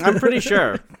this. I'm pretty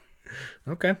sure.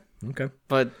 Okay.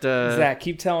 But Zach,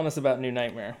 keep telling us about New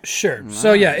Nightmare. Sure.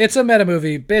 So yeah, it's a meta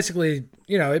movie. Basically,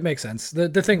 it makes sense. The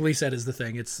thing Lee said is the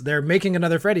thing. They're making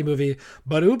another Freddy movie,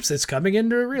 but oops, it's coming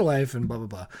into real life and blah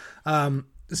blah blah.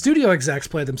 The studio execs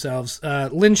play themselves.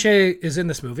 Lin Shaye is in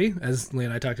this movie, as Lee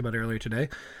and I talked about earlier today.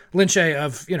 Lin Shaye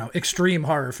of extreme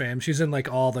horror fame. She's in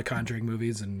like all the Conjuring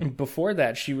movies and Before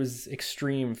that, she was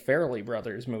extreme Farrelly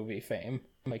Brothers movie fame.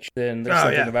 Like then there's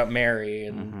something about Mary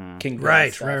and Kingdom.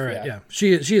 right. Yeah,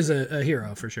 she is a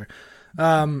hero for sure.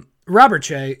 Robert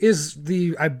Shaye is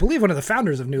I believe one of the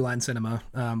founders of New Line Cinema.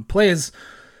 Plays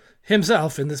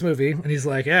himself in this movie, and he's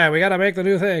like, "Yeah, we got to make the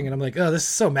new thing." And I'm like, "Oh, this is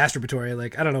so masturbatory."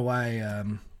 Like, I don't know why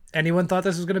anyone thought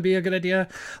this was going to be a good idea.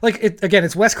 Like,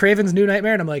 it's Wes Craven's New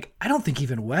Nightmare, and I'm like, I don't think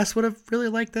even Wes would have really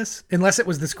liked this, unless it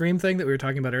was the Scream thing that we were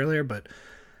talking about earlier. But,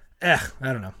 I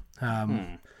don't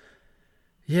know.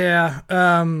 Yeah.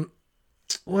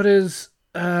 What is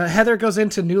Heather goes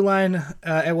into New Line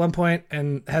at one point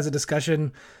and has a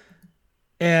discussion,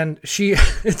 and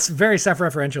it's very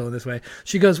self-referential in this way.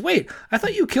 She goes, "Wait, I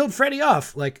thought you killed Freddy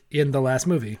off like in the last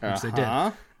movie," which they did.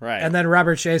 Right. And then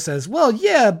Robert Shaye says, "Well,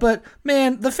 yeah, but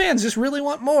man, the fans just really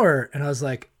want more." And I was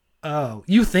like, "Oh,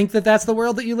 you think that that's the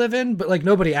world that you live in? But like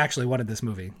nobody actually wanted this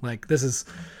movie. Like this is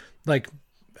like."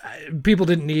 People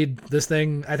didn't need this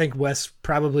thing. I think Wes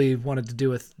probably wanted to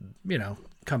do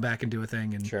come back and do a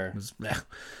thing. And sure.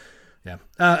 Yeah.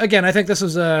 Again, I think this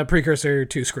was a precursor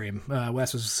to Scream.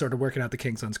 Wes was sort of working out the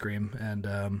kinks on Scream,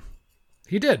 and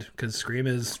he did, because Scream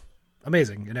is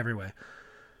amazing in every way.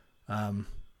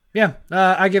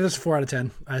 I give this a 4 out of 10.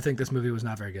 I think this movie was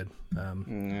not very good.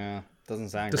 Yeah, doesn't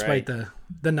sound despite great.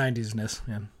 the 90s-ness.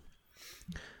 Yeah.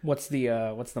 What's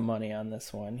the money on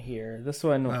this one here? This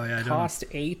one cost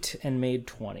 8 and made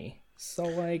 20. So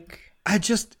like, I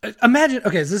just imagine.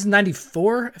 Okay, is this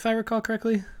 94 if I recall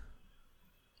correctly?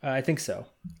 I think so.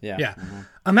 Yeah. Mm-hmm.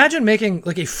 Imagine making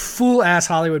like a full ass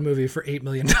Hollywood movie for $8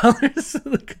 million.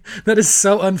 Like, that is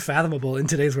so unfathomable in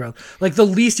today's world. Like the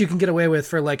least you can get away with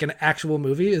for like an actual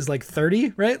movie is like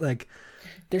 30, right? Like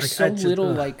there's so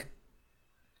little like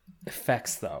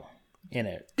effects though in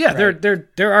it. Yeah, right?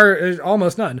 there are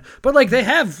almost none. But like they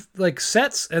have like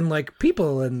sets and like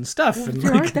people and stuff. Well, and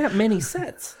there like, aren't that many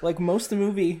sets. Like most of the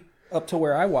movie up to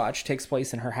where I watch takes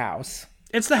place in her house.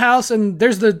 It's the house, and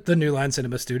there's the New Line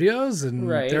Cinema Studios, and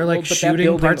they're like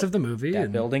shooting parts of the movie.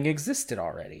 That building existed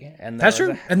already, and that's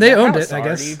true. And they owned it, I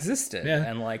guess. Already existed, Yeah.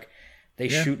 and like they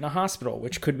shoot in a hospital,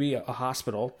 which could be a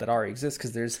hospital that already exists,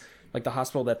 because there's like the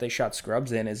hospital that they shot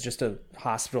Scrubs in is just a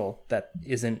hospital that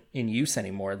isn't in use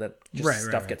anymore. That just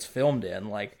stuff gets filmed in.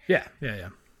 Like yeah. I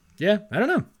don't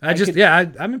know.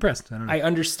 I'm impressed. I don't know. I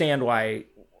understand why.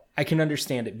 I can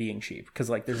understand it being cheap because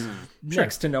like there's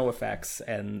next to no effects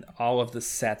and all of the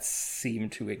sets seem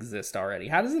to exist already.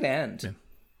 How does it end?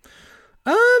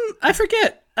 Yeah. I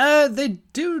forget. They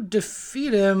do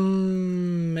defeat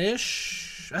him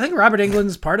ish. I think Robert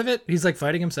Englund's part of it. He's like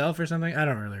fighting himself or something. I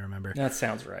don't really remember. That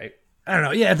sounds right. I don't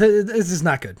know. Yeah, this is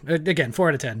not good. Again, 4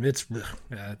 out of 10. It's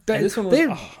this one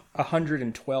was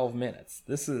 112 minutes.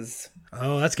 This is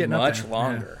that's getting much up there.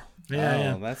 longer.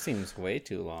 Yeah. That seems way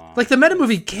too long. Like the meta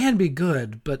movie can be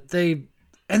good, but they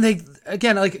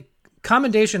again, like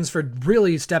commendations for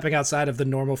really stepping outside of the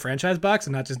normal franchise box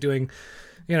and not just doing,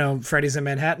 Freddy's in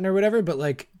Manhattan or whatever. But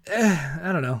like,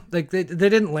 I don't know. Like they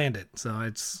didn't land it, so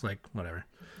it's like whatever.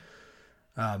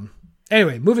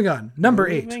 Anyway, moving on. Number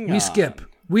 8.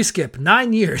 We skip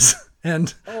 9 years.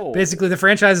 And basically the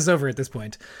franchise is over at this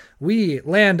point. We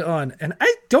land on, and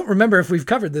I don't remember if we've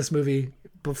covered this movie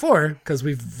before, because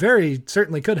we very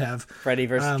certainly could have. Freddy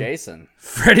versus Jason.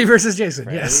 Freddy versus Jason,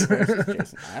 yes. Versus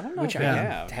Jason. I don't know. Which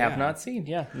I have not seen.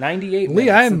 Yeah, 98. Lee,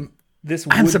 I'm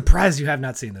surprised you have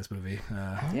not seen this movie.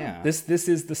 Yeah. This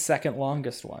is the second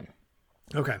longest one.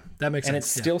 Okay, that makes sense. And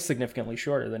it's still significantly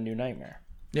shorter than New Nightmare.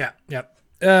 Yeah.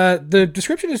 The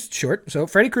description is short. So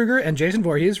Freddy Krueger and Jason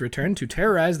Voorhees return to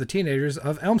terrorize the teenagers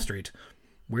of Elm Street.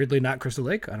 Weirdly, not Crystal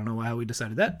Lake. I don't know how we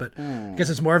decided that, but I guess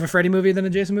it's more of a Freddy movie than a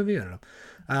Jason movie. I don't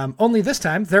know. Only this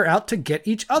time, they're out to get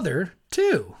each other,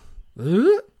 too.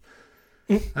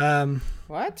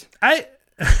 What?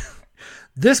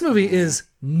 This movie is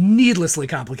needlessly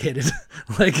complicated.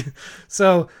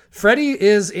 So Freddy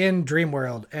is in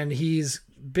Dreamworld, and he's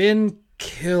been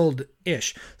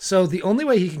killed-ish. So the only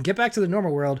way he can get back to the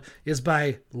normal world is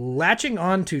by latching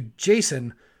on to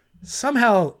Jason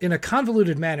somehow in a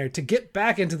convoluted manner to get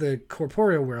back into the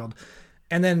corporeal world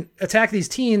and then attack these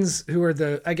teens who are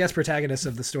the, I guess, protagonists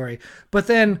of the story. But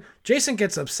then Jason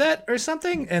gets upset or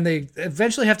something, and they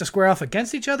eventually have to square off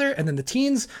against each other, and then the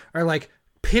teens are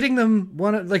pitting them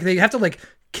they have to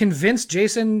convince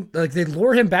Jason, they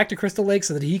lure him back to Crystal Lake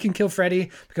so that he can kill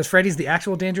Freddy because Freddy's the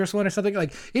actual dangerous one or something.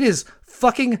 It is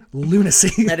fucking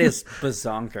lunacy. That is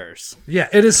bazonkers. Yeah,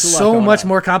 it is so much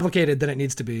more complicated than it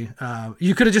needs to be.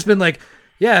 You could have just been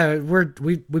yeah,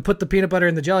 we put the peanut butter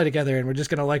and the jelly together and we're just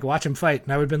gonna watch him fight,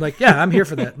 and I would have been yeah, I'm here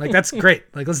for that. That's great.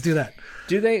 Let's do that.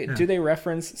 Do they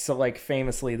reference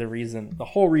famously the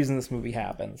whole reason this movie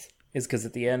happens is because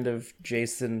at the end of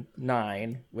Jason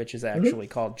 9, which is actually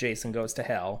called Jason Goes to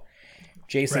Hell,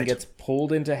 Jason gets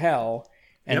pulled into hell,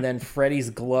 and then Freddy's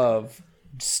glove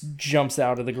jumps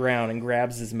out of the ground and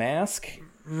grabs his mask.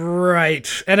 Right.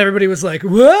 And everybody was like,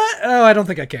 what? Oh, I don't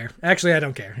think I care. Actually, I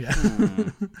don't care. Yeah.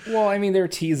 Well, I mean, they were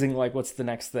teasing, what,'s the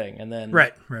next thing? And then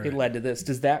it led to this.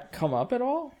 Does that come up at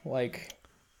all?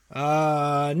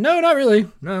 No, not really.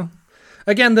 No.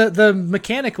 Again, the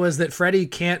mechanic was that Freddy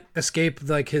can't escape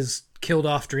his killed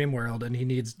off dream world, and he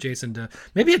needs Jason to.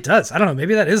 Maybe it does. I don't know.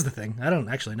 Maybe that is the thing. I don't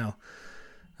actually know.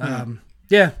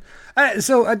 Yeah.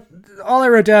 All I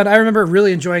wrote down, I remember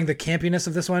really enjoying the campiness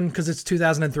of this one because it's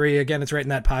 2003. Again, it's right in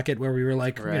that pocket where we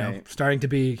were starting to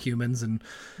be humans, and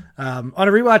on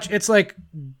a rewatch, it's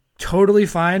totally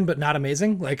fine but not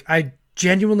amazing. I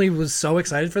genuinely was so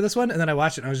excited for this one, and then I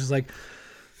watched it and I was just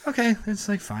okay, it's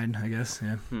fine, I guess.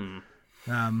 Yeah.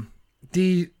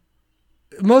 The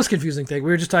most confusing thing,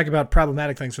 we were just talking about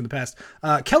problematic things from the past.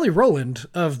 Kelly Rowland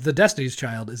of The Destiny's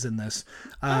Child is in this.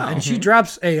 And she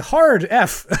drops a hard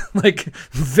F,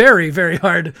 very, very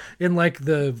hard in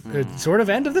the sort of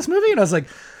end of this movie. And I was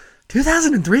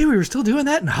 2003, we were still doing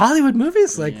that in Hollywood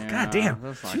movies? God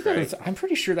damn. I'm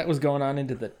pretty sure that was going on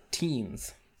into the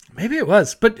teens. Maybe it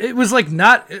was, but it was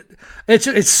not.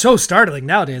 It's so startling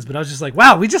nowadays. But I was just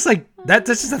wow, we just that's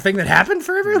just a thing that happened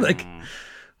forever.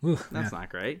 That's not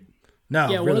great. No,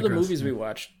 yeah. Really one of the gross. movies we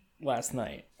watched last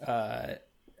night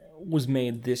was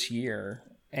made this year,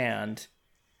 and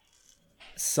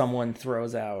someone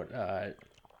throws out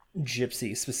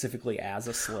gypsy specifically as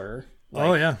a slur.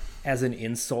 As an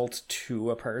insult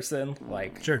to a person.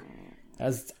 Sure.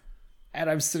 And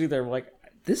I'm sitting there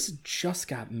this just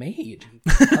got made.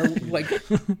 Yeah. What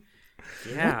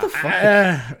the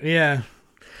fuck? Yeah.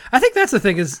 I think that's the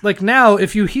thing is now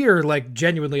if you hear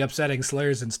genuinely upsetting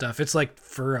slurs and stuff, it's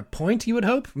for a point you would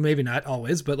hope. Maybe not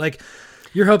always, but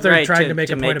you hope they're trying to make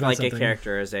a point about something. A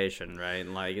characterization, right?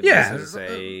 Yeah. This is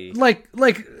a...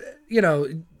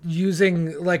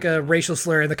 using a racial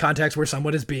slur in the context where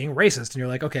someone is being racist, and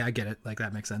you're okay, I get it.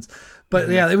 That makes sense. But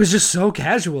yeah, it was just so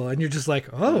casual, and you're just okay.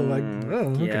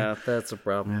 Yeah, that's a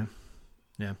problem.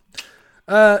 Yeah.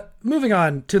 Moving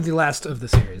on to the last of the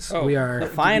series. We are the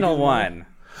final one.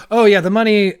 Oh yeah, the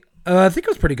money. I think it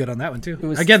was pretty good on that one too. It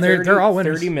was Again, they're all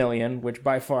winners. 30 million, which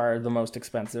by far the most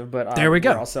expensive. But there we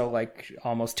go. We're also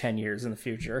almost 10 years in the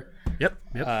future. Yep.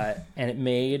 And it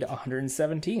made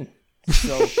 117.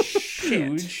 So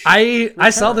huge.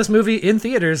 I saw this movie in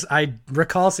theaters. I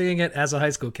recall seeing it as a high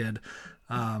school kid.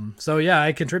 So yeah,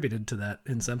 I contributed to that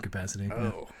in some capacity. Oh.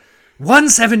 Yeah.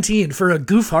 117 for a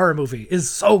goof horror movie is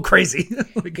so crazy.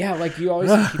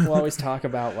 People always talk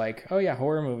about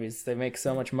horror movies, they make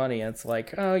so much money, and it's I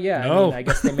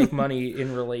guess they make money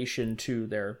in relation to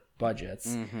their budgets.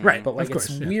 Mm-hmm. Right. But it's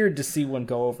weird to see one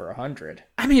go over 100.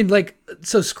 I mean,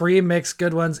 so Scream makes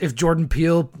good ones. If Jordan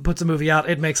Peele puts a movie out,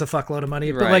 it makes a fuckload of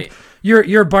money. Right. But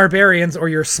your Barbarians or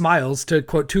your Smiles, to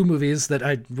quote two movies that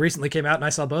I recently came out and I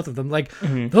saw both of them,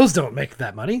 those don't make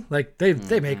that money.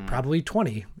 They make probably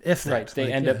 20, if that. Right.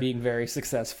 They end up being very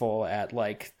successful at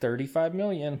 35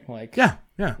 million. Yeah.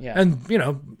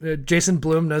 And Jason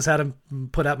Blum knows how to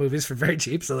put out movies for very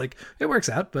cheap, so it works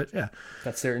out. But yeah,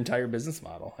 that's their entire business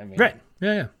model. I mean, right?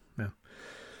 Yeah.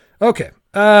 Okay.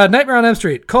 Nightmare on Elm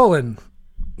Street: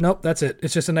 Nope, that's it.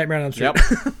 It's just a Nightmare on Elm Street.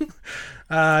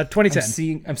 Yep.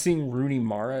 2010. I'm seeing Rooney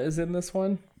Mara is in this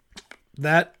one.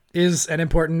 That is an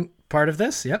important part of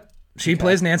this. Yep. She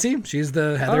plays Nancy. She's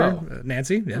the Heather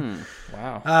Nancy. Yeah.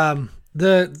 Wow.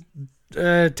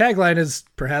 tagline is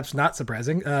perhaps not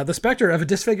surprising. The specter of a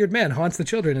disfigured man haunts the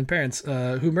children and parents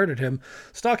who murdered him,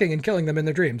 stalking and killing them in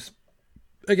their dreams.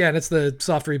 Again, it's the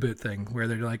soft reboot thing where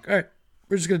they're like, all right,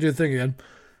 we're just going to do the thing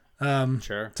again.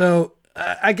 Sure. So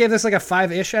I gave this like a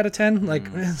 5-ish out of 10. Like,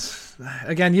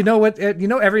 again, you know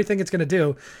everything it's going to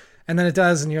do, and then it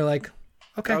does, and you're like,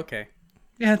 okay.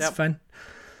 Yeah, it's fine.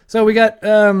 So we got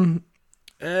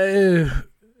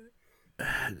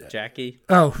Jackie.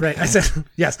 Oh, right. I said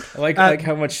yes. I like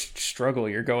how much struggle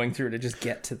you're going through to just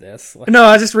get to this. Like, no,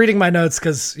 I was just reading my notes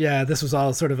because, this was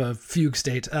all sort of a fugue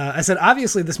state. I said,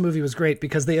 obviously, this movie was great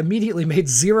because they immediately made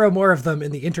 0 more of them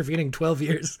in the intervening 12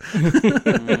 years.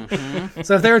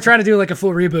 So if they were trying to do like a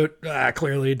full reboot,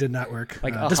 clearly it did not work.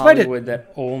 Like despite Hollywood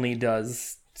that only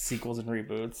does sequels and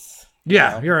reboots.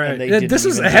 Yeah, you're right. This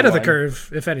is ahead of the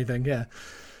curve, if anything.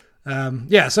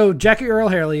 Yeah. So Jackie Earle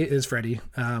Haley is Freddy.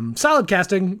 Solid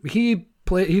casting. He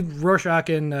Rorschach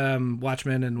in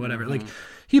Watchmen and whatever. Like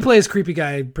he plays creepy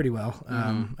guy pretty well.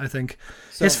 I think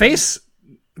his face.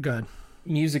 Good.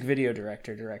 Music video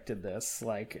director directed this.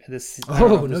 Like this. Oh,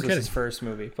 this no was kidding. His first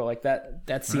movie, but like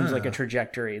that seems like a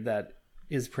trajectory that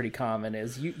is pretty common.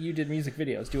 Is you did music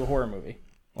videos, do a horror movie.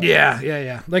 Like,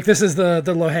 yeah. Like this is the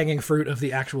low hanging fruit of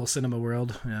the actual cinema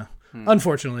world. Yeah.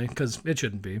 Unfortunately, because it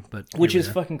shouldn't be, but which is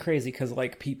fucking crazy. Because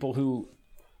like people who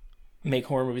make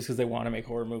horror movies because they want to make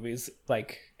horror movies,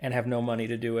 like, and have no money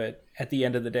to do it. At the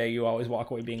end of the day, you always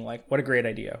walk away being like, "What a great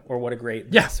idea," or "What a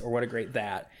great this," or "What a great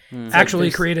that." Actually,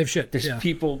 like creative shit. There's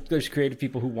there's creative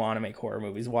people who want to make horror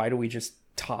movies. Why do we just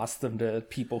toss them to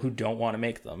people who don't want to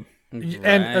make them?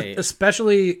 And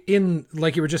especially in,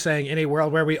 like you were just saying, in a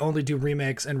world where we only do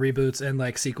remakes and reboots and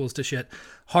like sequels to shit,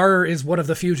 horror is one of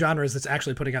the few genres that's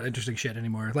actually putting out interesting shit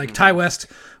anymore. Like Ty West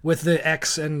with the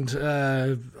X and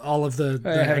all of the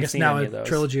I guess now a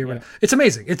trilogy or whatever. It's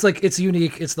amazing. It's like, it's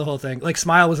unique. It's the whole thing. Like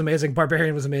Smile was amazing.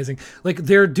 Barbarian was amazing. Like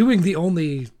they're doing the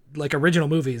only like original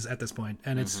movies at this point,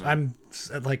 and it's I'm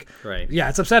like, yeah,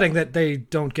 it's upsetting that they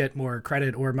don't get more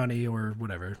credit or money or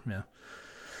whatever. Yeah.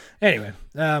 Anyway,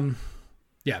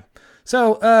 yeah.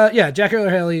 So, Jackie Earle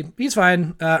Haley, he's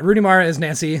fine. Rooney Mara is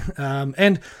Nancy.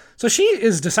 And so she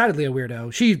is decidedly a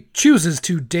weirdo. She chooses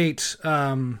to date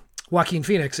Joaquin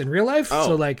Phoenix in real life.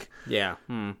 So, like, yeah,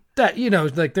 that,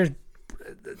 like,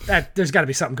 there's got to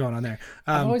be something going on there.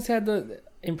 I've always had the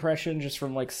impression just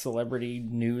from, like, celebrity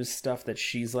news stuff that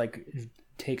she's, like,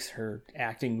 takes her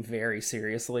acting very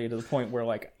seriously to the point where,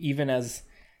 like, even as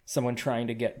someone trying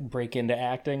to break into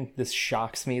acting, this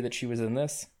shocks me that she was in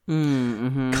this.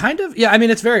 Kind of, yeah. I mean,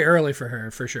 it's very early for her,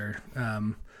 for sure.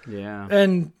 Yeah,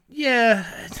 and yeah,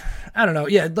 I don't know.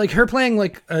 Yeah, like her playing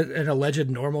like an alleged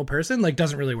normal person, like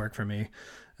doesn't really work for me.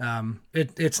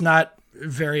 It's not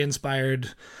very inspired.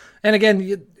 And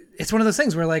again, it's one of those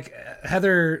things where like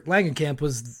Heather Langenkamp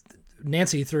was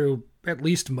Nancy through at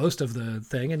least most of the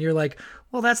thing, and you're like,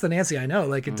 well, that's the Nancy I know.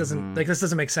 Like it doesn't like this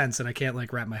doesn't make sense, and I can't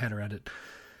like wrap my head around it.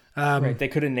 Right, they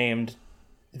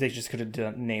just could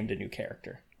have named a new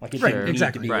character. Like it didn't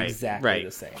need to be Right. exactly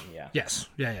the same. Yeah. Yes.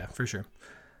 Yeah, for sure.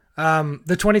 The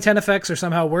 2010 effects are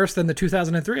somehow worse than the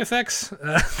 2003 effects.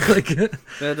 Like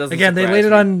again, they laid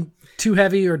it on too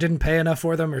heavy or didn't pay enough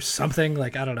for them or something.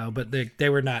 Like I don't know, but they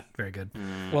were not very good.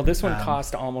 Well, this one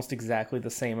cost almost exactly the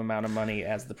same amount of money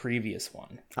as the previous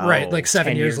one. Right, like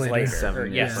 7 years 10 later.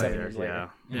 7 years later.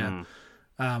 Yeah.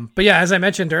 But yeah, as I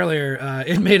mentioned earlier,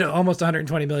 it made almost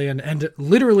 120 million, and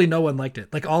literally no one liked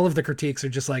it. Like all of the critiques are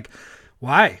just like,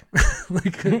 "Why?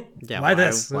 Like, why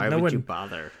this? Why no would one, you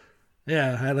bother?"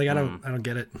 Yeah, I don't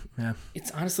get it. Yeah, It's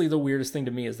honestly the weirdest thing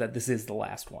to me is that this is the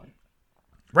last one.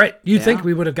 right. You'd think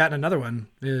we would have gotten another one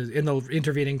in the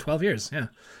intervening 12 years. Yeah,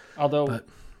 Although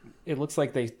it looks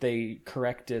like they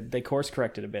course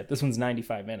corrected a bit. This one's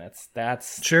 95 minutes.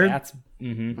 That's sure. That's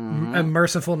a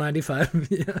merciful 95.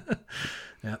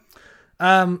 Yeah.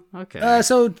 Okay.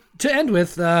 So to end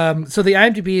with, so the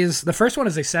IMDb the first one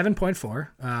is a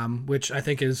 7.4, which I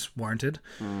think is warranted.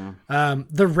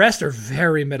 The rest are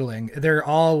very middling. They're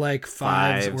all like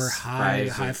fives or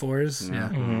high fours.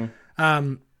 Yeah.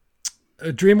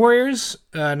 Dream Warriors,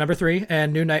 number 3,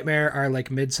 and New Nightmare are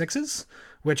like mid 6s,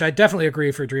 which I definitely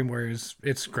agree for Dream Warriors.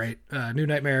 It's great. New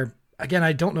Nightmare, again,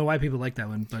 I don't know why people like that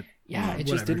one, but yeah, it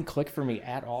just didn't click for me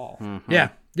at all. Yeah.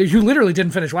 You literally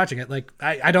didn't finish watching it. Like,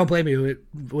 I don't blame you. It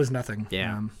was nothing.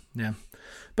 Yeah. Yeah.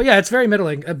 But yeah, it's very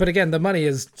middling. But again, the money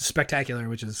is spectacular,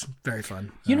 which is very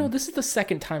fun. You know, this is the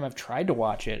second time I've tried to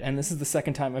watch it, and this is the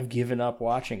second time I've given up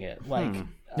watching it. Like,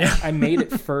 I made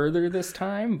it further this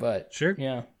time, but sure.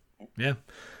 Yeah. Yeah.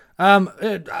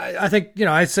 I think,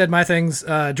 I said my things.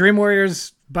 Dream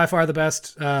Warriors, by far the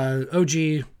best.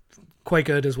 OG, quite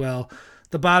good as well.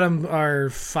 The bottom are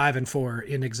 5 and 4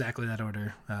 in exactly that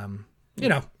order.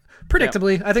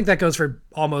 Predictably, I think that goes for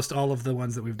almost all of the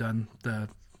ones that we've done, the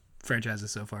franchises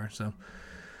so far. So,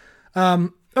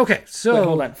 okay, so wait,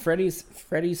 hold on.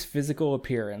 Freddy's physical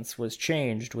appearance was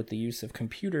changed with the use of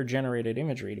computer-generated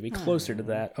imagery to be closer to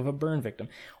that of a burn victim.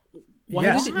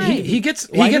 Yes, did he gets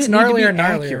why did it need to gnarlier be and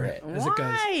gnarlier accurate? as it goes.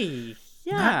 Why?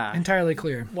 Yeah. Not entirely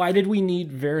clear. Why did we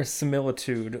need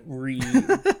verisimilitude read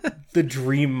the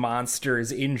Dream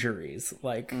Monster's injuries?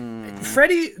 Like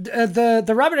Freddy,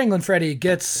 the Robert Englund Freddy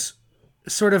gets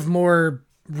sort of more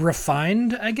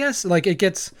refined, I guess. Like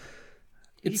it's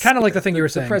kind of like the thing you were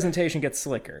saying. The presentation gets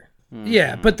slicker.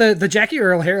 Yeah, but the Jackie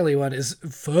Earl Haley one is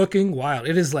fucking wild.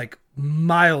 It is like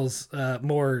miles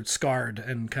more scarred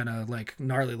and kind of like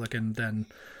gnarly looking than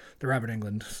the Robert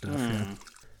Englund stuff. Yeah.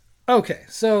 Okay,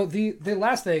 so the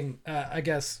last thing, I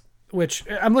guess, which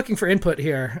I'm looking for input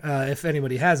here, if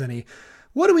anybody has any.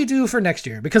 What do we do for next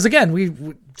year? Because again, we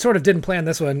sort of didn't plan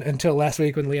this one until last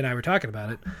week when Lee and I were talking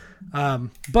about it.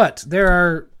 But there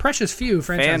are precious few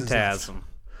franchises. Phantasm.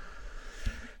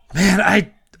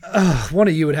 Man, one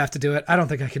of you would have to do it. I don't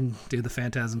think I can do the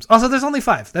Phantasms. Also, there's only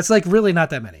 5. That's like really not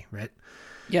that many, right?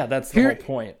 Yeah, that's the whole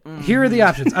point. Here are the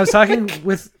options. I was talking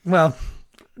with, well,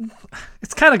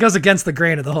 it kind of goes against the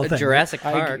grain of the whole thing. Jurassic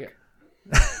Park.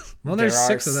 Well, there's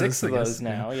there 6 of those. 6 of those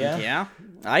now, yeah. Yeah.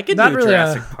 I could Not do really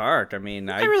Jurassic Park. I mean,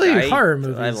 not really horror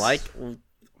movies. I like.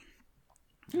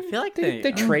 I feel like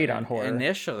They trade on horror.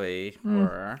 Initially,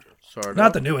 horror, sort of.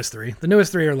 Not the newest 3. The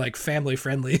newest 3 are like family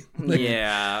friendly.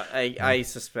 Yeah, I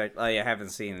suspect I haven't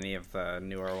seen any of the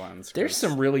newer ones. There's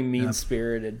some really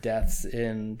mean-spirited deaths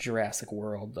in Jurassic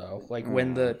World, though. Like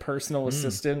when the personal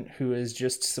assistant who is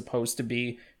just supposed to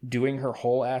be doing her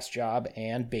whole ass job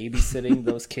and babysitting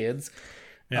those kids,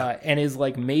 and is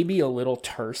like maybe a little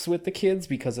terse with the kids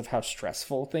because of how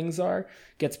stressful things are,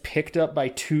 gets picked up by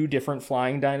 2 different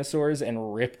flying dinosaurs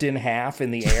and ripped in half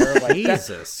in the air. Like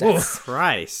Jesus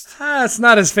Christ. It's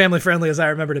not as family friendly as I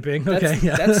remembered it being. Okay,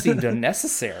 yeah. That seemed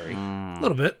unnecessary. A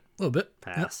little bit.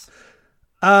 Pass.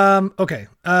 Okay.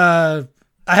 I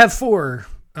have 4.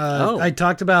 I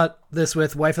talked about this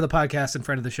with wife of the podcast and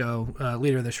friend of the show,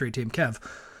 leader of the Shri team, Kev.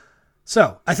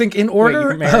 So I think in order. Wait,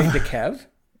 you're married to Kev?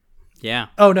 Yeah.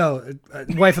 Oh no,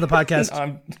 wife of the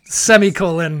podcast,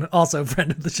 semicolon, also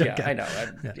friend of the show. Yeah, I know.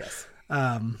 Yes.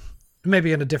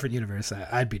 Maybe in a different universe,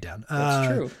 I'd be down. That's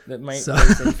true.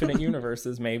 There's infinite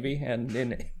universes, maybe,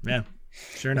 and yeah,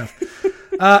 sure enough.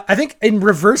 I think in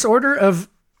reverse order of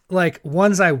like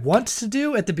ones I want to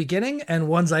do at the beginning and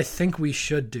ones I think we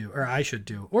should do, or I should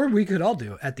do, or we could all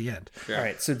do at the end. Sure. All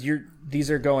right. So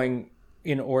these are going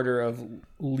in order of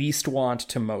least want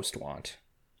to most want.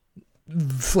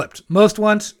 Flipped. Most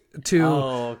want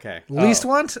to least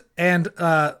want, and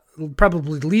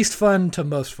probably least fun to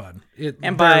most fun.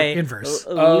 And by inverse.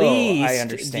 Least, I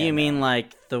understand. Do you mean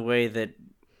like the way that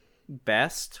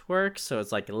best works? So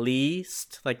it's like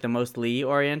least, like the most Lee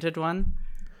oriented one?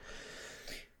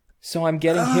 So I'm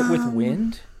getting hit with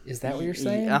wind? Is that what you're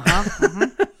saying?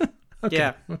 Okay.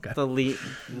 Yeah. Okay. The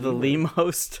Lee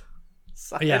most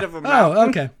side of a Oh,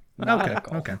 mountain.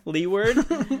 Okay. Leeward?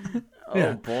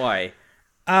 Oh boy.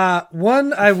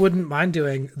 One I wouldn't mind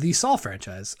doing, the Saw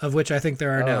franchise, of which I think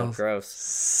there are now gross.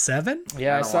 7.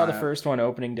 Yeah, I saw the first one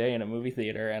opening day in a movie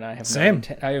theater, and I have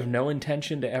I have no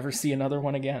intention to ever see another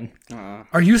one again.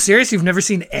 Are you serious? You've never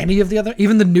seen any of the other,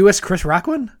 even the newest Chris Rock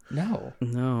one? No.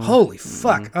 Holy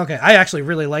fuck. Okay, I actually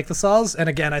really like the Saws, and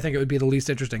again, I think it would be the least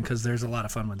interesting because there's a lot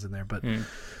of fun ones in there. But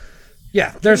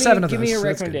yeah, there's 7 of those. Give me a so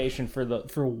recommendation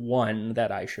for one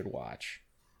that I should watch.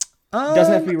 It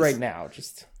doesn't have to be right now.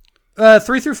 Just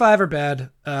 3 through 5 are bad.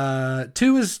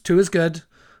 2 is good.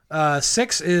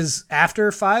 6 is after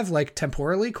 5, like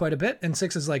temporally quite a bit, and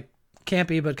 6 is like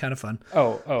campy but kind of fun.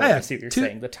 Oh, yeah. I see what you're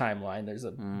saying. The timeline, there's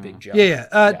a big jump.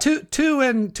 Yeah. 2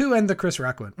 and the Chris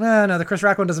Rock one. No, the Chris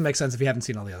Rock one doesn't make sense if you haven't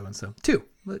seen all the other ones. So 2,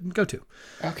 go 2.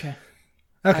 Okay.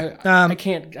 I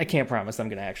can't promise I'm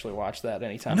going to actually watch that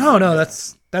anytime. No,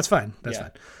 that's fine. That's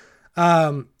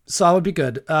fine. Saw would be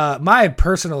good. My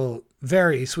personal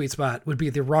very sweet spot would be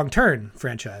the Wrong Turn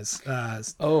franchise.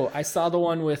 I saw the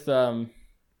one with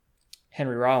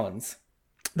Henry Rollins.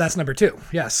 That's number 2.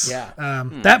 Yes. Yeah.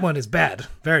 That one is bad.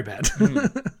 Very bad.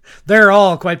 They're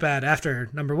all quite bad after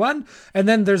number 1. And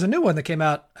then there's a new one that came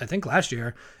out, I think last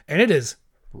year, and it is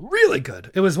really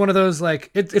good. It was one of those, like,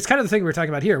 it's kind of the thing we were talking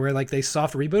about here, where like they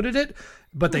soft rebooted it,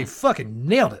 but they fucking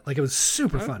nailed it. Like it was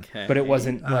super fun. But it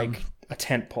wasn't like a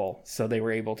tent pole, so they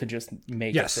were able to just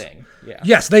make a thing. Yeah.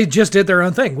 Yes, they just did their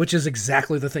own thing, which is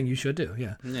exactly the thing you should do.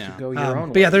 Yeah. Go your own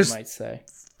but way, yeah, there's you might say.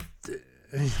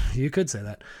 You could say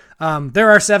that. There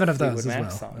are 7 of those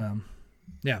as well.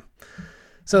 Yeah.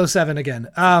 So 7 again.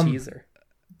 Teaser.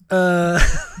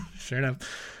 Sure enough.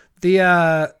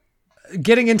 The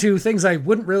getting into things I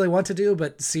wouldn't really want to do,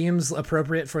 but seems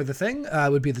appropriate for the thing,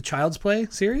 would be the Child's Play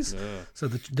series. So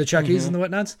the Chuckies and the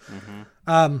whatnots.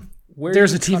 Where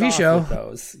There's do you a TV cut off show. with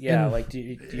those? Yeah, like do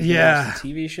you Yeah. watch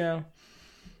the TV show?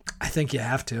 I think you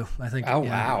have to. I think. Oh yeah.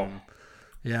 wow.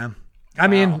 Yeah. I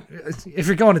mean, if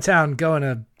you're going to town, go in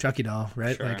a Chucky doll,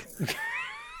 right? Sure. Like,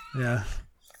 yeah.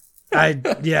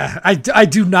 I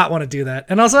do not want to do that.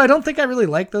 And also, I don't think I really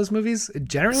like those movies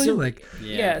generally. So- like,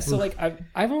 Yeah, so like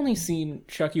I've only seen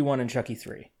Chucky 1 and Chucky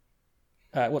 3.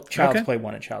 Child's Okay. Play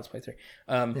 1 and Child's Play 3.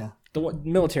 The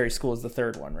military school is the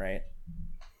third one, right?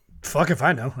 fuck if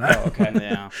I know. Oh, okay.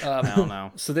 Yeah. I don't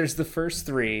know. So there's the first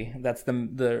 3. That's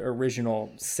the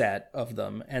original set of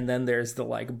them, and then there's the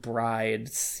like bride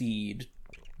seed.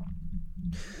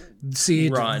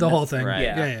 Seed, Run. the whole thing. Right.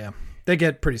 Yeah. They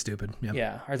get pretty stupid. Yeah.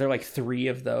 Yeah, are there like 3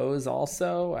 of those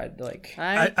also? I'd like.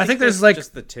 I think there's like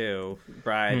just the 2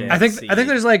 bride. And I think Seed.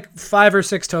 there's like 5 or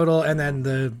 6 total, and then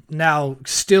the now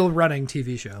still running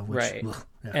TV show. Which, Right. ugh,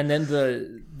 yeah. And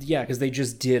then because they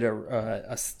just did a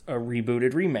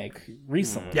rebooted remake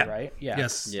recently, Yeah. right? Yeah.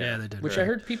 Yes. Yeah. Yeah, they did. Which I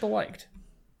heard people liked.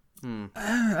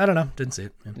 I don't know. Didn't see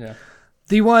it. Yeah. Yeah.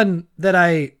 The one that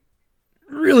I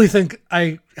really think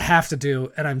I have to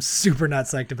do, and I'm super not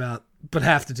psyched about, but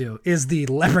have to do, is the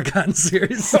Leprechaun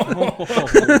series.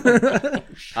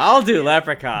 I'll do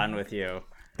Leprechaun with you.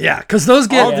 Yeah, because those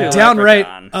I'll get do downright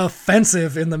Leprechaun.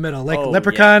 offensive in the middle. Like Oh,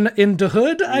 Leprechaun in the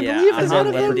Hood, I Yeah, believe is uh-huh. one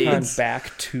of them. Leprechaun Indeed.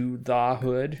 back to the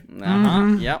hood.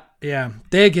 Uh-huh. Yep. Yeah,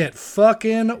 they get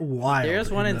fucking wild. There's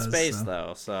one in those, space so.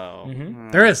 though, so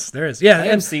There is. Yeah, I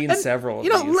have seen several of You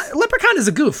know, these. Leprechaun is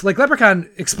a goof. Like Leprechaun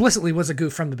explicitly was a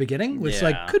goof from the beginning, which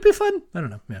like Yeah. could be fun. I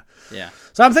don't know. Yeah. yeah,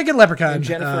 So I'm thinking Leprechaun. And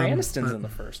Jennifer Aniston's in the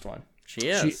first one. she She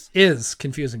is. is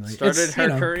confusingly Started It's, her you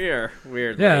know, career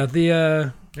weirdly. Yeah,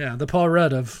 the Paul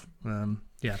Rudd of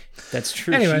yeah, That's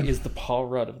true. Anyway. She is the Paul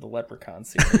Rudd of the Leprechaun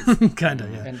series. kind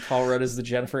of yeah. And Paul Rudd is the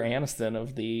Jennifer Aniston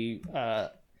of the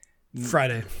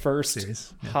Friday first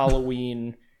series.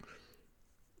 Halloween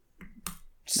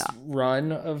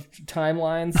run of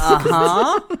timelines.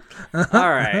 All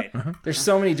right. There's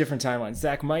so many different timelines.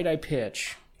 Zach, might I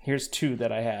pitch? Here's 2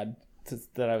 that I had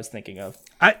that I was thinking of.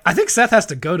 I think Seth has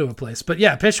to go to a place, but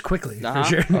yeah, pitch quickly for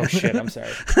sure. Oh shit! I'm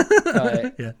sorry.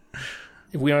 Yeah.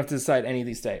 We don't have to decide any of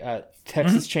these today.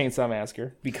 Texas Chainsaw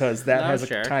Massacre, because that has a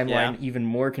sure, timeline yeah. even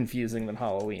more confusing than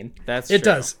Halloween. That's It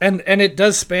true. does, and it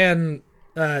does span.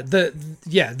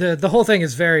 The whole thing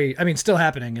is very, I mean, still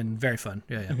happening and very fun.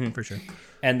 Yeah, for sure.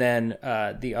 And then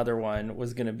the other one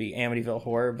was going to be Amityville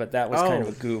Horror, but that was kind of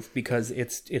a goof because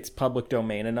it's public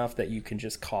domain enough that you can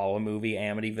just call a movie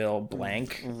Amityville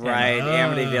blank. Right,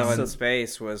 Amityville So- in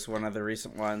Space was one of the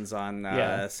recent ones on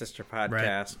Yeah. sister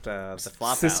podcast, the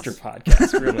Flophouse. Sister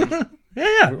podcast, really.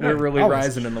 Yeah. We're really always.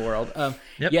 rising in the world.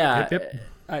 Yep, Yeah, yep.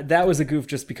 that was a goof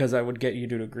just because I would get you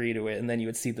to agree to it, and then you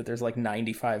would see that there's like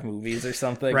 95 movies or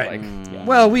something. Right. Like, yeah.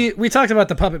 Well, we talked about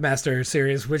the Puppet Master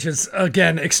series, which is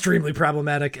again extremely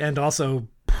problematic, and also,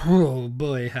 oh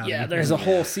boy, how Yeah, there's a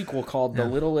whole sequel called The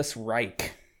Littlest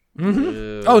Reich.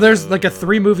 oh, there's like a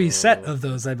 3-movie set of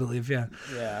those, I believe. Yeah.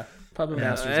 Yeah, Puppet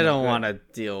Master's I don't not want to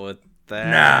deal with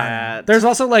that. There's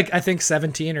also like I think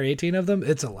 17 or 18 of them.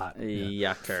 It's a lot.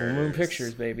 Yuckers. good. Full Moon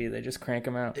Pictures, baby. They just crank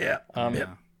them out. Yeah. Yeah.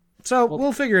 So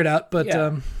we'll figure it out. But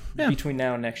Yeah. yeah. Between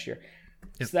now and next year.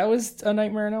 So that was A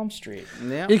Nightmare on Elm Street.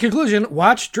 Yeah. In conclusion,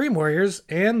 watch Dream Warriors,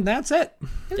 and that's it.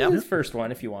 Yep. The first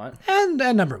one, if you want. And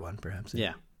number 1, perhaps.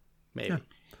 Yeah. Maybe.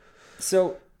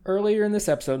 So earlier in this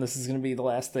episode, this is going to be the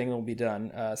last thing that will be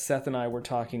done. Seth and I were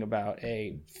talking about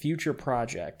a future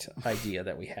project idea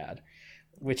that we had,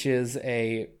 which is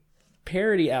a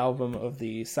parody album of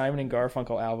the Simon and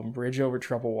Garfunkel album Bridge Over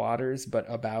Troubled Waters, but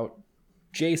about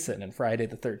Jason and Friday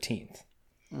the 13th.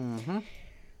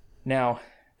 Now,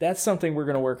 that's something we're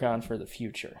going to work on for the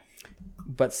future,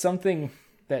 but something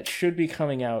that should be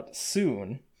coming out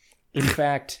soon. In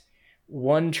fact,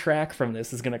 one track from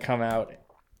this is going to come out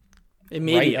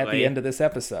Immediately. right at the end of this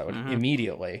episode,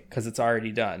 immediately, because it's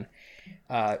already done.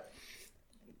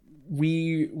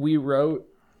 We wrote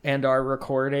and are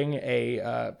recording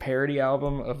a parody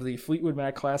album of the Fleetwood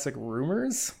Mac classic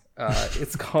 "Rumors."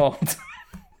 It's called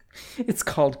it's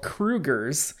called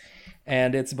Krugers,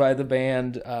 and it's by the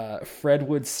band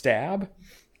Fredwood Stab.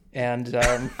 And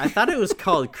I thought it was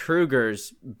called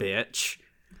Kruger's Bitch.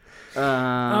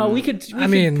 we could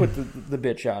put the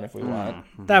bitch on if we want.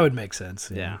 That would make sense.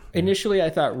 Yeah. Initially, I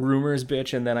thought Rumors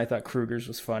bitch, and then I thought Krugers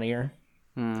was funnier.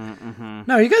 No,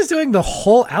 are you guys doing the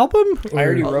whole album? I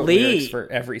already wrote Lee- lyrics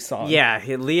for every song. Yeah,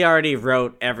 Lee already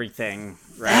wrote everything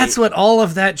That's what all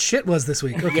of that shit was this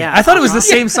week. Okay. Yeah. I thought it was the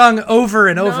same song over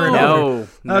and over and over.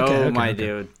 No, Okay, my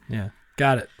dude. Yeah.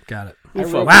 Got it. I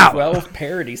wrote Wow. 12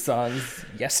 parody songs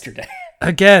yesterday.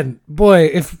 Again,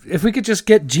 boy, if we could just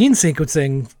get gene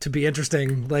sequencing to be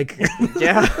interesting, like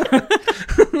Yeah.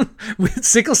 with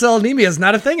sickle cell anemia is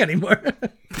not a thing anymore.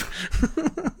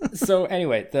 So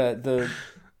anyway, the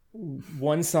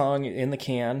one song in the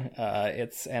can,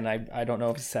 and I don't know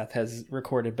if Seth has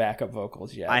recorded backup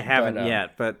vocals yet. I haven't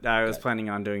yet, but I was planning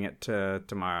on doing it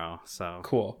tomorrow. So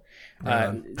Cool.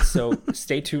 So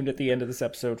stay tuned at the end of this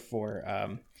episode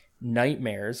for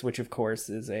Nightmares, which of course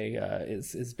is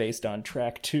is based on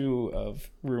track 2 of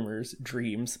Rumor's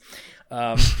Dreams,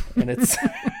 and it's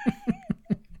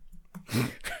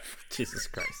Jesus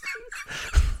Christ.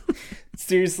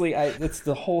 seriously, it's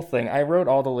the whole thing. I wrote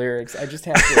all the lyrics. I just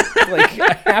have to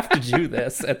I have to do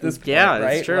this at this point. Yeah,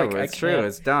 right? it's true. It's true.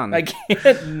 It's done. I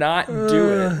can't not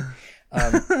do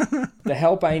it. The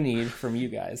help I need from you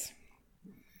guys,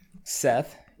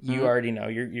 Seth. You already know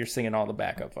you're singing all the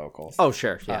backup vocals. Oh,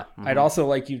 sure. Yeah. I'd also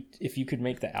like you if you could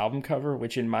make the album cover,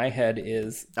 which in my head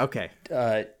is Okay.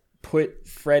 Put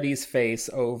Freddie's face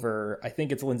over. I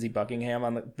think it's Lindsey Buckingham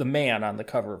on the man on the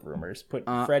cover of Rumors. Put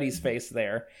Freddie's face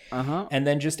there, and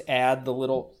then just add the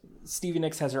little Stevie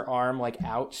Nicks has her arm like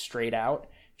out, straight out.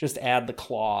 Just add the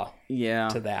claw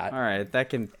to that. All right, that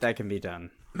can be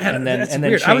done. Man, and then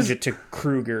weird. change it to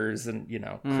Kruger's and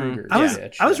Kruger's.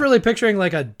 I was really picturing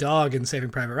like a dog in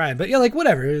Saving Private Ryan, but yeah, like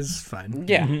whatever, it was fine.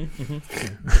 Yeah.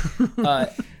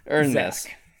 Earn this.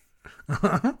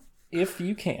 If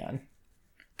you can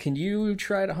you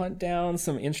try to hunt down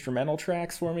some instrumental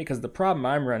tracks for me? Because the problem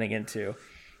I'm running into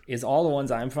is all the ones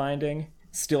I'm finding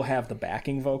still have the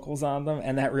backing vocals on them,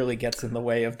 and that really gets in the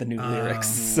way of the new lyrics.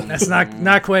 So. That's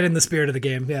not quite in the spirit of the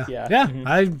game. Yeah.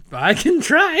 I can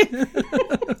try.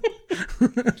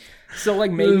 So like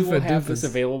maybe we'll have this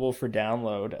available for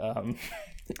download.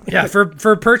 Yeah,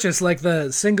 for purchase, like the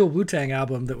single Wu-Tang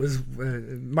album that was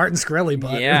Martin Shkreli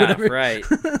bought. Yeah, right.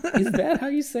 Is that how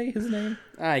you say his name?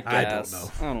 I guess.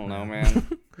 I don't know, man.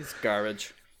 He's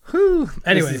garbage. Whew.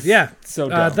 Anyway, yeah. So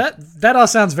dumb. that all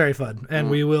sounds very fun, and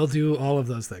we will do all of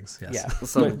those things. Yes. Yeah,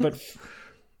 so, but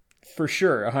for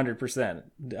sure,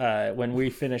 100%. When we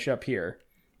finish up here,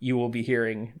 you will be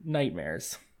hearing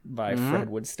 "Nightmares" by Fred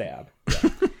Woodstab. Yeah.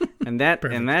 And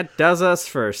that does us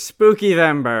for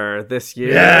Spookyvember this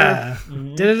year. Yeah,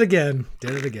 did it again.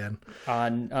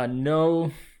 On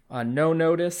no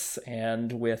notice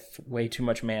and with way too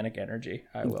much manic energy.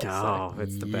 I will say. Oh,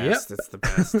 it's the best. It's the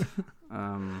best.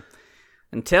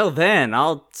 Until then,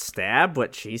 I'll stab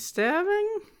what she's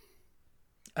stabbing.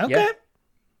 Okay. Yeah.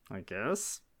 I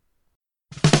guess.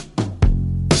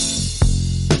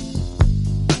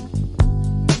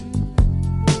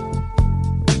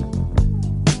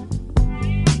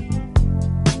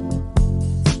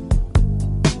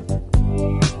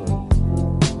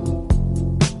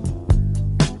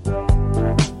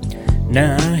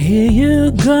 Now here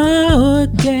you go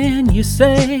again. You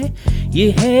say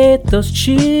you hate those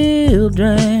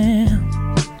children.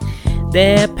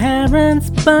 Their parents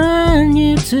burn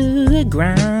you to the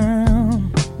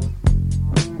ground.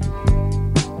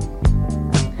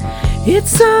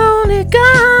 It's only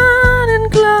garden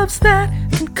gloves that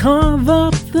can carve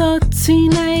up the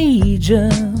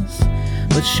teenagers,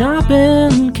 but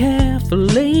sharpen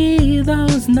carefully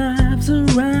those knives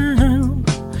around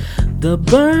the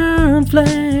burned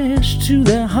flesh to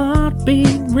their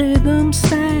heartbeat rhythm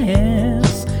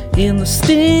stabs in the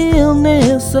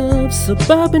stillness of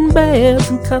suburban beds,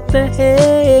 and cut their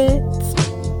heads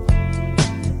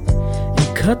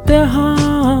and cut their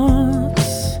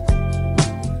hearts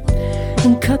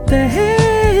and cut their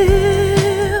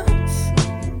heads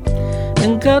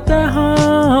and cut their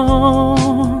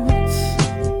hearts.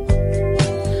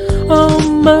 Oh,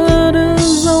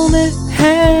 murder's only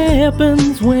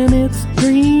happens when it's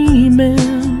dreaming.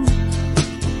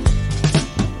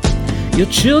 Your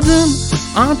children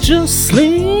aren't just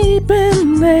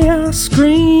sleeping, they are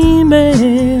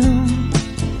screaming.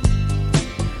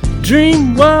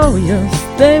 Dream warriors,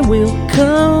 they will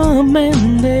come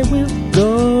and they will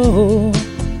go.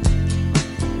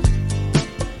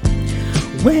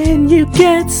 When you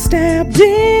get stabbed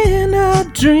in a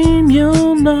dream,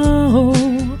 you'll know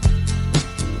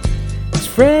it's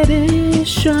Freddy's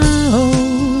show.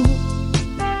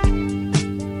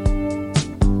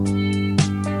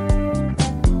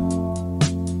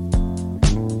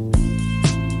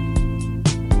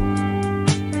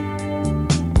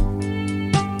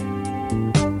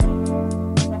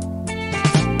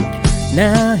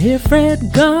 Now here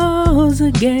Fred goes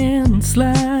again,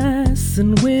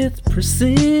 slicing with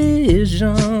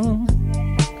precision.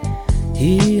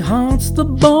 He haunts the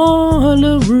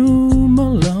boiler room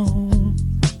alone.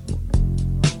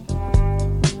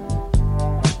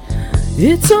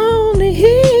 It's only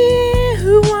he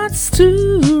who wants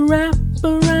to wrap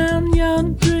around your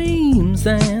dreams,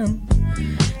 and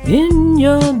in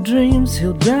your dreams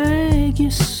he'll drag you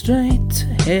straight to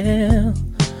hell.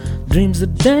 Dreams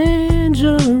are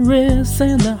dangerous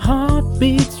and the heart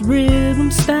beats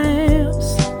rhythm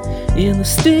stabs in the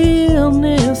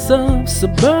stillness of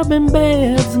suburban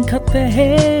beds, and cut their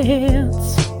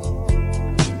heads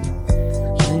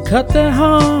and cut their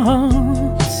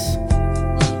hearts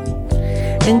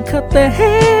and cut their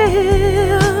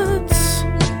heads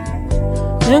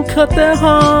and cut their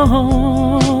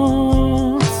hearts.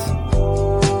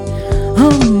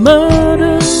 A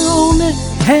murder only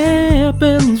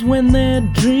happens when they're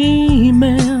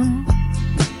dreaming.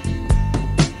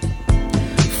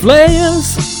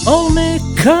 Flayers only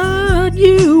cut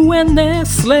you when they're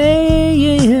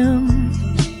slaying.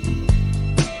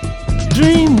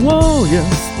 Dream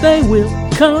warriors, they will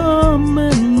come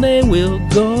and they will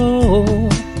go.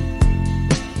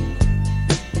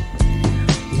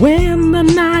 When the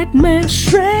nightmare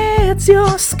shreds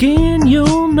your skin,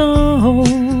 you'll know.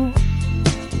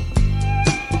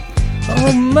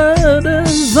 Oh,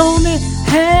 murders only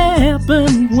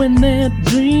happen when they're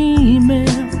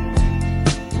dreaming.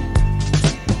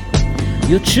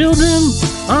 Your children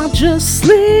are just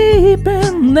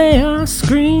sleeping, they are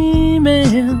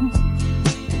screaming.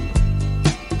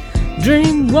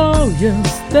 Dream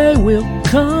warriors, they will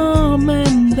come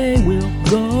and they will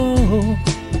go.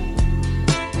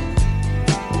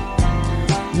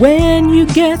 When you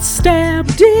get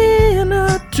stabbed in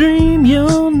a dream,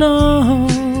 you'll know.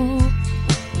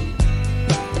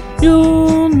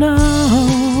 You'll know.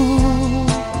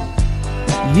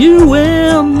 You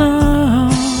will know.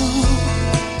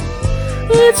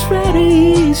 It's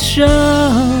Freddy's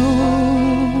Show.